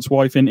president's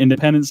wife in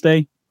Independence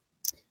Day.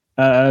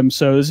 So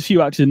there's a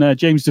few actors in there.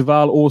 James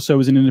Duval also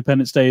was in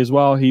Independence Day as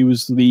well. He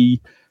was the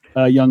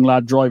young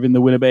lad driving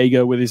the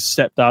Winnebago with his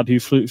stepdad who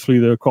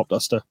flew the crop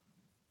duster.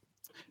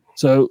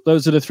 So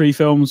those are the three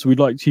films we'd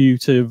like you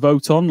to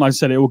vote on. Like I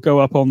said, it will go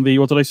up on the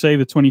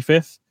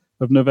 25th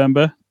of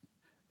November.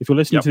 If you're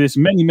listening to this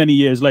many, many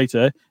years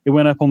later, it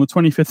went up on the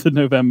 25th of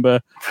November,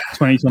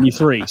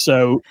 2023.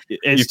 So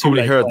you've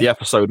probably heard the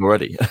episode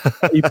already.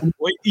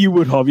 You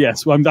would have,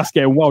 yes. Well, that's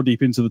getting well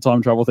deep into the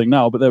time travel thing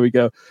now, but there we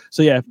go.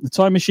 So yeah, The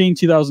Time Machine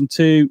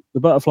 2002, The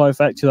Butterfly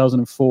Effect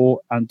 2004,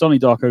 and Donnie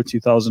Darko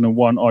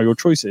 2001 are your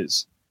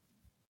choices.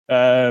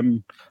 Have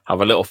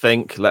a little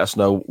think. Let us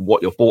know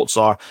what your thoughts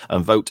are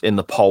and vote in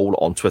the poll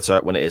on Twitter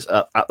when it is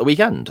at the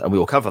weekend. And we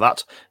will cover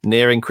that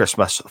nearing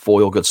Christmas for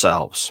your good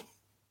selves.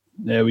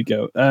 There we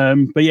go.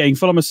 But yeah, you can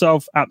follow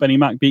myself at Benny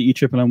Mac,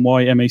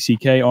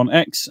 BENNYMACK on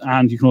X,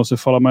 and you can also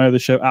follow my other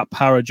show at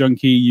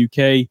Parajunkie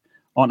UK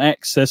on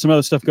X. There's some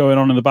other stuff going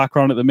on in the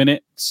background at the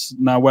minute.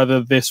 Now,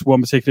 whether this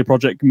one particular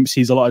project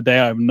sees a lot of day,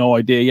 I have no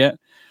idea yet.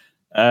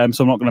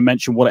 So I'm not going to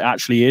mention what it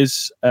actually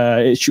is.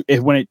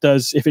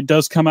 If it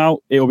does come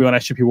out, it will be on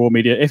SGP World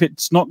Media. If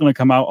it's not going to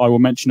come out, I will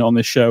mention it on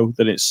this show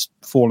that it's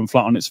fallen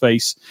flat on its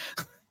face.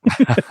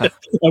 And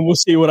we'll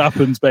see what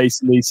happens,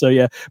 basically. So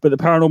yeah, but the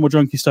Paranormal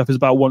Junkie stuff is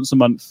about once a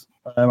month.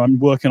 I'm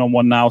working on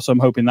one now, so I'm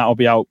hoping that'll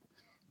be out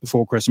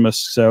before Christmas.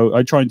 So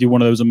I try and do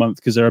one of those a month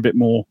because they're a bit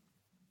more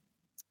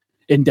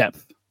in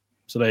depth.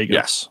 So there you go.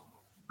 Yes,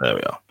 there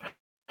we are.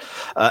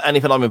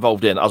 Anything I'm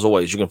involved in, as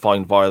always, you can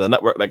find via the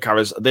network that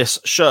carries this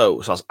show.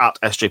 So that's at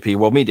SJP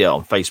World Media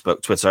on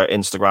Facebook, Twitter,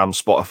 Instagram,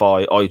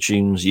 Spotify,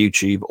 iTunes,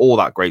 YouTube, all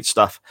that great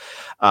stuff.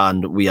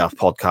 And we have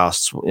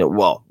podcasts.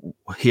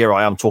 Here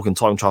I am talking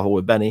time travel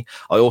with Benny.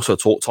 I also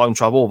talk time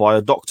travel via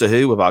Doctor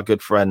Who with our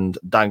good friend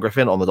Dan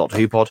Griffin on the Doctor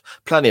Who pod.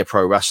 Plenty of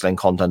pro wrestling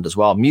content as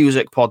well.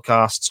 Music,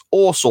 podcasts,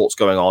 all sorts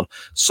going on.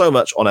 So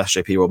much on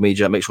SJP World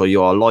Media. Make sure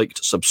you are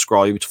liked,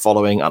 subscribed,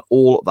 following, and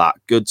all that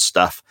good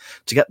stuff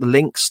to get the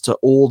links to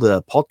all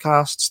the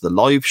podcasts, the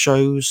live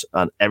shows,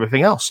 and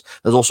everything else.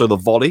 There's also the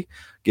Volley,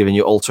 giving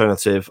you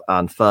alternative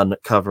and fun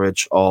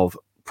coverage of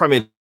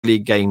Premier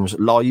League games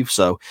live.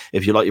 So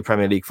if you like your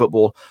Premier League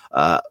football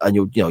and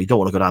you don't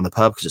want to go down the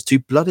pub because it's too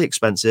bloody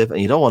expensive, and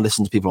you don't want to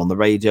listen to people on the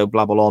radio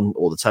blabble on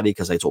or the telly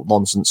because they talk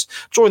nonsense,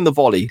 join the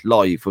Volley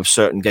live with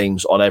certain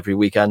games on every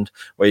weekend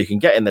where you can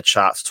get in the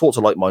chat, talk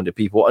to like-minded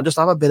people, and just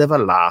have a bit of a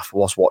laugh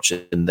whilst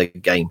watching the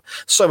game.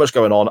 So much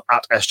going on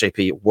at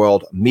SJP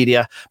World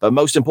Media. But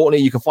most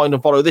importantly, you can find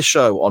and follow this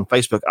show on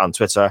Facebook and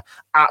Twitter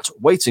at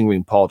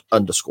WaitingRoomPod_.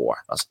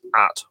 That's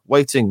at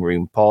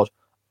WaitingRoomPod_.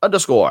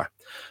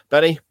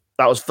 Benny,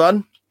 that was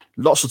fun.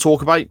 Lots to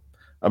talk about.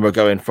 And we're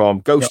going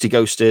from ghosty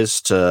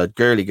ghosties to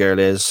girly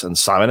girlies and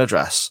Sam in a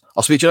dress.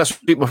 I'll speak to you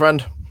next week, my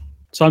friend.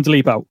 Time to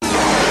leap out.